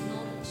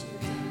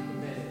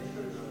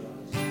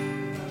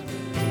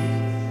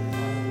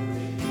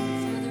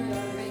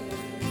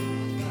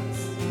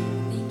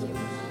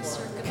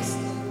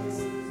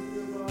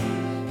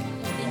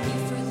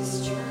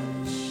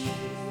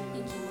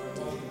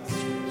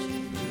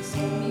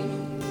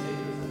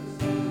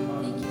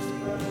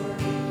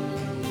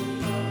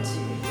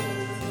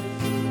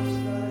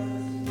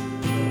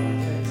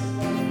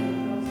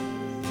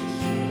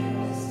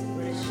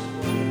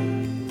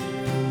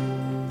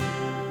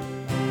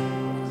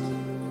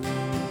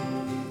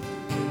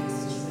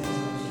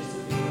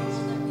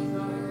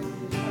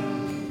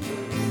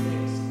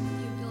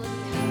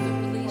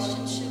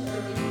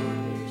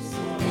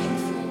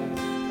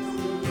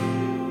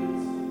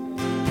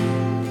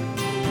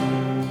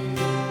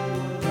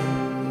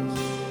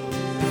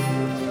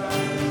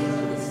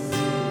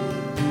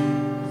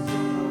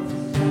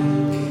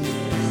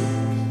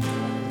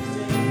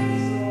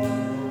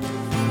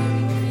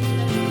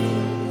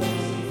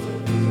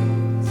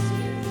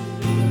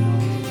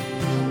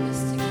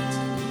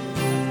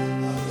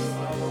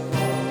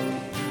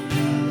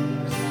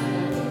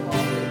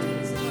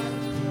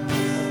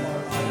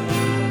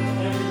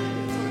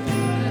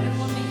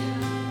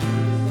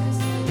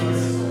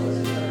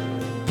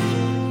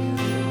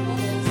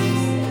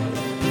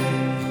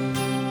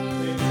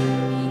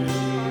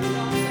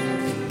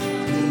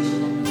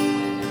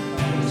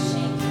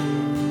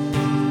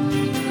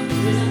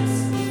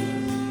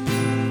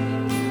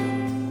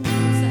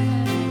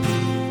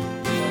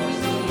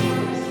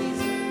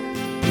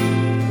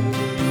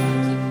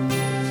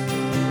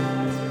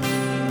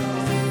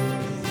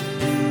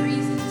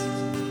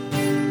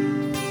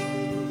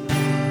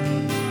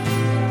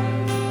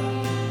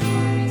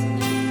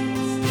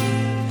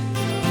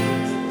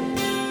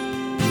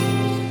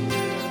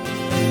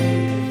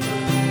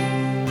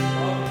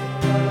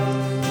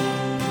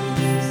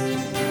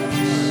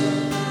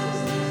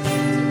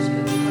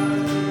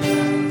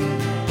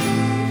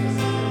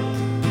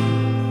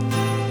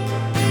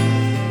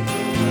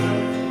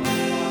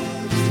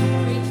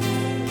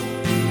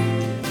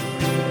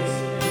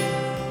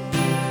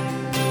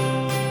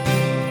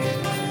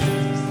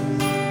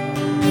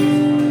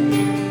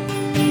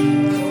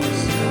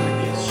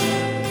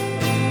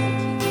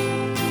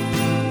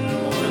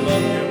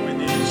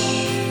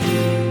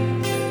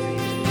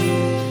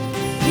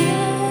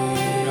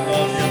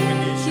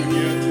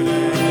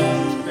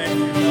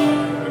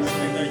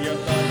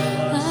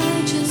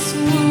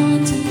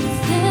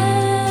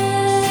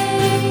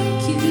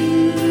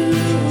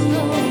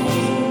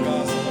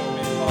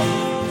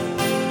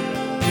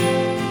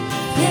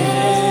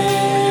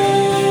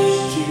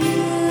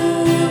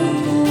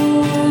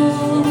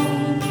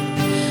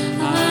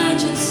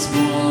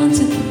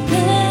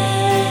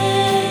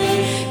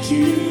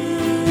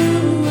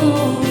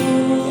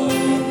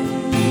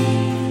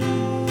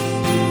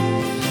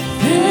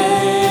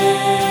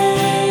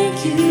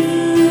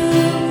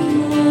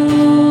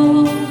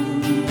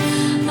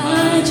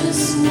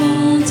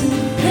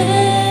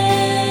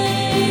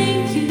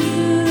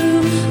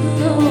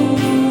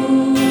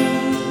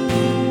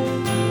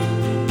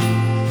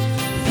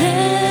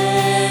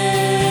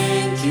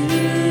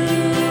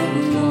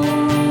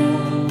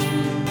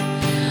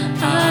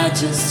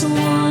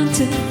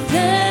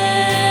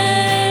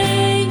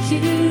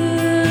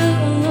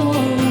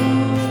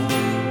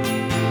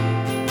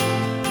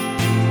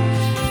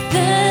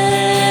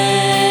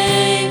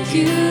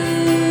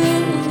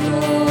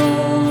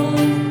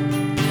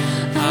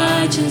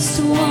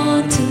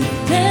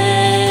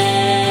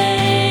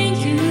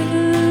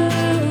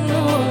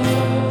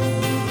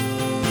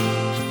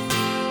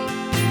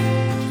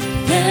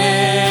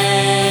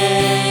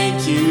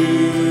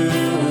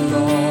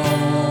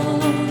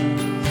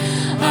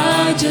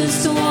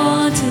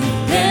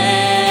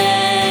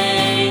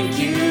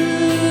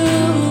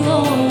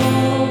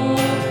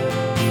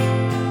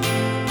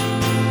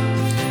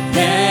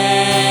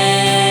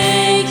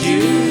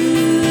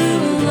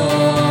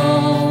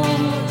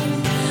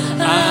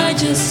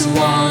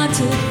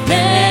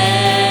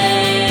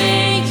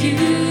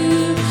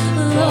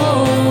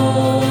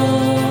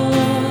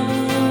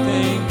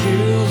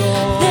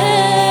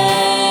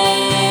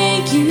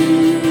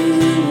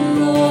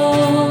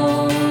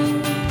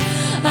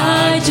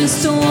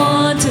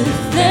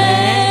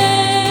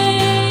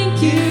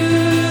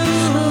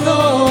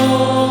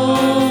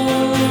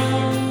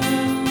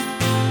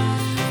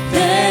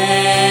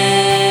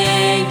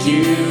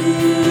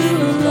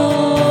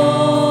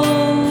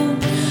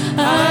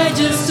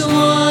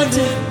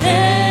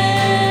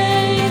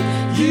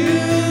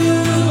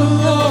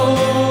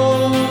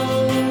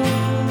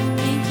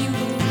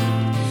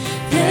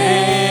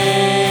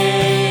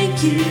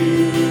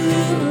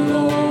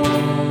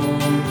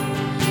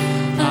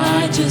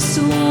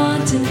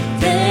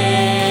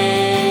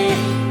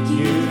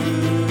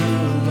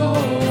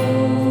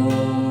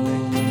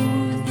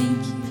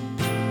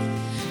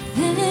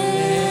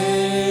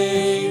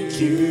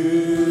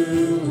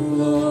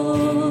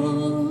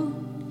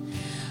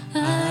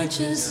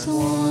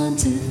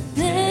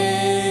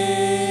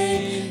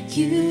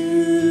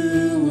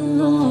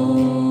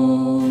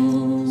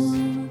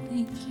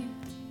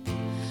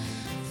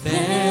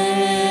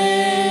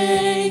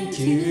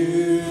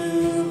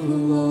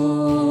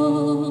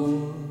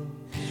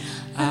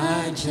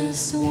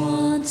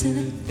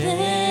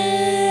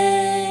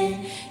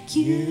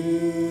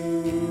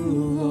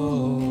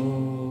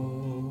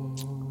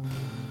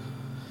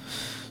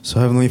 So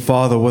Heavenly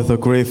Father, with a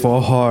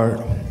grateful heart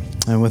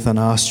and with an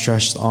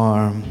outstretched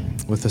arm,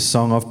 with a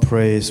song of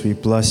praise, we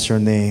bless your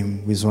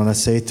name. We just want to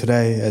say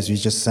today, as we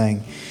just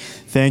sang,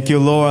 thank you,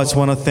 Lord. I just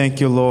want to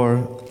thank you,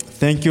 Lord.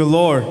 Thank you,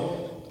 Lord.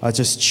 I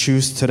just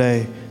choose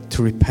today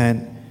to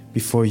repent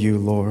before you,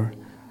 Lord.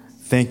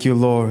 Thank you,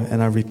 Lord,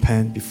 and I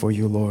repent before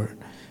you, Lord.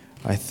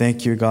 I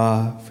thank you,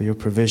 God, for your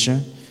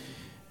provision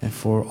and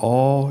for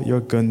all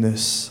your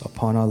goodness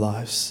upon our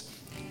lives.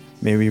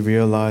 May we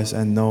realize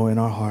and know in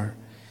our heart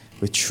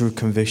with true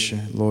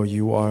conviction, Lord,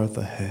 you are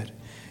the head.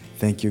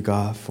 Thank you,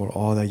 God, for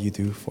all that you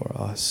do for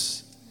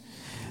us.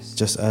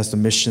 Just as the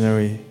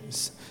missionary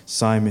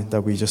Simon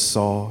that we just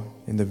saw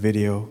in the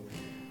video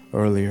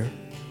earlier,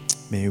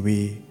 may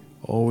we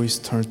always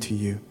turn to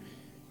you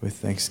with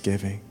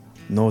thanksgiving,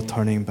 no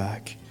turning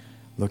back,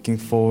 looking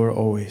forward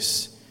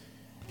always,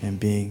 and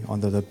being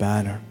under the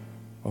banner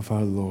of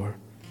our Lord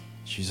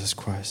Jesus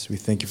Christ. We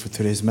thank you for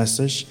today's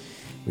message.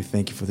 We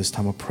thank you for this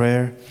time of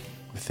prayer.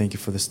 We thank you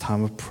for this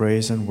time of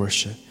praise and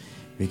worship.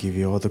 We give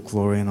you all the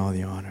glory and all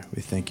the honor.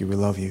 We thank you. We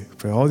love you.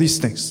 For all these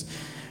things,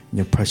 in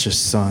your precious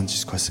Son,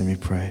 Jesus Christ, and we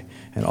pray.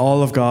 And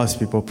all of God's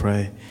people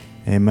pray,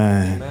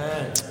 amen,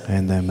 amen.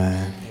 And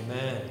amen.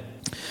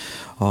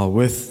 Amen.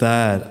 With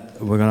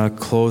that, we're going to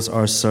close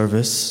our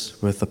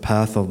service with the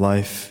path of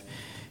life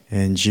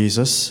in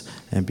Jesus.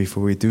 And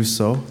before we do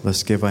so,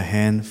 let's give a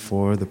hand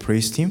for the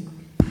praise team.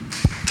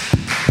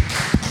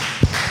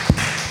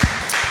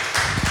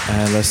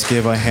 And let's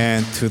give a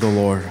hand to the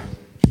Lord.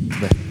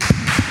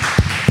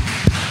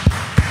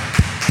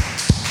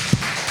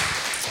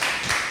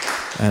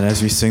 And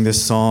as we sing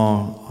this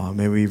song,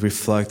 may we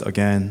reflect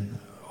again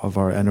of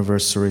our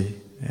anniversary,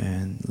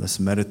 and let's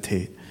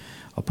meditate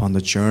upon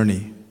the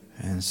journey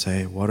and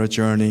say, what a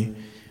journey.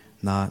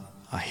 Not,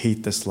 I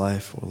hate this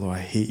life, or Lord,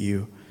 I hate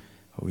you.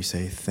 But we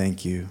say,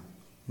 thank you,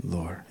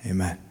 Lord.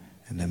 Amen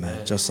and amen.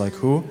 Amen. Just like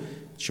who?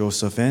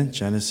 Joseph in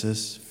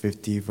Genesis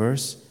 50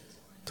 verse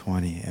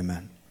 20.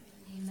 Amen.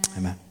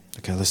 Amen.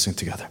 Okay, let's sing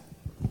together.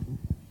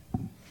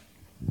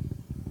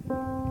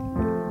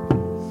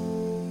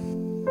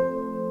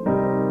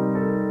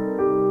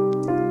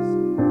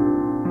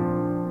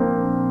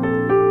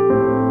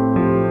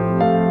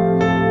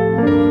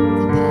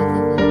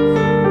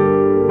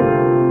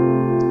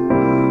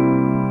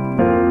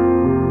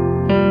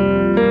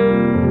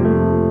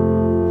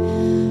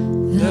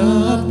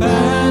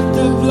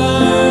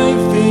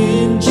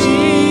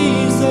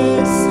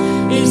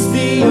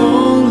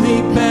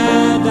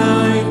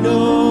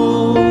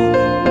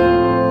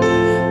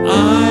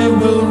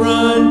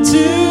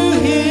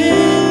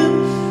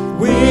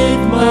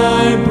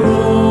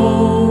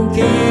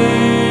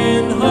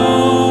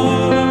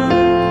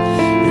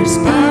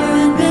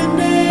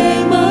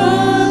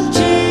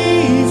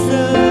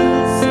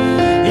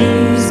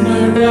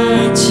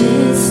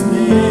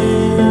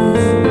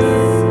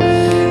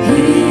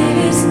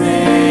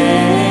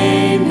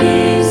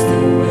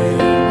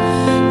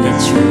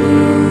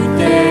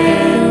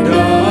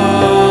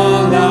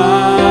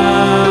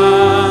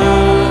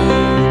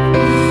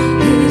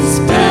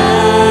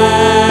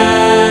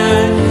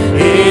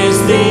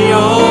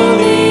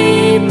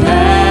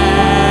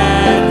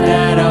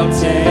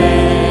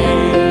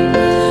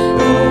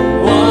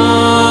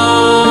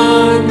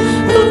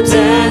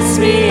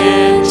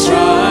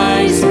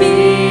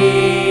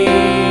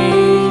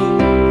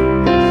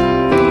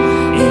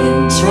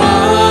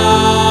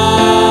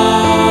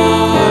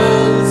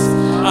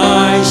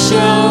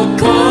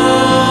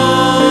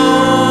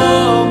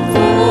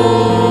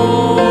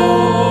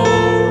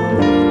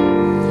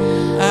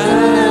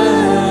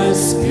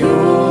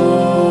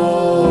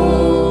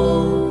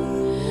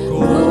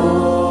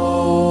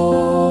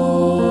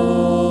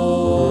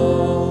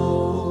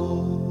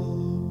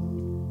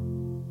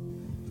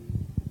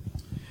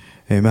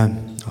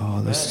 Amen.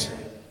 Let's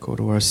go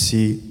to our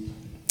seat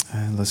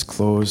and let's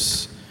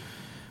close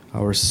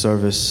our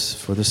service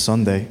for this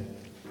Sunday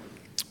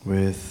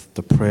with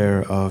the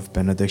prayer of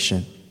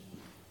benediction.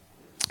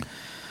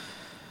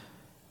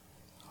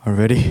 Are you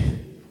ready?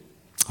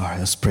 All right,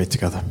 let's pray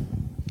together.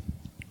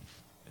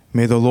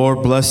 May the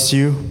Lord bless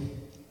you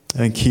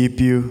and keep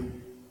you,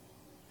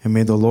 and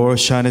may the Lord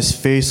shine his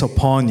face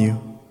upon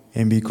you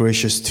and be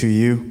gracious to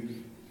you,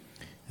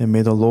 and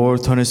may the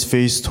Lord turn his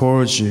face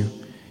towards you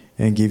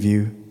and give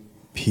you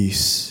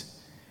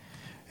peace.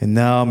 And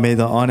now may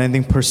the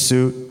unending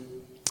pursuit,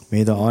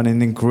 may the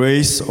unending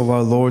grace of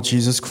our Lord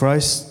Jesus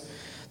Christ,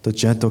 the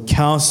gentle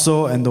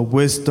counsel and the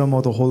wisdom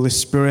of the Holy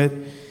Spirit,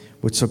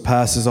 which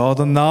surpasses all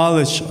the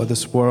knowledge of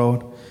this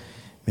world,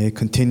 may it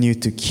continue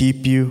to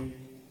keep you,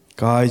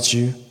 guide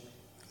you,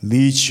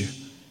 lead you,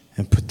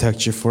 and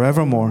protect you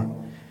forevermore.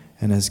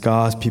 And as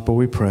God's people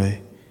we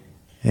pray,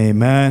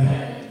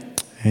 amen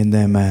and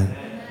amen.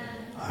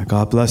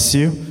 God bless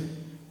you.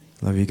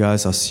 Love you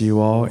guys. I'll see you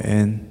all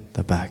in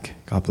the back.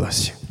 God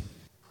bless you.